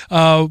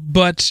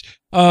 But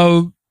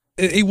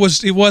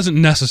it wasn't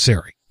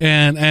necessary.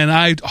 And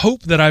I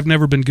hope that I've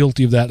never been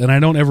guilty of that, and I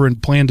don't ever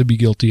plan to be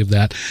guilty of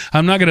that.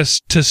 I'm not going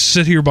to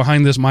sit here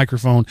behind this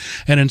microphone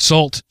and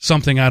insult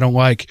something I don't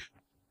like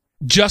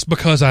just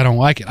because I don't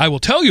like it. I will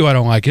tell you I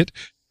don't like it,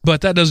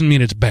 but that doesn't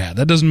mean it's bad.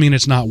 That doesn't mean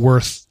it's not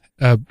worth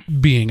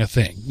being a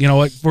thing.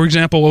 Like, for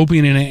example, Opie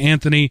and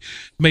Anthony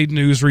made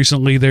news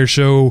recently. Their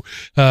show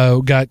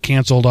got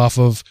canceled off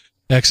of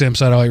XM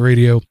satellite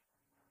radio.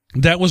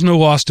 That was no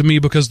loss to me,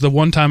 because the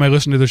one time I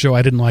listened to the show,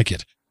 I didn't like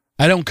it.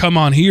 I don't come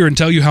on here and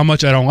tell you how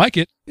much I don't like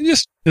it. It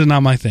just is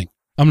not my thing.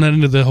 I'm not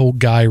into the whole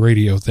guy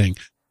radio thing.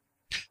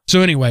 So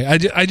anyway,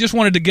 I just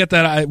wanted to get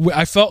that.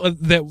 I felt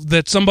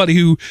that somebody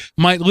who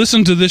might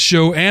listen to this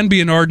show and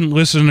be an ardent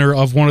listener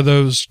of one of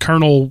those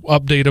kernel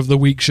update of the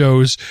week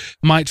shows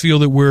might feel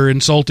that we're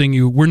insulting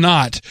you. We're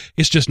not.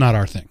 It's just not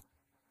our thing.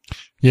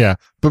 Yeah.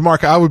 But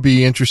Mark, I would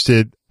be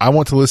interested. I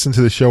want to listen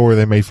to the show where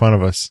they made fun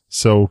of us.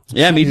 So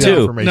yeah, me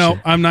too. No,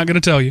 I'm not going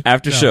to tell you.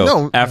 After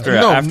show. After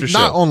show.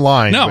 Not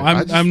online. No,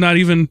 I'm not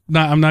going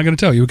to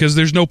tell you, because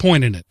there's no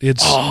point in it.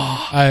 It's,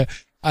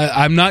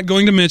 I'm not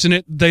going to mention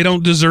it. They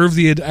don't deserve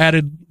the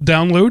added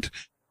download,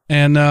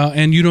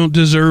 and you don't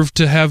deserve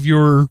to have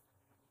your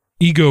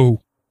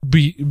ego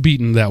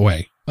beaten that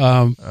way.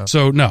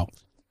 So no.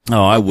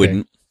 Oh, I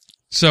wouldn't.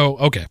 So,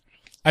 okay.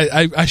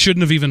 I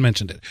shouldn't have even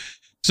mentioned it.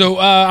 So,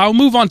 I'll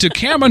move on to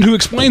Cameron, who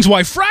explains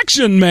why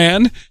Fraction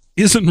Man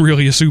isn't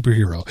really a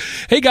superhero.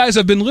 Hey guys,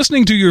 I've been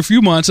listening to you a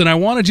few months, and I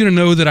wanted you to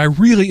know that I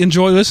really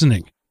enjoy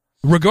listening.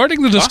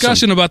 Regarding the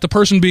discussion about the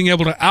person being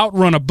able to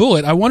outrun a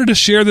bullet, I wanted to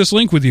share this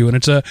link with you,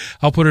 and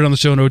I'll put it on the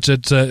show notes.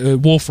 It's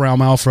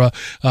Wolfram Alpha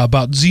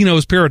about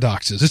Zeno's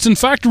paradoxes. It's in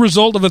fact a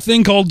result of a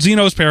thing called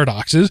Zeno's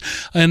paradoxes,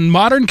 and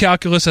modern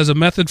calculus has a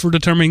method for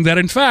determining that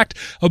in fact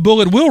a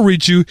bullet will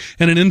reach you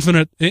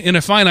in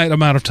a finite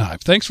amount of time.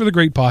 Thanks for the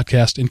great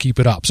podcast and keep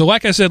it up. So,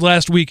 like I said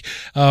last week,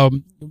 what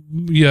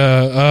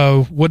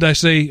did I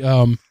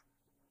say?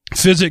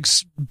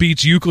 Physics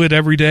beats Euclid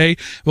every day.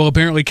 Well,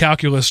 apparently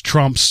calculus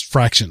trumps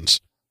fractions.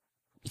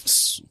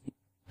 It's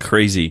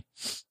crazy.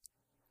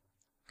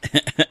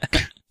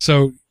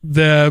 So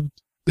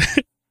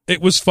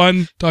it was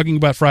fun talking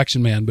about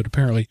Fraction Man, but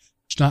apparently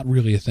it's not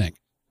really a thing.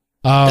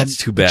 That's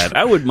too bad.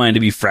 I wouldn't mind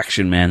to be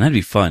Fraction Man. That'd be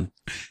fun.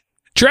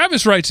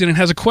 Travis writes in and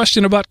has a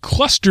question about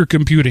cluster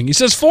computing. He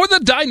says, for the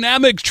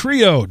dynamic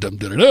trio.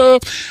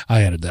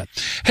 I added that.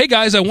 Hey,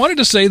 guys, I wanted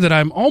to say that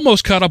I'm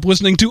almost caught up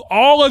listening to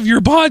all of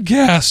your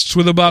podcasts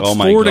with about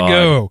 4 to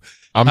go.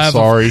 I'm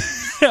sorry.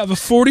 I have a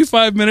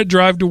 45-minute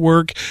drive to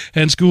work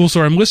and school,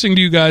 so I'm listening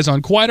to you guys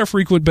on quite a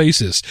frequent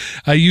basis.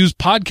 I use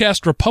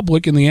Podcast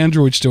Republic in the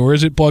Android store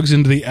as it plugs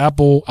into the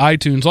Apple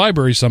iTunes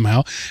library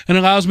somehow and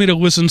allows me to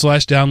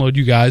listen/download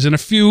you guys and a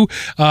few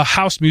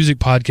house music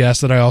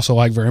podcasts that I also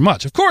like very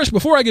much. Of course,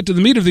 before I get to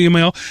the meat of the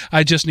email,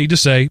 I just need to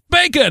say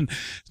bacon.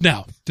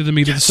 Now, to the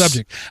meat of the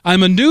subject.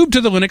 I'm a noob to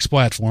the Linux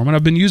platform, and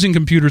I've been using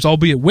computers,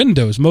 albeit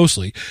Windows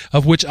mostly,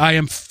 of which I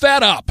am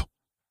fed up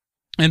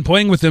and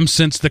playing with them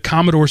since the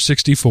Commodore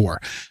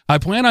 64. I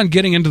plan on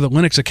getting into the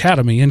Linux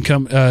Academy in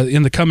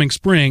the coming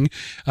spring,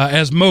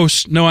 as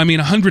most, no, I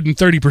mean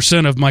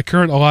 130% of my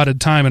current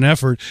allotted time and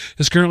effort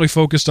is currently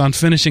focused on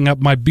finishing up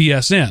my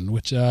BSN,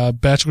 which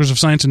Bachelor's of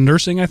Science in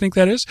Nursing, I think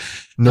that is.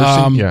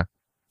 Nursing, yeah.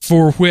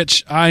 For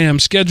which I am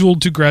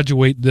scheduled to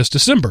graduate this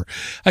December.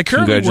 I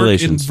currently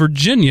work in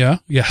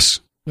Virginia. Yes.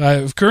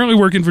 I currently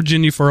work in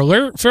Virginia for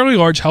a fairly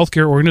large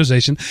healthcare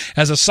organization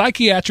as a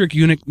psychiatric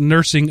unit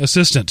nursing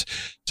assistant.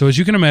 So as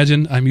you can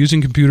imagine, I'm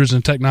using computers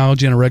and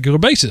technology on a regular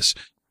basis.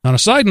 On a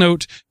side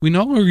note, we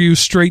no longer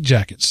use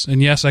straitjackets.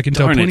 And yes, I can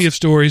tell plenty of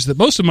stories that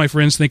most of my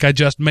friends think I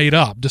just made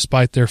up,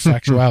 despite their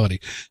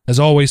factuality. As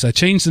always, I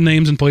change the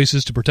names and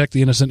places to protect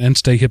the innocent and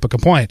stay HIPAA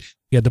compliant.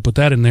 You had to put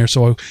that in there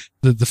so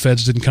the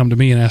feds didn't come to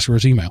me and ask for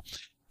his email.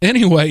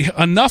 Anyway,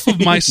 enough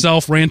of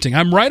myself ranting.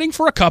 I'm writing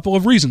for a couple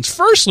of reasons.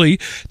 Firstly,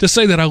 to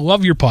say that I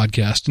love your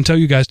podcast and tell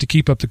you guys to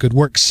keep up the good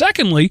work.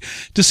 Secondly,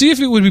 to see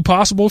if it would be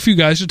possible for you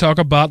guys to talk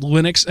about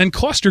Linux and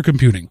cluster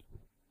computing.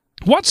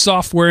 What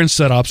software and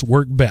setups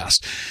work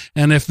best?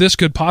 And if this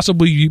could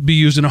possibly be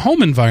used in a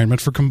home environment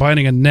for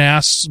combining a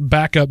NAS,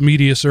 backup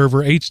media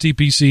server,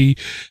 HTPC,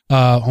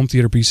 home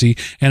theater PC,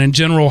 and in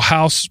general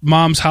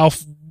mom's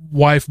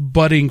housewife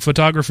budding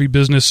photography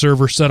business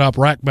server setup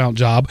rack mount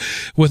job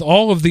with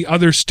all of the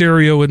other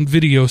stereo and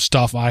video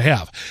stuff I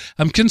have.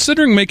 I'm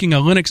considering making a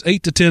Linux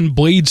 8 to 10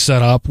 blade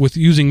setup with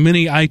using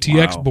mini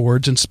ITX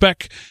boards and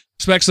specs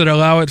that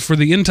allow it for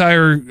the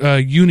entire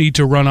uni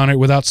to run on it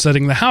without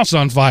setting the house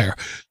on fire.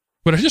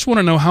 But I just want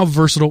to know how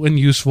versatile and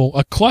useful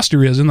a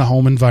cluster is in the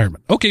home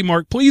environment. Okay,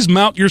 Mark, please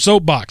mount your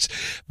soapbox.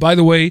 By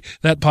the way,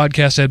 that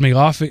podcast had me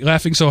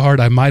laughing so hard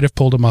I might have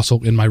pulled a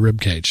muscle in my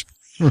rib cage.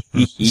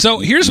 So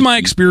here's my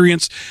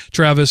experience,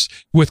 Travis,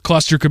 with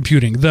cluster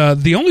computing.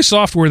 The only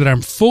software that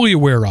I'm fully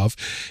aware of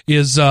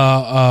is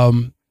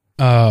Beowulf.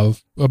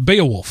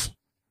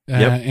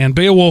 And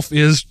Beowulf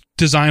is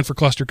designed for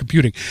cluster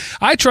computing.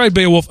 I tried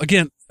Beowulf.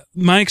 Again,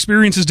 my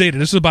experience is dated.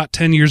 This is about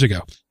 10 years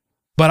ago.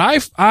 But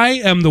I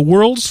am the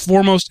world's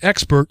foremost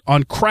expert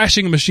on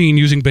crashing a machine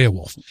using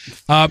Beowulf.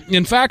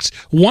 In fact,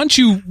 once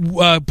you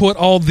put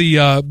all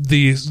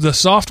the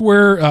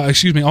software,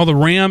 all the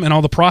RAM and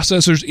all the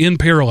processors in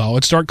parallel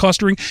and start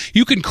clustering,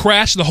 you can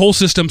crash the whole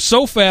system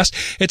so fast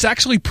it's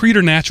actually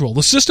preternatural.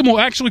 The system will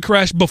actually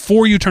crash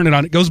before you turn it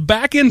on. It goes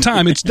back in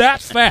time. It's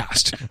that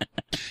fast,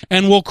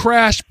 and will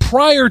crash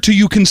prior to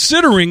you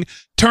considering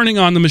turning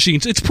on the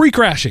machines. It's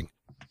pre-crashing.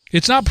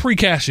 It's not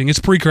pre-caching, it's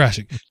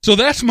pre-crashing. So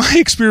that's my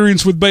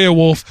experience with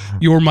Beowulf.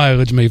 Your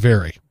mileage may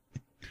vary.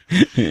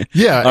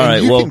 Yeah,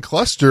 and you can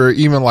cluster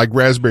even like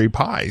Raspberry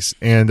Pis,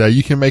 and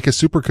you can make a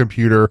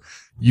supercomputer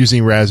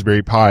using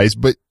Raspberry Pis,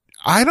 but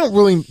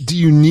do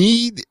you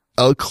need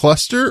a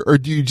cluster or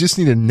do you just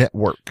need a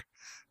network?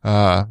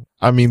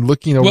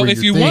 Looking over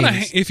if you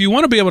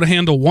want to be able to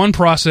handle one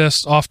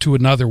process off to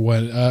another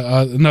one,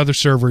 another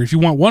server, if you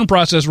want one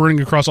process running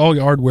across all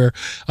your hardware,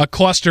 a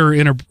cluster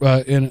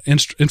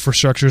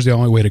infrastructure is the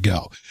only way to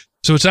go.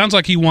 So it sounds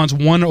like he wants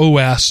one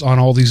OS on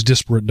all these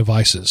disparate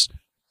devices.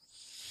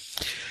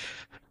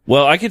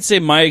 Well, I could say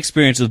my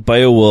experience with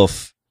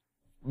Beowulf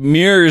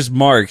mirrors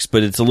Mark's,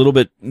 but it's a little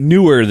bit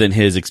newer than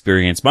his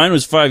experience. Mine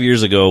was 5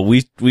 years ago.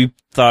 We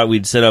thought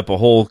we'd set up a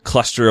whole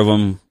cluster of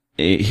them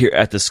here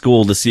at the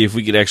school to see if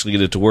we could actually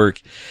get it to work.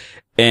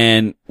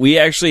 And we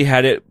actually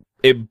had it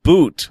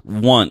boot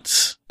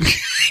once.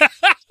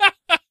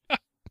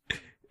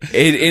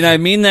 And I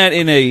mean that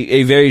in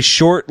a very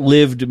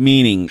short-lived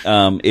meaning.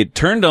 It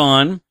turned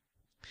on,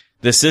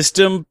 the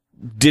system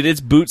did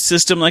its boot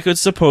system like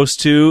it's supposed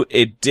to.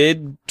 It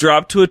did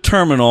drop to a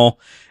terminal,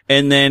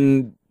 and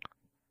then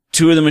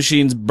 2 of the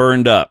machines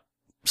burned up.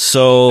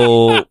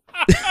 So,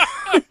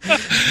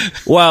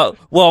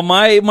 while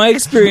my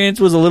experience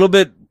was a little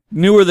bit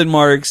newer than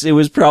Mark's, it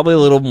was probably a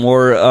little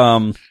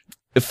more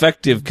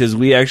effective because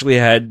we actually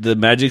had the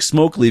magic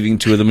smoke leaving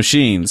 2 of the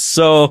machines.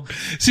 So,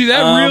 see,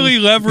 that really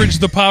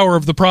leveraged the power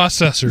of the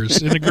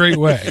processors in a great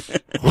way.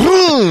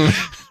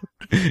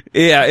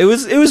 Yeah, it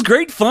was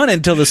great fun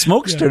until the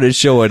smoke started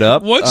showing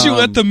up. Once you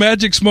let the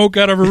magic smoke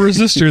out of a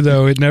resistor,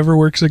 though, it never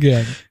works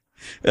again.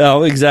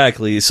 Oh,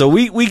 exactly. So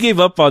we gave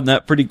up on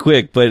that pretty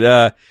quick,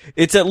 but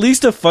it's at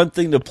least a fun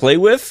thing to play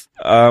with.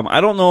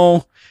 I don't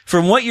know.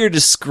 From what you're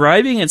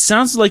describing, it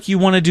sounds like you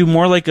want to do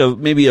more like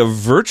maybe a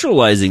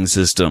virtualizing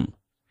system.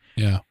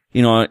 Yeah.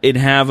 You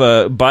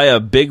know, buy a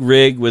big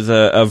rig with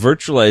a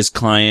virtualized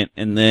client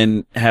and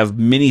then have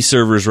mini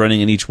servers running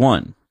in each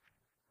one.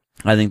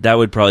 I think that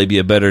would probably be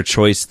a better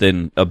choice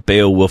than a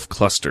Beowulf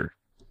cluster.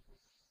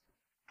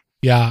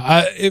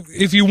 Yeah.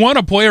 If you want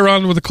to play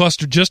around with a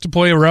cluster just to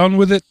play around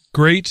with it,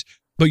 great,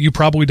 but you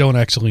probably don't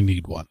actually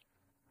need one.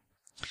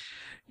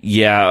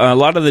 Yeah, a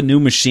lot of the new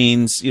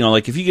machines, you know,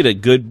 like if you get a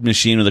good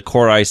machine with a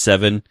Core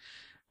i7,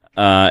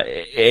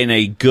 and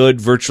a good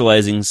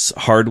virtualizing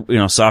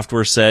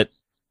software set,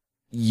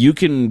 you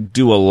can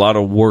do a lot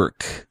of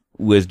work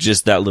with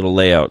just that little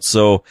layout.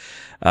 So,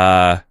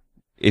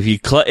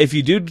 if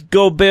you do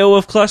go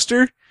Beowulf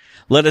cluster,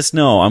 let us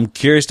know. I'm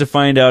curious to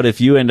find out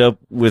if you end up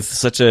with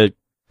such a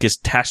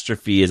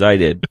catastrophe as I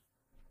did.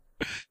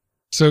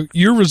 So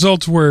your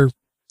results were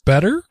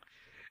better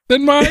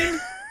than mine?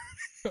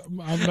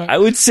 I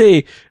would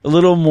say a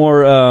little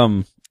more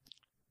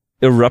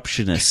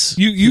eruptionist.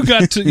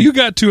 You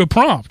got to a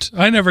prompt.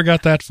 I never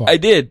got that far. I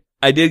did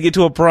get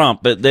to a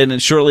prompt, but then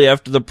shortly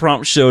after the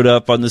prompt showed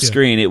up on the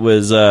screen, it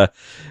was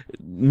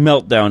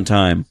meltdown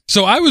time.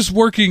 So I was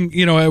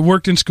working, I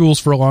worked in schools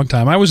for a long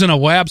time. I was in a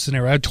lab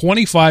scenario. I had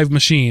 25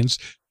 machines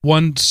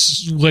one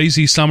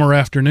lazy summer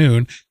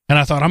afternoon, and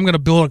I thought, I'm going to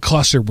build a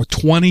cluster with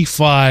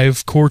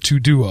 25 Core 2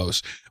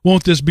 Duos.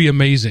 Won't this be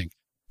amazing?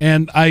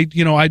 And I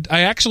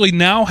actually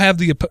now have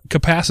the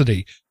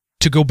capacity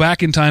to go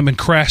back in time and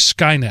crash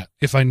Skynet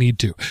if I need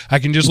to. I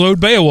can just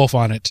load Beowulf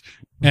on it,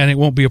 and it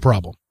won't be a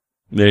problem.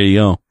 There you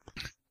go.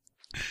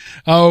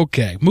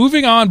 Okay,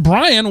 moving on.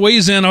 Brian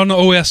weighs in on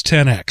OS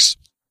X.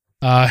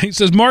 He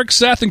says, Mark,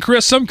 Seth, and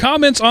Chris, some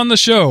comments on the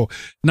show.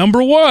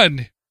 Number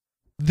 1,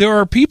 there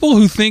are people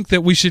who think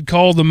that we should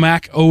call the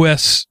Mac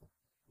OS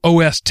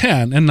X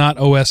and not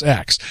OS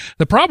X.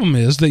 The problem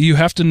is that you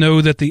have to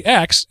know that the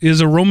X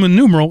is a Roman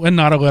numeral and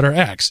not a letter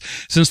X.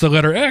 Since the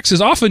letter X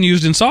is often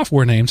used in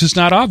software names, it's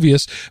not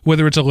obvious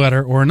whether it's a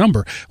letter or a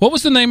number. What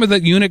was the name of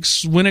that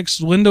Linux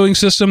windowing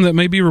system that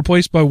may be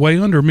replaced by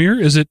Wayland or Mir?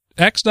 Is it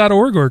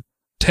X.org or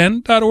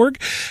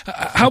 10.org?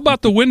 How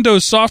about the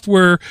Windows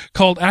software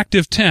called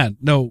Active 10?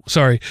 No,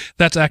 sorry,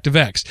 that's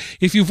ActiveX.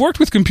 If you've worked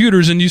with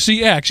computers and you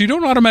see X, you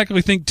don't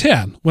automatically think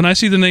 10. When I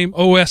see the name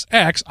OS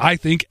X, I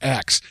think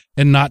X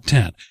and not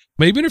 10.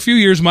 Maybe in a few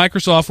years,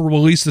 Microsoft will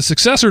release the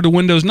successor to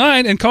Windows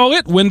 9 and call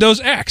it Windows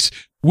X.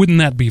 Wouldn't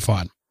that be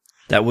fun?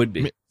 That would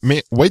be.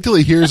 Wait till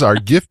he hears our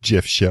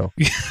GIF show.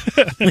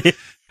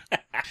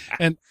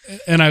 And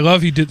I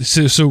love he did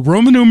this. So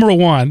Roman numeral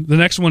 1, the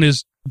next one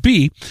is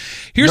B.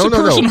 Here's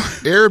no.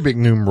 Arabic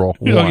numeral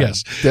 1. Oh,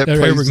 yes.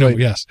 Arabic numeral,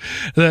 yes.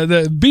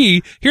 The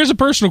B, here's a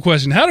personal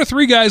question. How do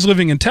 3 guys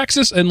living in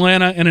Texas,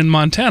 Atlanta, and in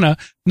Montana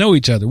know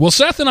each other? Well,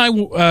 Seth and I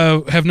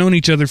have known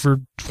each other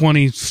for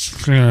 20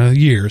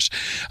 years.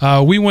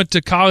 We went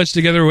to college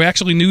together. We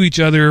actually knew each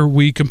other.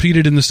 We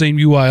competed in the same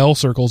UIL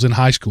circles in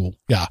high school.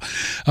 Yeah.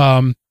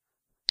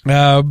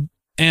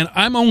 And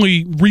I'm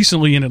only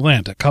recently in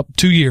Atlanta,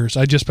 2 years.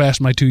 I just passed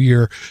my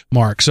 2-year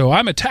mark. So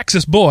I'm a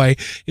Texas boy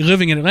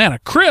living in Atlanta.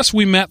 Chris,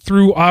 we met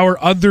through our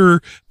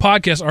other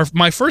podcast,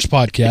 my first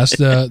podcast,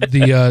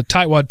 the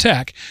Tightwad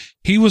Tech.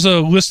 He was a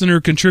listener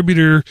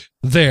contributor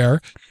there.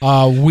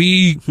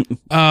 We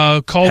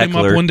called him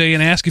up one day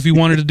and asked if he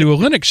wanted to do a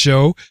Linux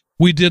show.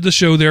 We did the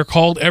show there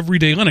called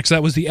Everyday Linux.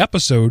 That was the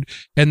episode.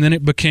 And then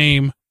it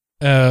became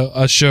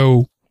a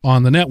show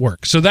on the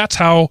network. So that's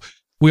how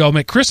we all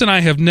met. Chris and I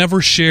have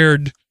never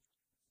shared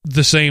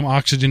the same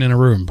oxygen in a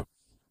room.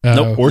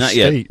 Nope, or not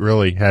state, yet.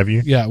 really, have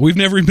you? Yeah, we've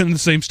never been in the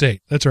same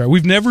state. That's right.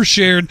 We've never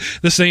shared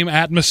the same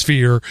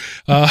atmosphere.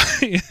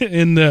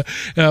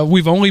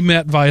 We've only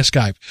met via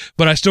Skype,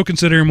 but I still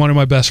consider him one of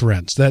my best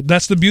friends.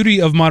 That's the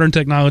beauty of modern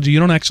technology. You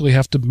don't actually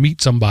have to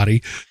meet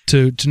somebody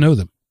to know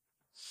them.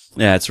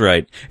 Yeah, that's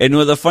right. And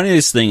the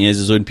funniest thing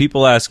is when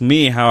people ask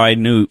me how I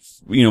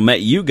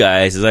met you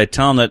guys, is I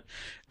tell them that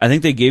I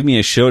think they gave me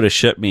a show to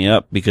shut me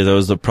up because I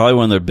was probably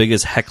one of their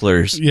biggest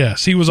hecklers.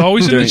 Yes, he was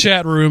always in the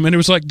chat room, and it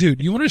was like,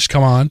 dude, you want to just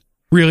come on?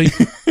 Really?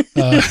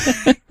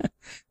 It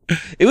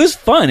was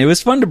fun. It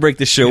was fun to break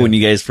the show when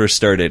you guys first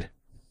started.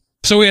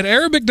 So we had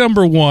Arabic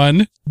number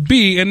 1,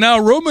 B, and now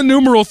Roman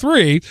numeral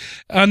 3,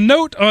 a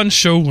note on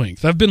show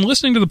length. I've been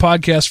listening to the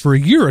podcast for a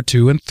year or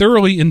two and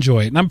thoroughly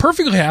enjoy it, and I'm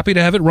perfectly happy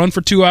to have it run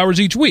for 2 hours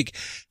each week.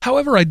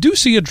 However, I do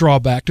see a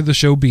drawback to the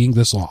show being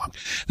this long.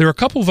 There are a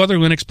couple of other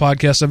Linux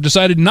podcasts I've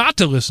decided not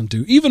to listen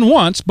to, even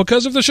once,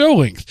 because of the show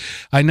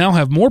length. I now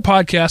have more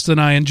podcasts than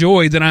I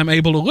enjoy that I'm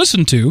able to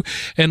listen to,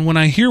 and when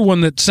I hear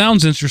one that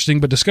sounds interesting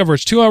but discover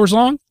it's 2 hours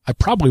long, I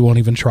probably won't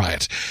even try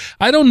it.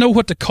 I don't know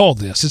what to call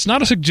this. It's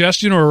not a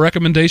suggestion or a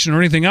recommendation or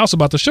anything else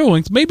about the show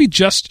length, maybe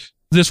just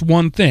this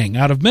one thing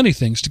out of many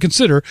things to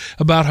consider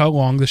about how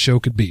long the show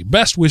could be.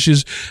 Best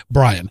wishes,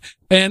 Brian.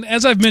 And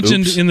as I've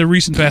mentioned in the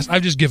recent past,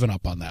 I've just given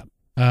up on that.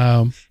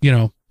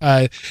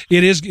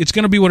 It's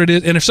going to be what it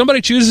is. And if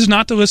somebody chooses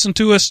not to listen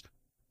to us,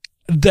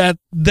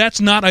 that's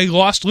not a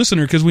lost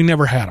listener because we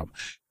never had them.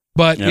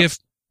 But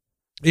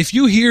if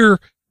you hear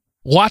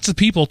lots of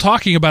people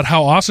talking about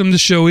how awesome the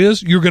show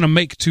is, you're going to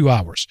make 2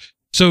 hours.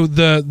 So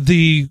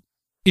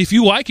if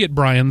you like it,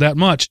 Brian, that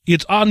much,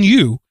 it's on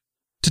you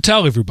to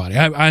tell everybody.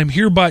 I'm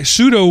hereby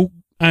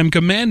I'm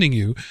commanding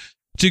you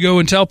to go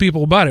and tell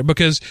people about it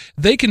because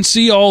they can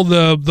see all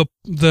the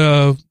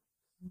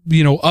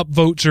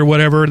upvotes or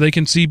whatever. They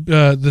can see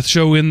the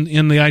show in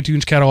the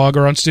iTunes catalog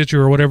or on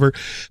Stitcher or whatever.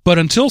 But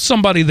until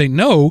somebody they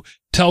know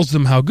tells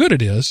them how good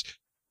it is,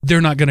 they're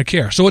not going to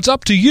care. So it's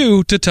up to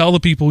you to tell the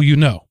people you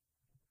know.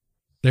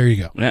 There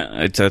you go.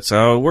 Yeah, that's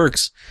how it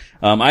works.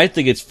 I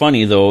think it's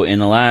funny though,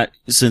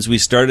 since we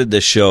started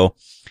this show,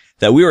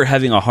 that we were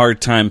having a hard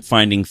time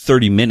finding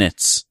 30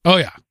 minutes. Oh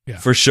yeah.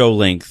 For show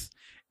length.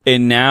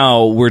 And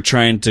now we're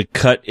trying to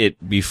cut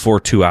it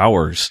before 2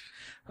 hours.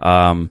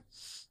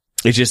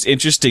 It's just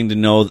interesting to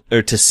know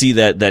or to see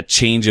that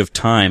change of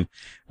time.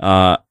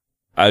 I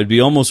would be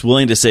almost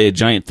willing to say a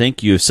giant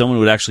thank you if someone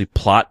would actually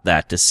plot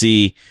that to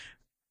see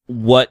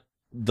what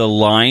the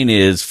line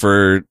is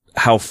for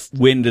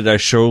when did our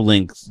show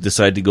length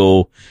decide to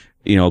go,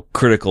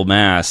 critical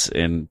mass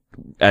and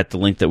at the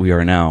length that we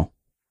are now.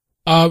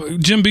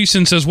 Jim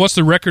Beeson says, what's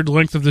the record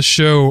length of the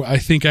show? I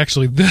think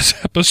actually this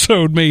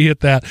episode may hit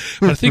that,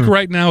 but I think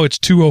right now it's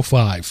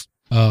 205.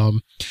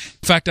 In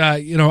fact, I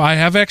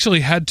have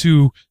actually had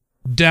to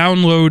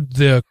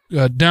download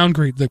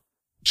downgrade the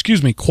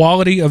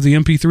quality of the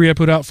MP3 I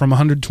put out from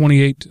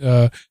 128,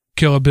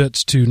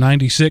 kilobits to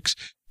 96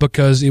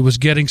 because it was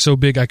getting so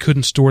big I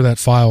couldn't store that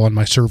file on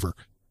my server.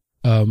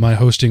 My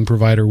hosting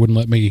provider wouldn't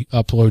let me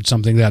upload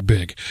something that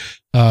big.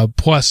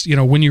 Plus,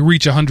 when you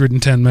reach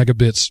 110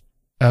 megabytes,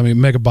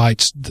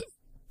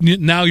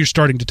 now you're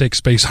starting to take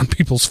space on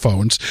people's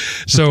phones.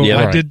 So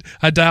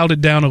I dialed it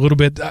down a little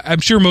bit.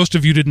 I'm sure most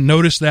of you didn't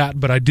notice that,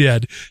 but I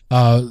did,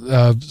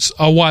 a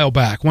while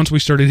back once we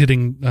started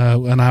hitting,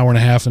 an hour and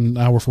a half and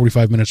hour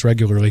 45 minutes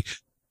regularly.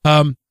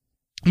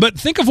 But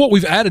think of what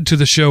we've added to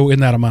the show in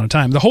that amount of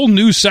time. The whole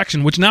news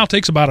section, which now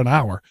takes about an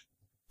hour,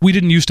 we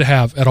didn't used to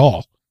have at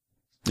all.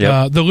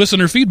 Yep. The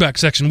listener feedback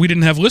section, we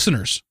didn't have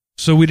listeners,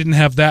 so we didn't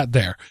have that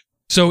there.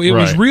 So it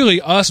was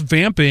really us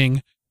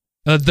vamping.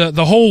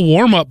 The whole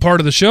warm-up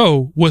part of the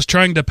show was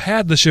trying to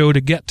pad the show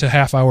to get to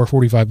half hour,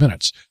 45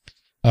 minutes.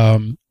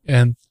 And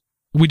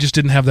we just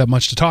didn't have that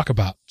much to talk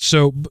about.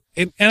 So,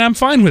 and I'm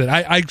fine with it.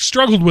 I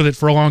struggled with it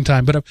for a long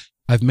time, but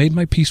I've made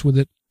my peace with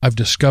it. I've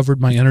discovered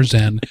my inner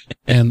zen.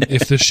 And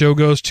if the show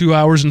goes 2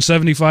 hours and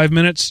 75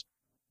 minutes,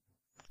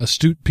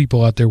 astute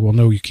people out there will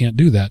know you can't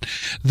do that.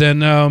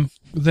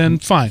 Then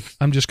fine.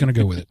 I'm just going to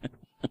go with it.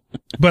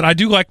 But I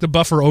do like the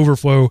buffer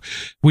overflow.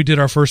 We did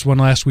our first one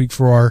last week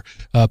for our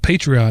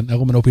Patreon,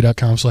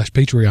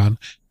 elementop.com/Patreon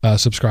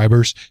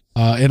subscribers.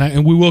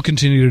 And we will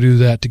continue to do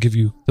that to give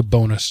you the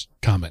bonus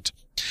comment.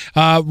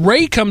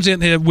 Ray comes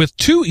in with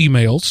 2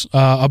 emails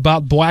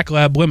about Black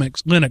Lab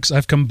Linux.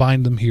 I've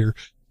combined them here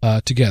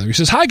together. He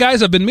says, hi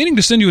guys, I've been meaning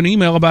to send you an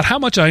email about how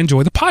much I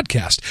enjoy the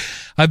podcast.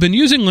 I've been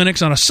using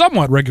Linux on a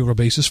somewhat regular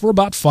basis for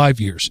about 5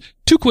 years.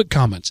 2 quick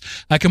comments.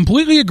 I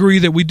completely agree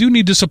that we do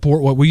need to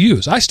support what we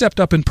use. I stepped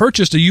up and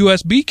purchased a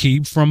USB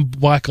key from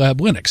Black Lab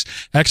Linux.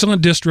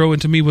 Excellent distro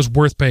and to me was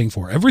worth paying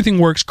for. Everything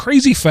works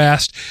crazy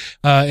fast,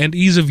 and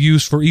ease of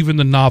use for even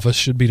the novice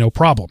should be no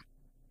problem.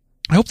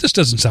 I hope this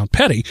doesn't sound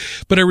petty,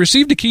 but I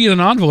received a key in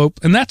an envelope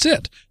and that's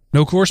it.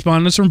 No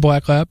correspondence from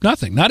Black Lab,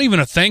 nothing. Not even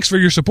a thanks for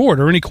your support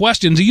or any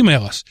questions,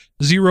 email us.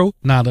 0,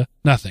 nada,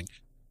 nothing.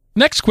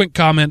 Next quick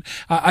comment.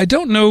 I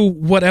don't know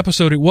what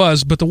episode it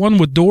was, but the one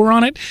with Door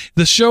on it,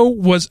 the show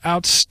was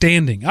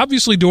outstanding.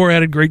 Obviously, Door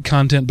added great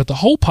content, but the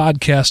whole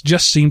podcast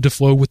just seemed to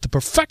flow with the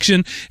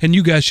perfection, and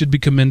you guys should be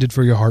commended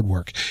for your hard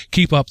work.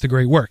 Keep up the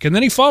great work. And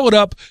then he followed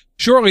up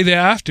shortly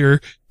thereafter.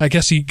 I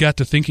guess he got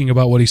to thinking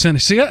about what he sent.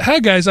 He said, hi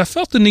guys, I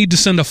felt the need to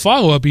send a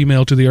follow-up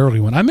email to the early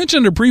one. I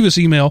mentioned in a previous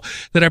email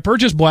that I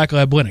purchased Black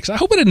Lab Linux. I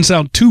hope it didn't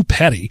sound too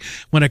petty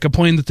when I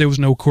complained that there was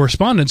no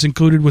correspondence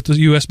included with the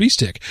USB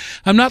stick.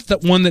 I'm not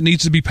that one that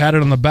needs to be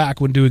patted on the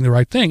back when doing the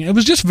right thing. I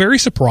was just very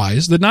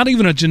surprised that not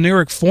even a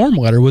generic form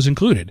letter was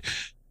included.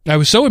 I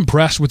was so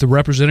impressed with the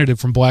representative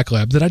from Black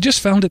Lab that I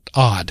just found it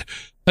odd.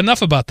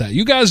 Enough about that.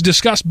 You guys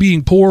discuss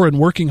being poor and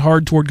working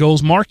hard toward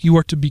goals. Mark, you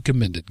are to be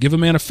commended. Give a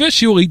man a fish,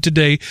 he'll eat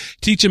today.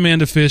 Teach a man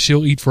to fish,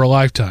 he'll eat for a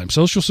lifetime.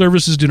 Social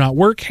services do not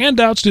work.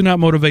 Handouts do not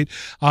motivate,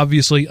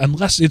 obviously,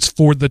 unless it's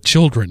for the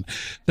children.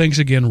 Thanks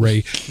again,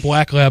 Ray.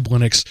 Black Lab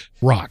Linux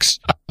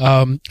rocks.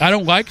 I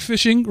don't like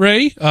fishing,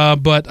 Ray,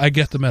 but I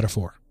get the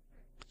metaphor.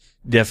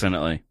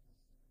 Definitely.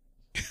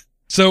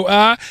 So,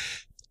 I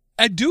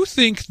do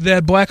think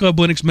that Black Lab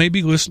Linux may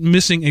be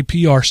missing a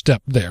PR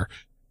step there.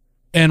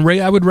 And Ray,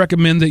 I would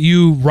recommend that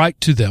you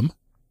write to them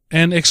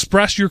and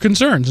express your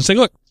concerns and say,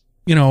 look,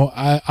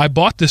 I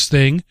bought this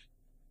thing.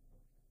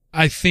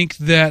 I think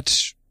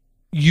that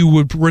you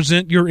would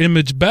present your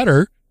image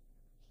better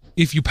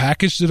if you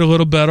packaged it a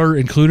little better,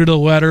 included a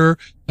letter,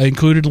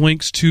 included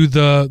links to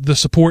the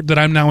support that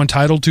I'm now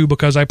entitled to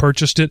because I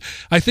purchased it.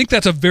 I think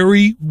that's a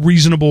very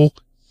reasonable,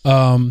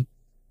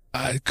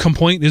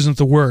 complaint isn't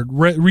the word,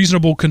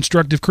 reasonable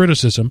constructive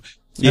criticism.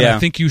 And I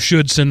think you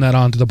should send that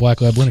on to the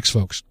Black Lab Linux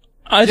folks.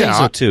 I think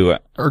so too.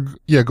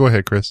 Go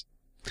ahead, Chris.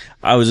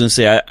 I was going to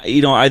say,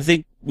 I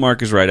think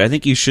Mark is right. I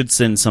think you should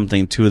send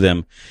something to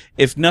them,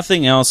 if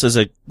nothing else,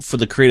 for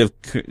the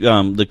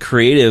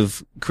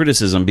creative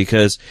criticism,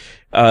 because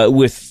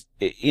if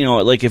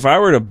I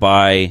were to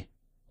buy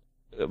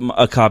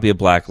a copy of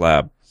Black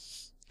Lab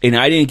and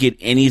I didn't get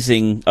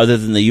anything other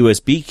than the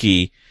USB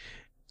key,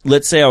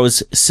 let's say I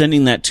was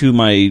sending that to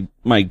my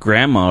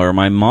grandma or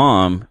my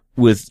mom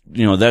with,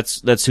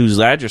 that's whose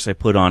address I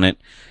put on it.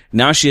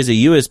 Now she has a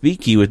USB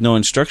key with no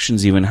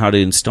instructions even how to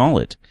install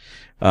it.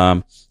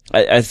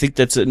 I think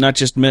that's not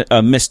just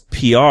a missed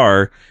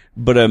PR,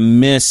 but a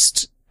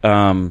missed,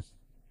 what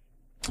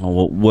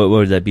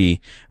would that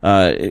be?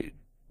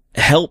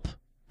 Help,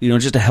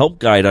 just a help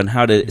guide on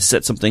how to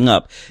set something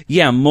up.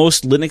 Yeah,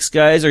 most Linux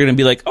guys are going to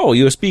be like, oh,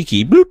 USB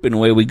key, boop, and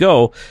away we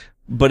go.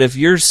 But if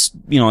you're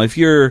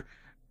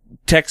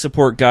tech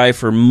support guy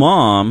for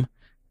mom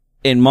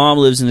and mom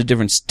lives in a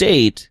different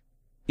state,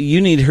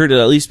 you need her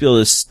to at least be able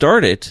to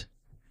start it.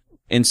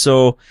 And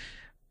so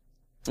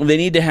they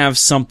need to have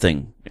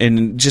something,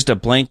 and just a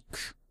blank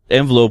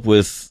envelope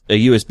with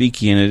a USB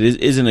key in it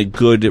isn't a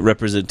good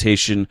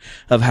representation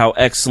of how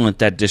excellent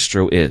that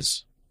distro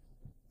is.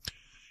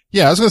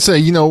 Yeah, I was going to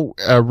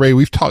say, Ray,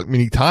 we've talked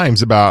many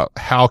times about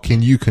how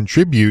can you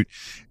contribute,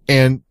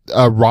 and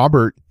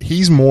Robert,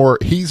 he's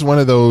one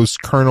of those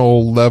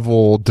kernel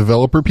level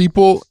developer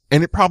people,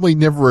 and it probably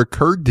never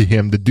occurred to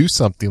him to do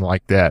something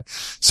like that.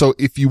 So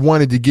if you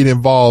wanted to get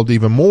involved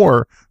even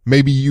more,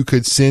 maybe you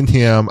could send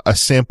him a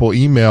sample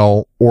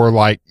email or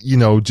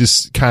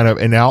just kind of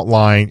an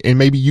outline, and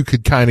maybe you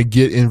could kind of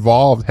get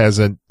involved as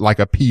a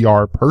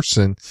PR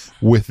person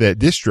with that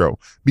distro,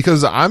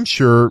 because I'm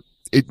sure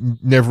it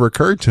never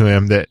occurred to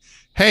him that,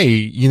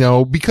 hey,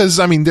 because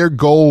their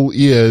goal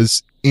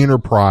is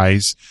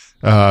enterprise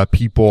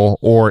people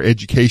or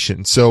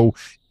education. So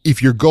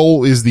if your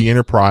goal is the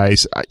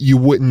enterprise, you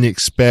wouldn't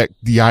expect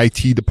the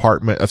IT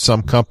department of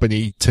some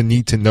company to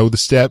need to know the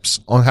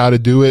steps on how to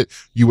do it.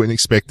 You wouldn't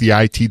expect the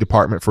IT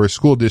department for a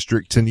school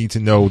district to need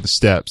to know the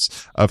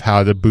steps of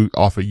how to boot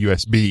off a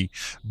USB.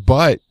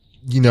 But,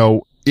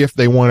 if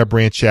they want to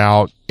branch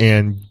out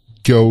and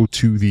go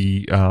to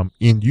the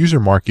end user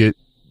market,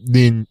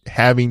 then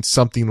having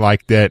something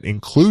like that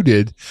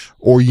included,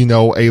 or,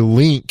 a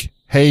link,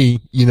 hey,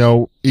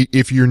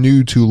 if you're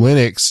new to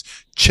Linux,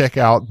 check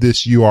out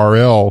this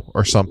URL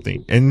or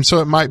something. And so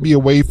it might be a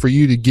way for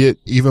you to get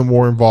even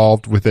more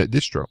involved with that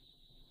distro.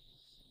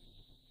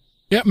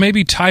 Yeah,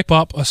 maybe type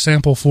up a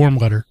sample form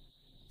letter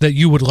that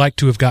you would like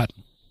to have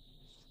gotten.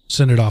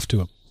 Send it off to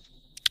them.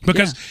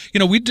 Because,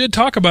 we did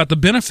talk about the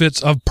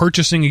benefits of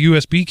purchasing a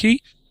USB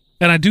key,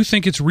 and I do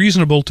think it's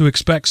reasonable to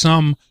expect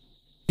some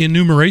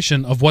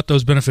enumeration of what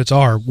those benefits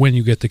are when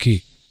you get the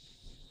key.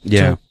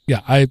 Yeah.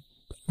 So,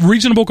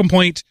 reasonable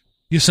complaint,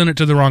 you sent it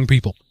to the wrong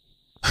people.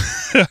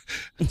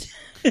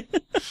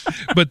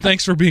 But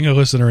thanks for being a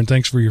listener, and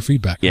thanks for your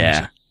feedback.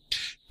 Yeah.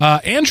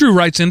 Andrew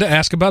writes in to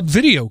ask about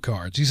video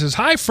cards. He says,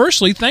 hi,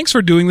 firstly, thanks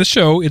for doing the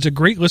show. It's a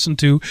great listen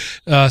to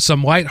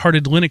some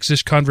lighthearted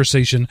Linux-ish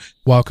conversation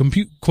while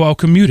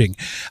commuting.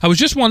 I was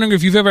just wondering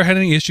if you've ever had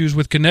any issues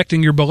with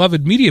connecting your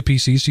beloved media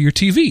PCs to your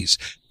TVs.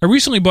 I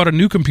recently bought a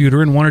new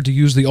computer and wanted to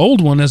use the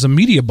old one as a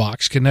media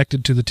box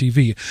connected to the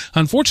TV.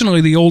 Unfortunately,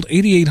 the old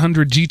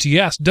 8800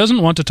 GTS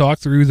doesn't want to talk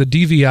through the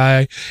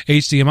DVI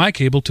HDMI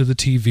cable to the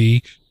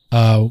TV.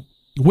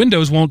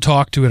 Windows won't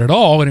talk to it at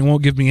all, and it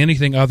won't give me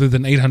anything other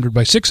than 800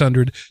 by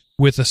 600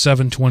 with a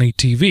 720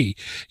 TV.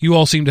 You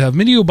all seem to have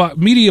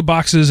media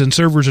boxes and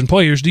servers and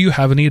players. Do you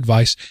have any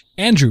advice?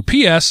 Andrew,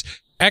 P.S.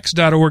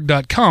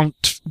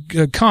 x.org.conf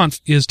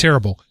is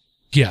terrible.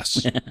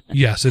 Yes.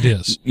 Yes, it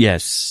is.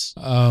 Yes.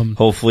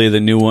 Hopefully the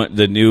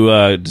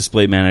new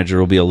display manager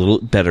will be a little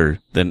better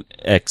than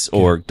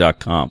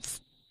xorg.conf.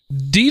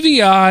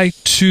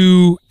 DVI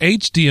to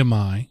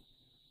HDMI.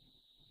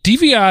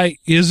 DVI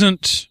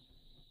isn't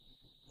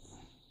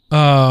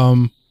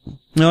no,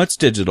 it's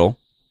digital.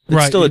 It's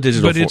right, still a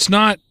digital but it's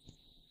not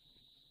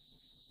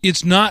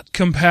it's not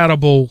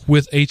compatible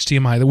with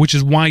HDMI, which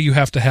is why you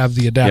have to have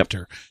the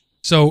adapter. Yep.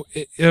 So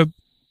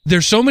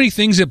there's so many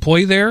things at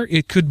play there.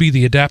 It could be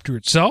the adapter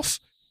itself.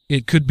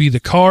 It could be the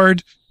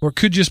card, or it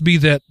could just be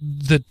that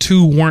the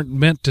two weren't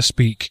meant to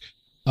speak.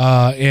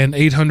 And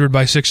 800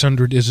 by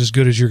 600 is as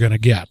good as you're going to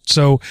get.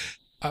 So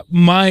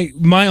my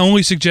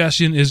only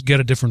suggestion is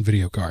get a different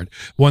video card,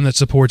 one that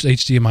supports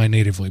HDMI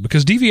natively,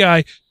 because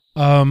DVI,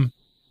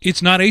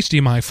 it's not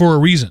HDMI for a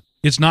reason.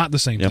 It's not the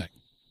same thing.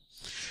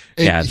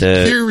 And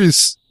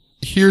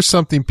here's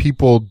something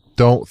people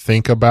don't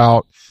think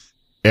about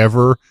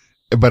ever,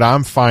 but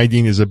I'm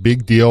finding is a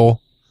big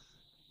deal.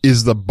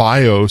 Is the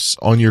BIOS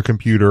on your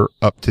computer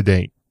up to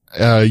date?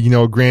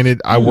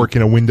 Granted, I work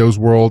in a Windows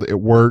world at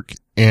work,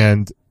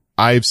 and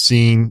I've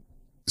seen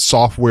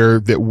software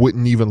that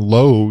wouldn't even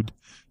load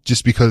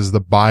just because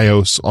the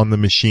BIOS on the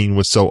machine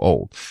was so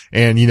old.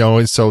 And,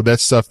 and so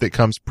that's stuff that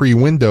comes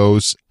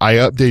pre-Windows. I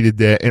updated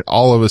that, and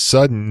all of a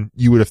sudden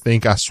you would have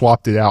think I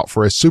swapped it out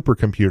for a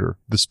supercomputer,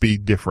 the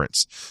speed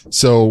difference.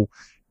 So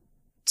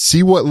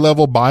see what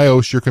level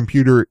BIOS your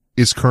computer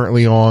is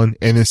currently on,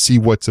 and then see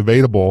what's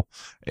available,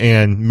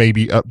 and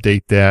maybe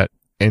update that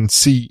and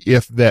see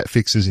if that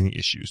fixes any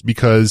issues,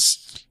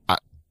 because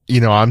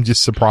I'm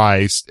just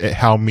surprised at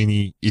how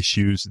many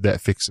issues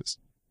that fixes.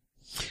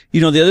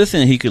 The other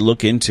thing he could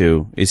look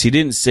into is he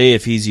didn't say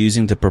if he's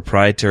using the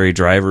proprietary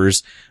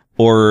drivers,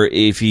 or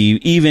if he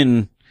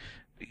even,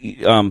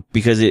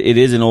 because it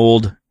is an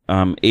old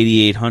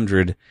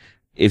 8800,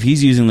 if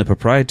he's using the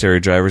proprietary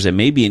drivers, it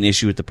may be an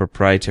issue with the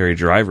proprietary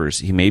drivers.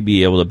 He may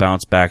be able to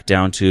bounce back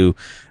down to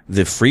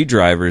the free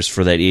drivers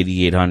for that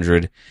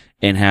 8800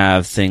 and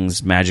have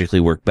things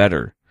magically work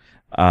better.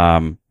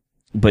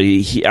 But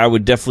I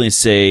would definitely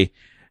say,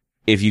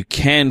 if you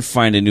can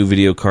find a new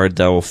video card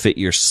that will fit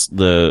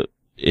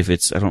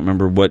I don't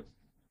remember what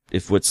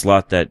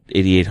slot that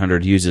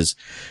 8800 uses,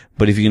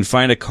 but if you can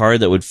find a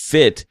card that would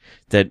fit,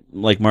 that,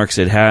 like Mark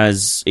said,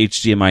 has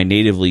HDMI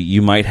natively,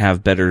 you might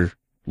have better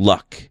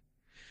luck.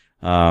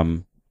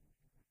 What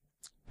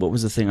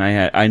was the thing I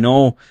had? I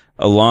know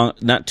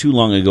not too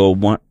long ago,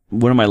 one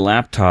of my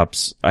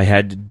laptops, I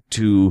had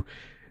to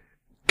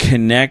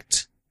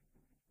connect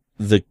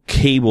the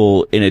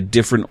cable in a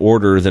different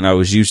order than I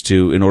was used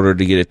to in order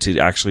to get it to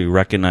actually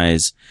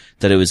recognize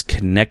that it was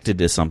connected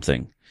to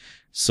something.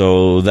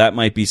 So that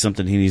might be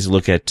something he needs to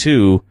look at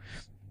too,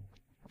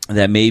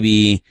 that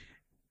maybe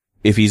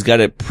if he's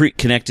got it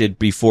pre-connected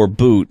before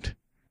boot,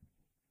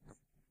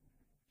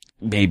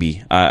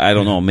 maybe, I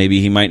don't know,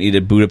 maybe he might need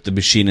to boot up the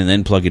machine and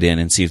then plug it in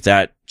and see if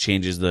that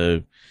changes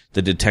the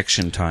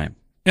detection time.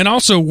 And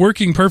also,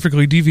 working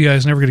perfectly, DVI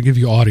is never going to give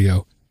you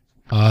audio.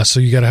 So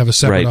you got to have a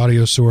separate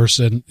audio source,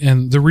 and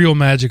the real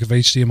magic of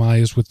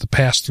HDMI is with the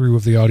pass-through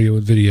of the audio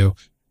and video.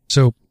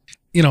 So,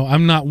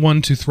 I'm not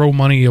one to throw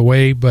money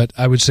away, but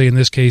I would say in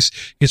this case,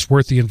 it's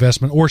worth the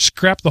investment. Or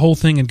scrap the whole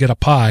thing and get a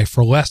Pi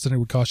for less than it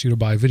would cost you to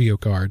buy a video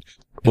card.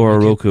 Or a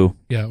Roku.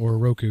 Yeah, or a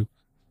Roku.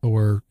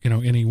 Or,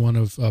 any one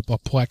of a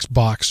Plex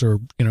box, or,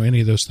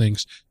 any of those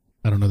things.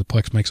 I don't know, the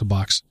Plex makes a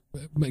box.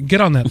 Get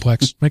on that,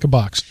 Plex. Make a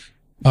box.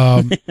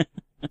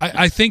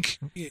 I think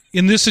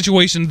in this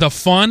situation, the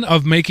fun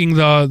of making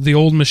the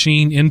old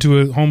machine into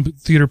a home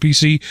theater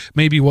PC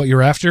may be what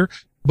you're after,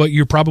 but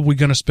you're probably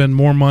going to spend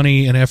more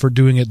money and effort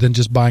doing it than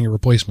just buying a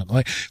replacement.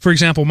 Like, for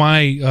example,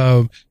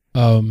 my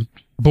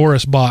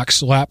Boris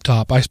Box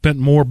laptop, I spent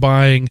more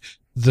buying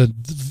the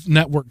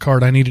network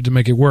card I needed to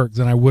make it work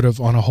than I would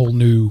have on a whole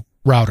new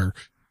router.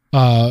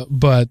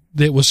 But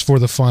it was for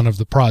the fun of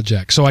the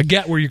project. So I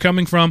get where you're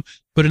coming from,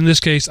 but in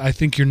this case, I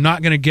think you're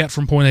not going to get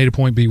from point A to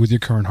point B with your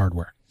current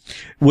hardware.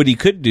 What he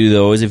could do,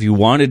 though, is if you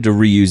wanted to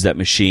reuse that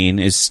machine,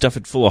 is stuff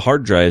it full of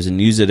hard drives and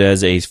use it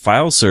as a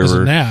file server. As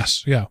a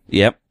NAS, yeah.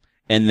 Yep.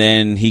 And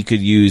then he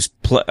could use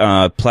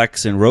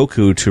Plex and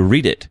Roku to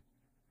read it.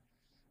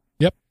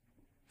 Yep.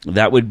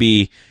 That would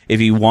be, if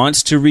he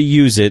wants to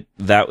reuse it,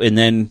 and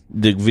then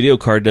the video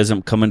card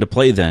doesn't come into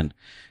play then.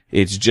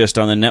 It's just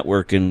on the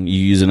network, and you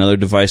use another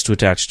device to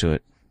attach to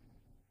it.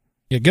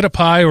 Yeah, get a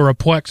Pi or a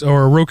Plex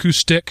or a Roku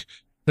stick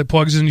that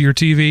plugs into your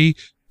TV.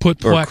 Put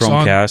Plex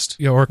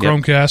Chromecast. Or a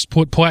Chromecast. Yep.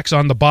 Put Plex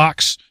on the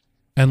box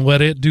and let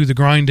it do the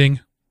grinding.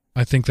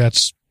 I think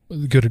that's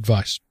good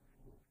advice.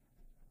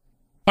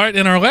 All right,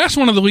 and our last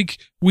one of the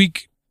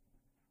week,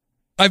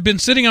 I've been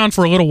sitting on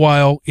for a little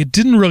while. It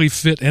didn't really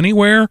fit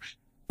anywhere.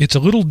 It's a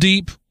little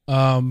deep.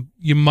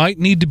 You might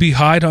need to be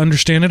high to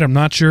understand it. I'm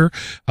not sure.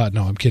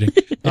 No, I'm kidding.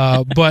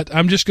 But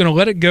I'm just going to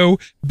let it go.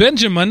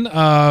 Benjamin,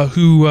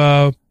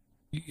 who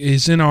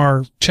is in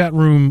our chat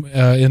room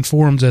in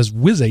forums as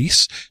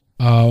WizAce,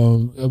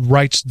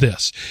 writes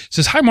this. It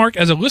says, "Hi, Mark.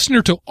 As a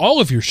listener to all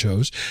of your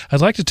shows,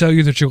 I'd like to tell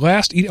you that your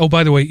last... Oh,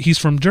 by the way, he's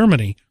from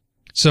Germany.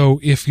 So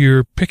if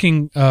you're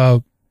picking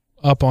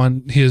up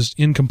on his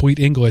incomplete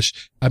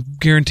English, I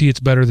guarantee it's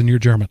better than your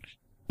German.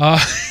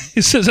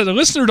 It says, as a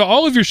listener to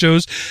all of your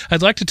shows,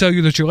 I'd like to tell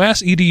you that your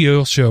last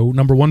EDL show,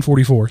 number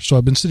 144, so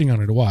I've been sitting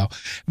on it a while,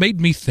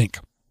 made me think.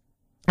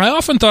 I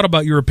often thought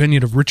about your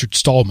opinion of Richard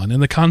Stallman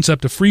and the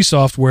concept of free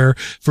software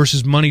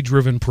versus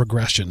money-driven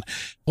progression.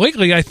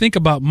 Lately, I think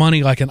about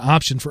money like an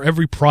option for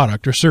every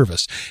product or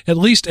service. At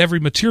least every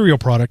material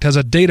product has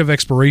a date of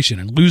expiration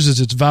and loses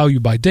its value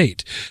by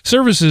date.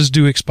 Services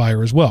do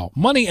expire as well.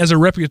 Money as a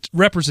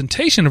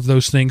representation of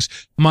those things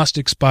must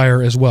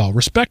expire as well,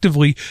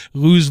 respectively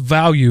lose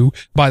value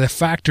by the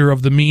factor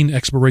of the mean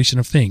expiration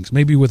of things,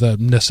 maybe with a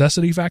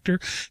necessity factor.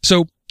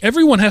 So,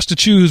 everyone has to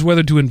choose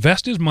whether to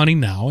invest his money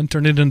now and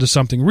turn it into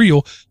something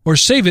real or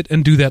save it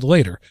and do that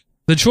later.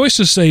 The choice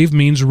to save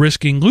means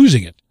risking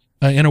losing it.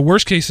 In a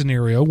worst-case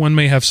scenario, one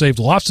may have saved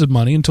lots of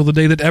money until the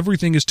day that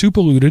everything is too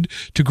polluted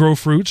to grow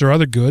fruits or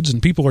other goods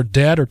and people are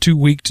dead or too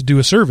weak to do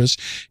a service.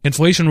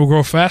 Inflation will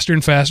grow faster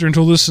and faster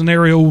until this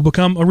scenario will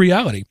become a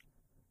reality.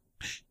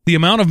 The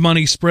amount of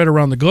money spread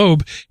around the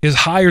globe is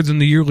higher than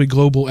the yearly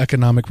global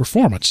economic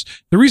performance.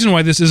 The reason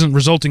why this isn't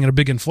resulting in a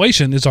big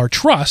inflation is our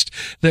trust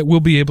that we'll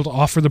be able to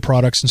offer the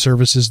products and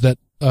services that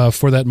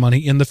for that money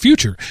in the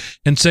future.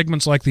 In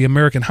segments like the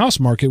American house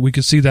market, we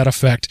could see that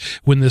effect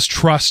when this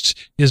trust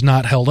is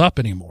not held up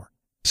anymore.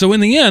 So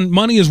in the end,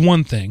 money is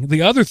one thing.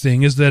 The other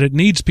thing is that it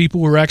needs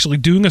people who are actually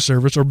doing a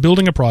service or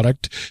building a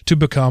product to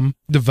become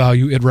the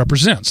value it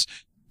represents.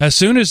 As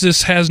soon as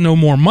this has no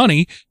more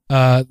money,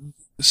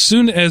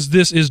 soon as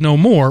this is no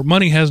more,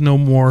 money has no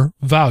more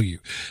value.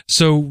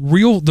 So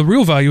the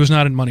real value is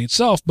not in money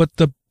itself, but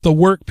the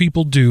work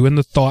people do and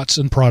the thoughts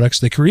and products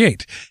they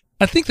create.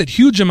 I think that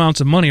huge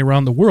amounts of money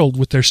around the world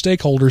with their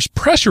stakeholders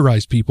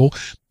pressurize people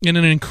in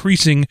an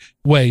increasing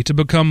way to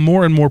become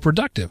more and more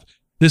productive.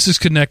 This is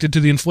connected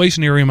to the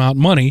inflationary amount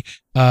of money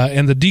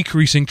and the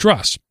decreasing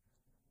trust.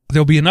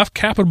 There'll be enough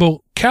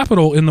capital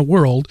in the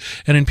world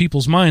and in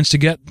people's minds to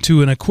get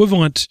to an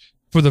equivalent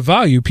for the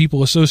value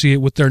people associate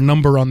with their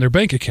number on their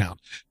bank account.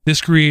 This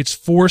creates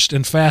forced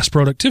and fast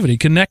productivity,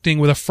 connecting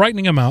with a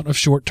frightening amount of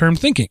short-term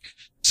thinking.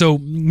 So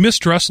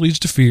mistrust leads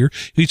to fear,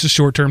 leads to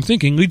short-term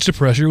thinking, leads to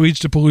pressure, leads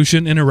to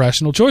pollution and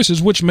irrational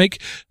choices, which may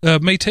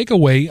take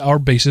away our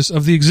basis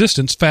of the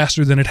existence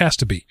faster than it has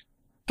to be.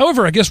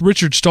 However, I guess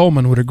Richard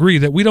Stallman would agree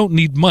that we don't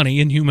need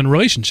money in human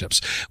relationships.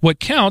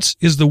 What counts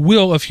is the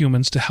will of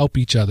humans to help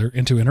each other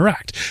and to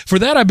interact. For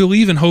that, I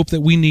believe and hope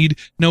that we need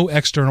no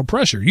external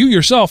pressure. You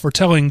yourself are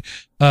telling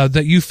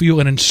that you feel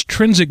an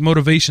intrinsic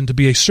motivation to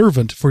be a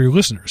servant for your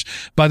listeners.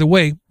 By the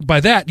way,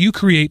 by that, you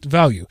create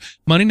value.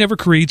 Money never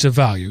creates a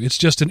value. It's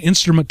just an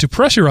instrument to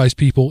pressurize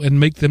people and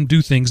make them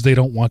do things they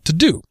don't want to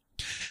do.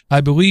 I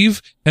believe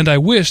and I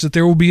wish that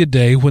there will be a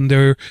day when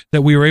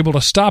that we are able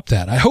to stop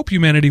that. I hope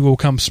humanity will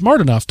become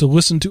smart enough to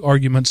listen to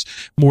arguments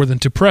more than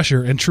to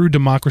pressure, and true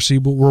democracy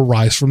will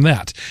rise from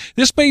that.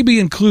 This may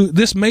include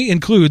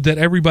that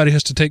everybody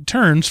has to take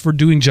turns for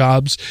doing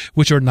jobs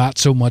which are not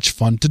so much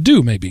fun to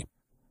do, maybe.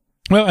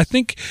 Well,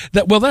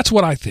 that's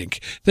what I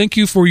think. Thank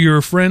you for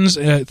your friends.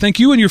 Thank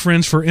you and your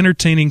friends for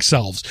entertaining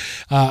selves.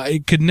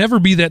 It could never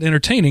be that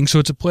entertaining, so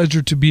it's a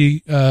pleasure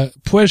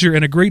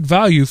and a great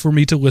value for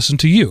me to listen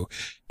to you.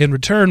 In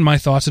return, my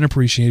thoughts and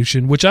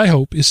appreciation, which I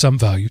hope is some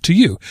value to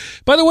you.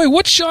 By the way,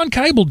 what's Sean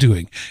Keibel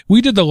doing? We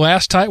did the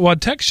last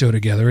Tightwad Tech show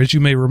together, as you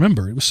may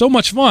remember. It was so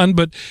much fun,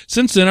 but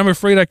since then, I'm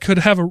afraid I could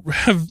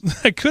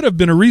have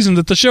been a reason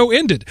that the show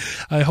ended.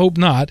 I hope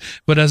not,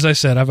 but as I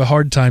said, I have a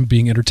hard time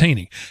being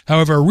entertaining.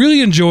 However, I really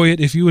enjoy it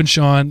if you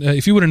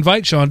would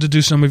invite Sean to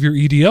do some of your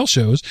EDL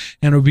shows,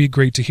 and it would be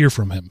great to hear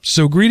from him.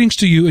 So greetings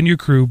to you and your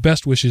crew.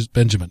 Best wishes,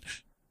 Benjamin.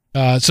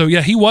 So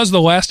yeah, he was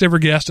the last ever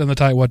guest on the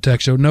Tightwad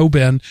Tech show. No,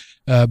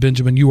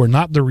 Benjamin, you are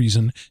not the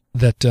reason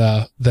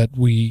that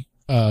we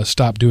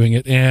stopped doing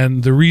it.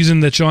 And the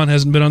reason that Sean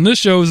hasn't been on this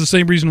show is the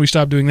same reason we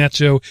stopped doing that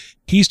show.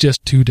 He's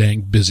just too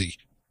dang busy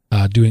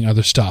doing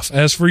other stuff.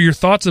 As for your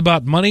thoughts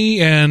about money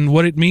and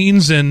what it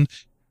means in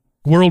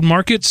world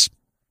markets,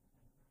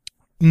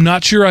 I'm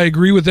not sure I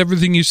agree with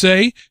everything you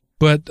say,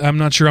 but I'm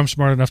not sure I'm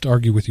smart enough to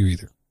argue with you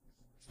either.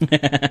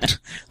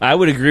 I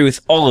would agree with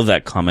all of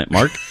that comment,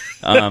 Mark.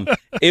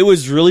 It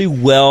was really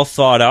well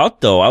thought out,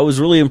 though. I was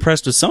really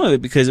impressed with some of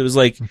it because it was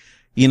like,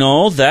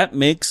 that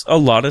makes a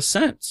lot of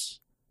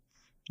sense.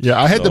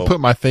 Yeah, I had to put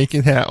my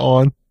thinking hat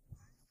on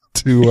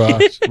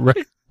to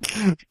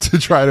to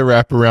try to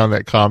wrap around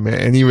that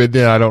comment, and even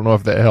then, I don't know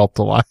if that helped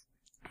a lot.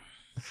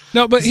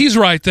 No, but he's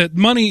right that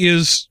money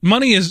has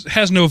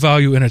no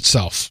value in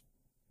itself.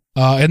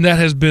 And that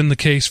has been the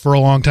case for a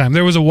long time.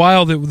 There was a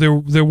while that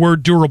there were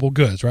durable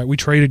goods, right? We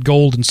traded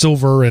gold and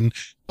silver and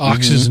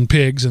oxes and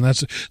pigs, and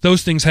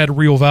those things had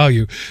real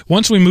value.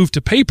 Once we moved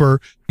to paper,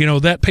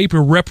 that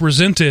paper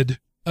represented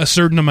a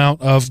certain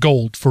amount of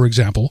gold, for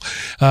example.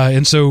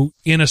 And so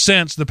in a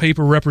sense, the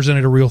paper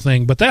represented a real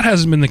thing, but that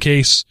hasn't been the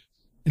case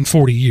in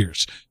 40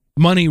 years.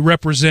 Money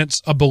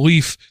represents a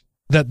belief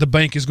that the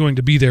bank is going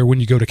to be there when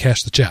you go to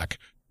cash the check.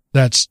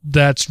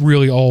 That's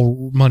really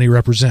all money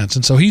represents.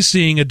 And so he's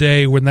seeing a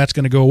day when that's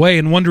going to go away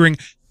and wondering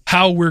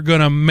how we're going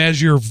to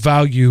measure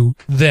value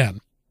then.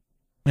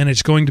 And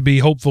it's going to be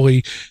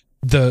hopefully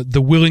the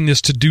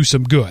willingness to do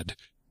some good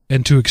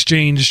and to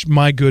exchange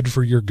my good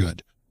for your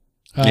good.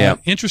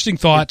 Interesting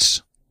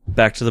thoughts.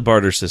 Back to the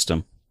barter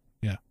system.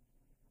 Yeah.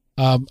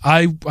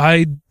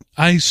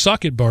 I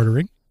suck at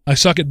bartering. I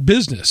suck at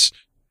business,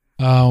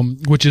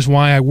 which is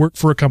why I work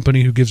for a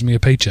company who gives me a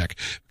paycheck.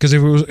 Because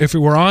if it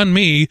were on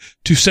me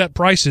to set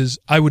prices,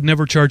 I would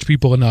never charge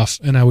people enough,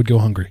 and I would go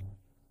hungry.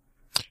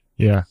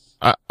 Yeah.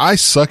 I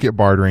suck at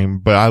bartering,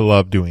 but I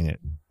love doing it.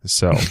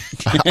 So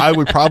I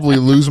would probably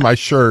lose my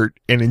shirt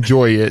and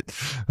enjoy it.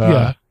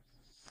 Yeah.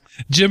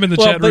 Jim in the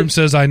chat room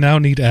says, I now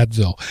need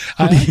Advil.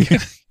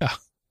 Yeah.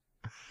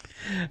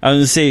 I was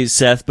going to say,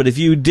 Seth, but if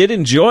you did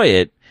enjoy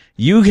it,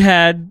 you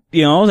had,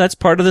 that's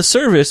part of the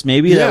service.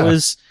 Maybe that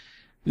was,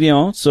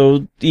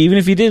 so even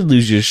if you did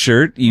lose your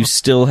shirt, you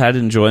still had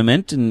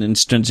enjoyment and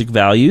intrinsic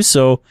value.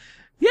 So,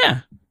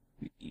 yeah,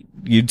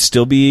 you'd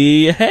still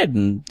be ahead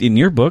in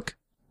your book.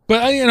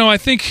 But I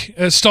think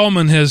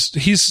Stallman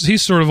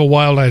he's sort of a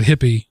wild-eyed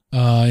hippie,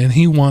 and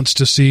he wants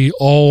to see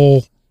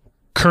all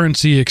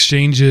currency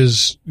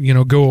exchanges,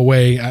 go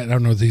away. I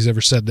don't know if he's ever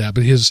said that,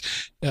 but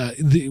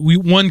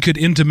one could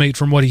intimate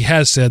from what he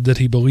has said that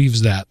he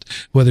believes that,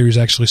 whether he's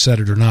actually said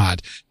it or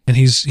not. And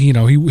he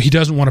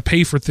doesn't want to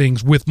pay for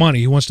things with money.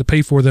 He wants to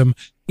pay for them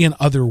in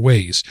other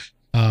ways.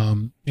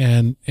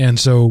 And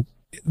so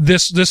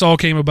this all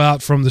came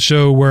about from the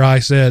show where I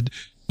said,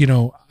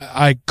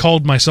 I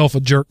called myself a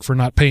jerk for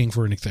not paying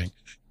for anything.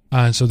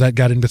 And so that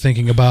got into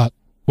thinking about,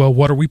 well,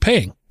 what are we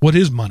paying? What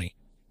is money?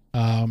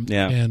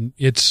 And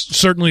it's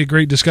certainly a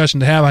great discussion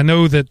to have. I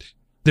know that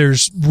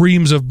there's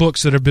reams of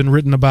books that have been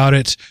written about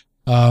it.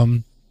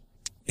 And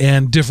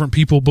different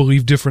people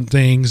believe different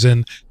things.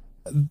 And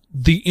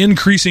the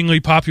increasingly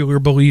popular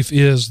belief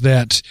is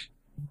that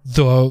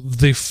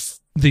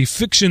the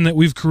fiction that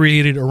we've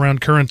created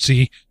around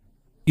currency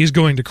is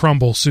going to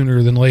crumble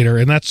sooner than later.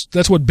 And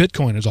that's what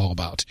Bitcoin is all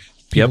about.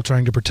 People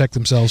trying to protect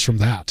themselves from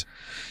that.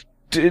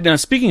 Now,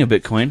 speaking of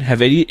Bitcoin,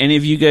 have any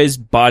of you guys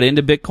bought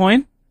into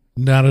Bitcoin?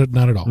 Not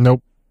at all.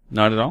 Nope.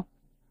 Not at all?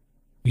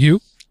 You?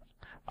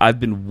 I've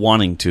been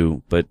wanting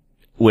to, but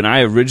when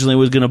I originally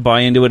was going to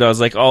buy into it, I was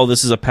like, oh,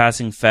 this is a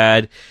passing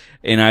fad.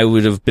 And I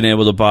would have been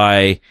able to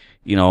buy,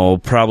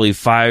 probably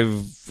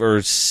 5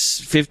 or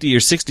 50 or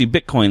 60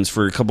 Bitcoins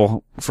for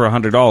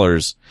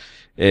 $100.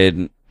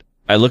 And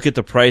I look at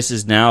the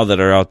prices now that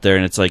are out there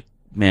and it's like,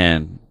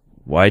 man,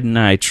 why didn't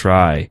I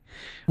try?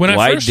 When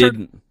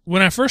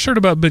I first heard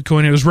about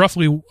Bitcoin, it was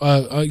roughly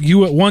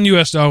 $1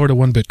 US to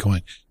 $1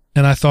 Bitcoin.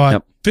 And I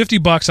thought,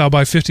 $50, I'll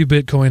buy 50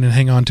 Bitcoin and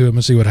hang on to them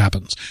and see what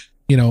happens.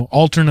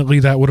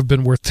 Alternately, that would have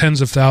been worth tens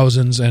of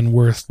thousands and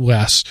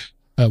worthless.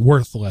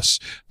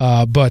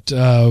 But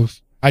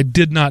I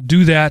did not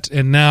do that,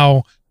 and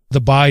now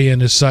the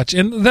buy-in is such.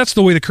 And that's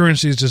the way the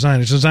currency is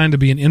designed. It's designed to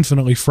be an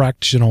infinitely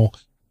fractional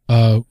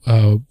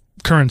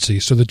currency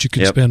so that you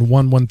can spend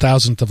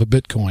 1/1000th of a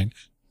Bitcoin,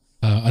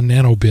 a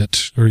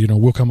nanobit, or,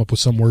 we'll come up with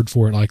some word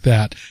for it like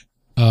that.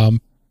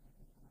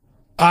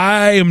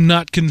 I am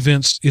not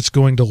convinced it's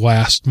going to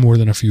last more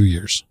than a few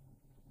years.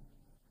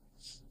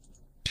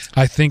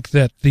 I think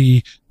that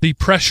the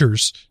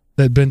pressures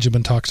that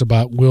Benjamin talks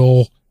about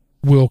will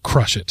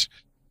crush it,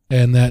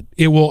 and that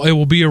it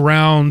will be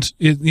around.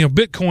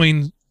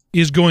 Bitcoin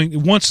is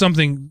going, once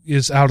something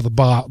is out of the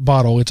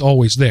bottle, it's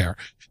always there.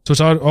 So it's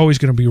always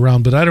going to be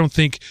around, but I don't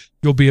think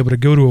you'll be able to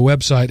go to a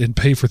website and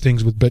pay for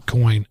things with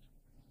Bitcoin.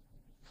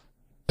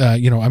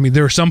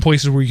 There are some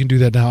places where you can do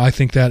that now. I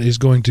think that is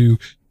going to,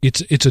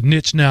 it's a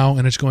niche now,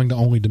 and it's going to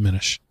only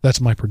diminish.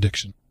 That's my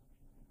prediction.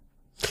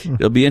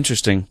 It'll be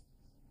interesting.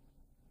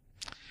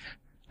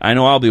 I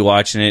know I'll be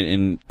watching it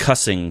and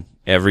cussing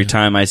every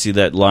time I see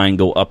that line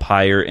go up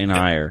higher and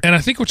higher. And I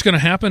think what's going to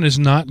happen is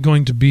not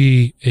going to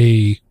be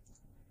a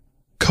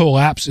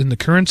collapse in the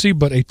currency,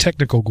 but a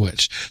technical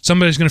glitch.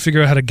 Somebody's going to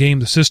figure out how to game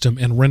the system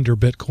and render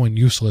Bitcoin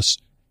useless.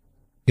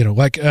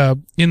 Like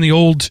in the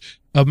old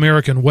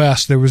American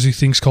West, there was these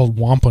things called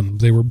wampum.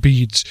 They were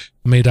beads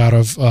made out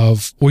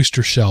of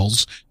oyster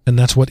shells, and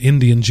that's what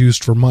Indians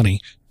used for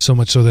money, so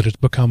much so that it's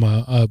become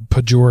a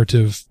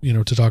pejorative,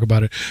 to talk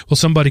about it. Well,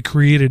 somebody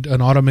created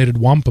an automated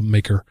wampum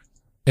maker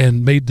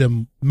and made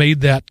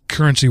that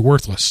currency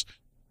worthless.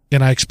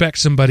 And I expect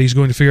somebody's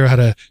going to figure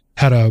out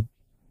how to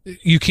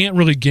you can't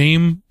really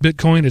game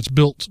Bitcoin. It's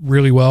built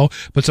really well,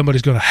 but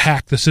somebody's going to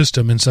hack the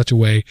system in such a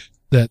way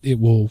that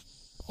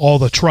all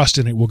the trust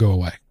in it will go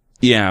away.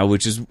 Yeah,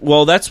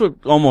 that's what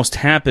almost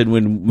happened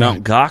when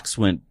Mt. Gox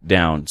went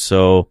down.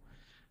 So,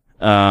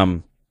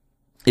 it'll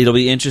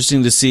be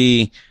interesting to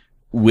see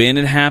when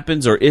it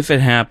happens or if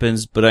it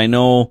happens, but I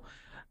know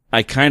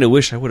I kind of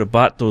wish I would have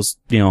bought those,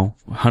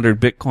 100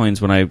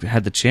 Bitcoins when I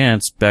had the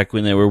chance back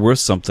when they were worth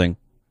something.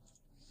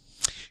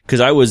 Cause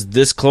I was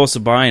this close to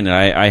buying it.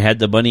 I had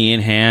the money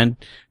in hand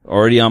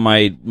already on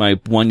my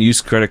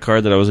one-use credit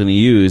card that I was going to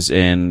use,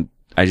 and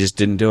I just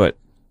didn't do it.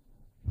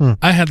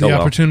 I had the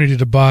opportunity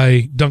to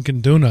buy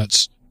Dunkin'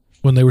 Donuts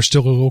when they were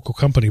still a local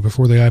company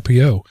before the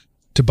IPO,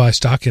 to buy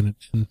stock in it,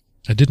 and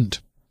I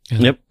didn't.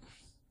 And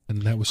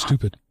that was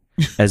stupid.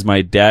 As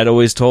my dad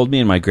always told me,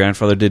 and my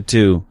grandfather did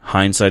too,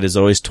 hindsight is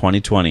always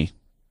 20/20.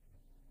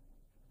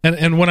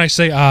 And when I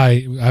say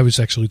I was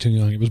actually too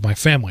young. It was my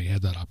family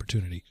had that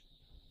opportunity,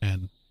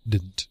 and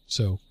didn't.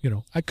 So,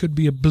 I could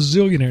be a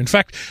bazillionaire. In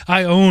fact,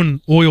 I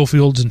own oil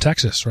fields in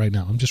Texas right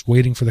now. I'm just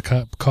waiting for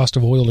the cost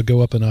of oil to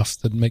go up enough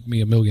to make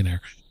me a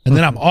millionaire. And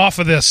then I'm off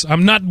of this.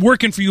 I'm not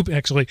working for you,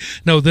 actually.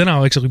 No, then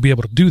I'll actually be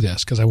able to do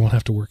this because I won't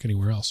have to work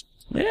anywhere else.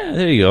 Yeah,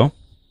 there you go.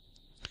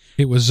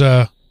 It was,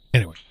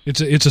 anyway,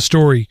 it's a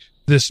story.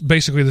 This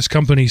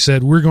company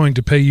said, we're going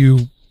to pay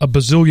you $1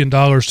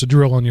 bazillion to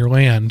drill on your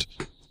land.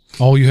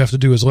 All you have to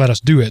do is let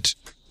us do it.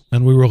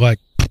 And we were like,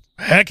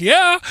 heck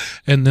yeah.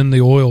 And then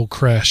the oil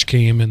crash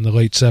came in the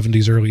late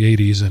 70s, early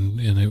 80s, and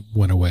it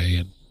went away.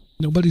 And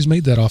nobody's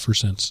made that offer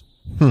since.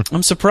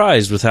 I'm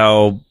surprised with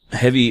how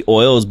heavy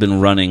oil has been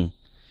running.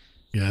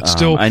 Yeah, it's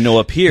still. I know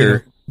up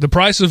here, the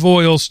price of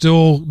oil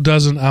still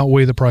doesn't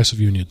outweigh the price of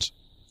unions.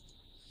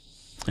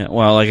 Yeah,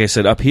 well, like I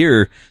said, up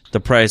here,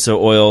 the price of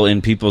oil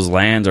in people's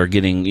lands are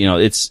getting,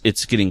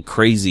 it's getting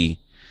crazy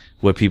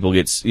what people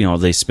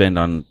they spend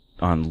on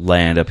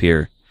land up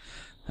here.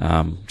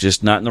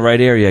 Just not in the right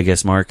area, I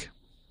guess, Mark.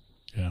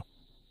 Yeah.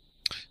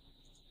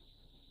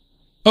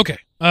 Okay.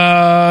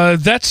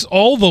 That's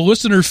all the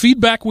listener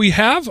feedback we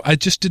have. I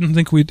just didn't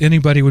think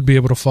anybody would be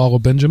able to follow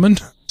Benjamin.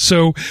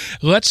 So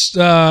let's,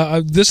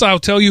 I'll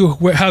tell you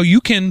how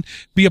you can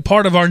be a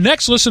part of our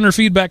next listener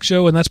feedback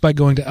show, and that's by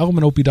going to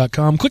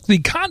elementop.com. Click the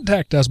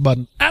contact us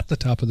button at the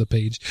top of the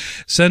page.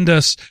 Send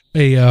us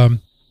a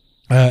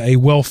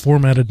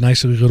well-formatted,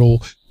 nicely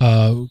little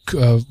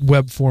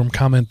web form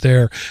comment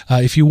there.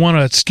 If you want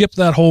to skip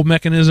that whole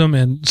mechanism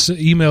and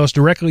email us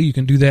directly, you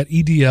can do that,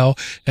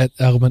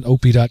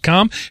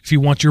 edl@elementop.com. If you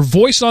want your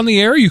voice on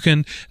the air, you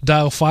can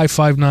dial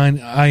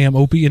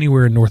 559-IAM-OP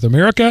anywhere in North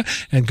America,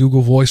 and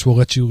Google Voice will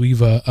let you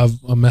leave a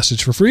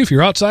message for free. If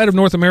you're outside of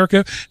North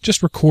America,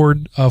 just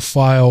record a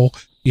file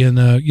in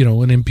an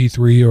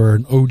MP3 or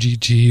an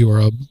OGG or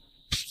a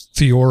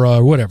Theora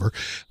or whatever.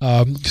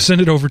 Send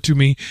it over to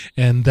me,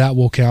 and that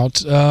will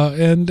count.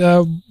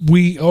 There's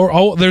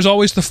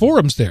always the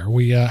forums there.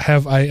 We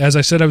as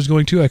I said I was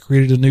going to, I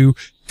created a new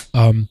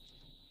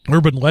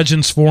Urban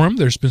Legends forum.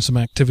 There's been some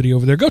activity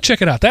over there. Go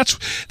check it out.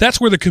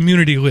 That's where the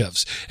community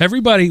lives.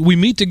 We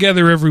meet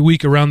together every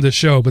week around this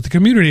show, but the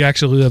community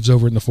actually lives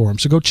over in the forum.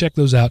 So go check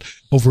those out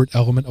over at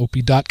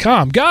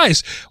elementop.com.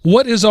 Guys,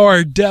 what is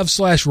our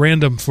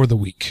dev/random for the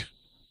week?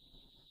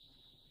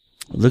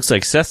 It looks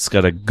like Seth's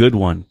got a good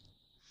one.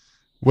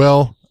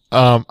 Well,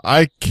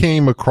 I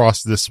came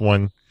across this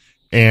one,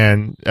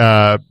 and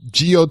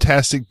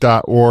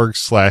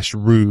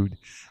geotastic.org/rude.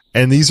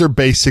 And these are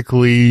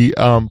basically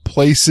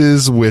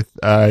places with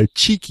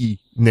cheeky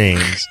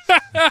names.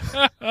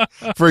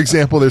 For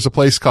example, there's a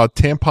place called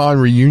Tampon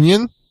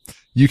Reunion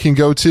you can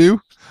go to.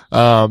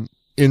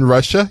 In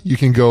Russia, you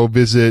can go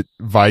visit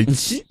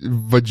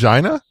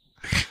Vagina.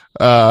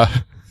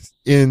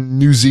 In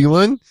New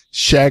Zealand,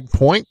 Shag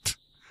Point.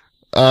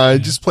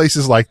 Just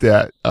places like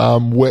that.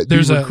 Wet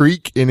Beaver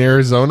Creek in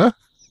Arizona.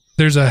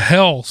 There's a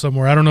hell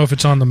somewhere. I don't know if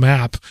it's on the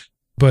map,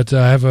 but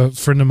I have a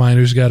friend of mine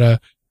who's got a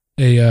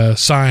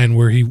sign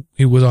where he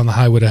was on the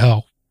highway to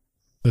hell.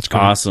 That's great.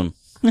 Awesome.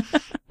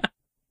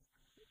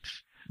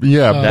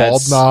 Yeah,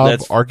 Bald Knob,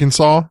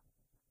 Arkansas.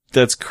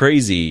 That's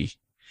crazy.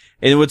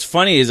 And what's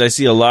funny is I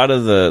see a lot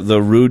of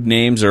the rude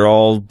names are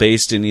all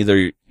based in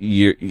either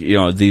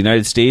the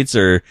United States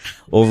or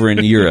over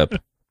in Europe.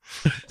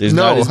 There's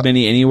not as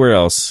many anywhere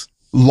else.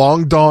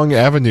 Long Dong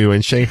Avenue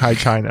in Shanghai,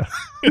 China.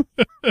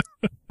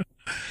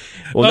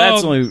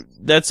 Well,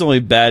 that's only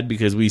bad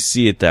because we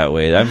see it that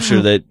way. I'm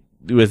sure that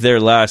with their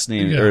last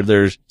name or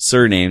their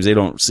surnames, they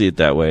don't see it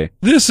that way.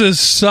 This is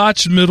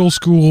such middle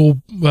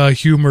school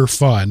humor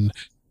fun.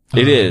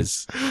 It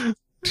is.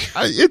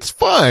 It's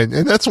fun,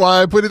 and that's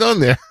why I put it on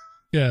there.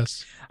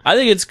 Yes. I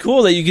think it's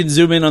cool that you can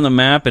zoom in on the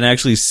map and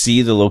actually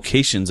see the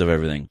locations of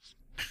everything.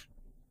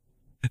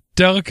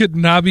 Delicate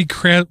Knobby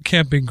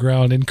Camping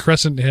Ground in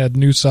Crescent Head,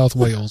 New South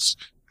Wales.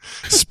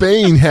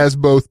 Spain has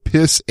both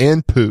piss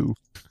and poo.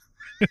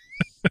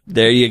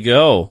 There you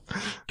go.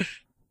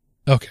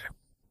 Okay.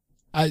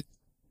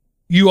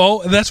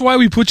 That's why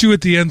we put you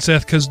at the end,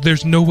 Seth, because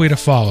there's no way to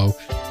follow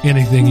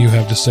anything you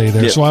have to say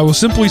there. Yep. So I will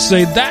simply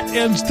say that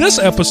ends this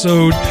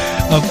episode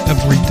of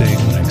Everyday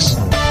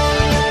Linux.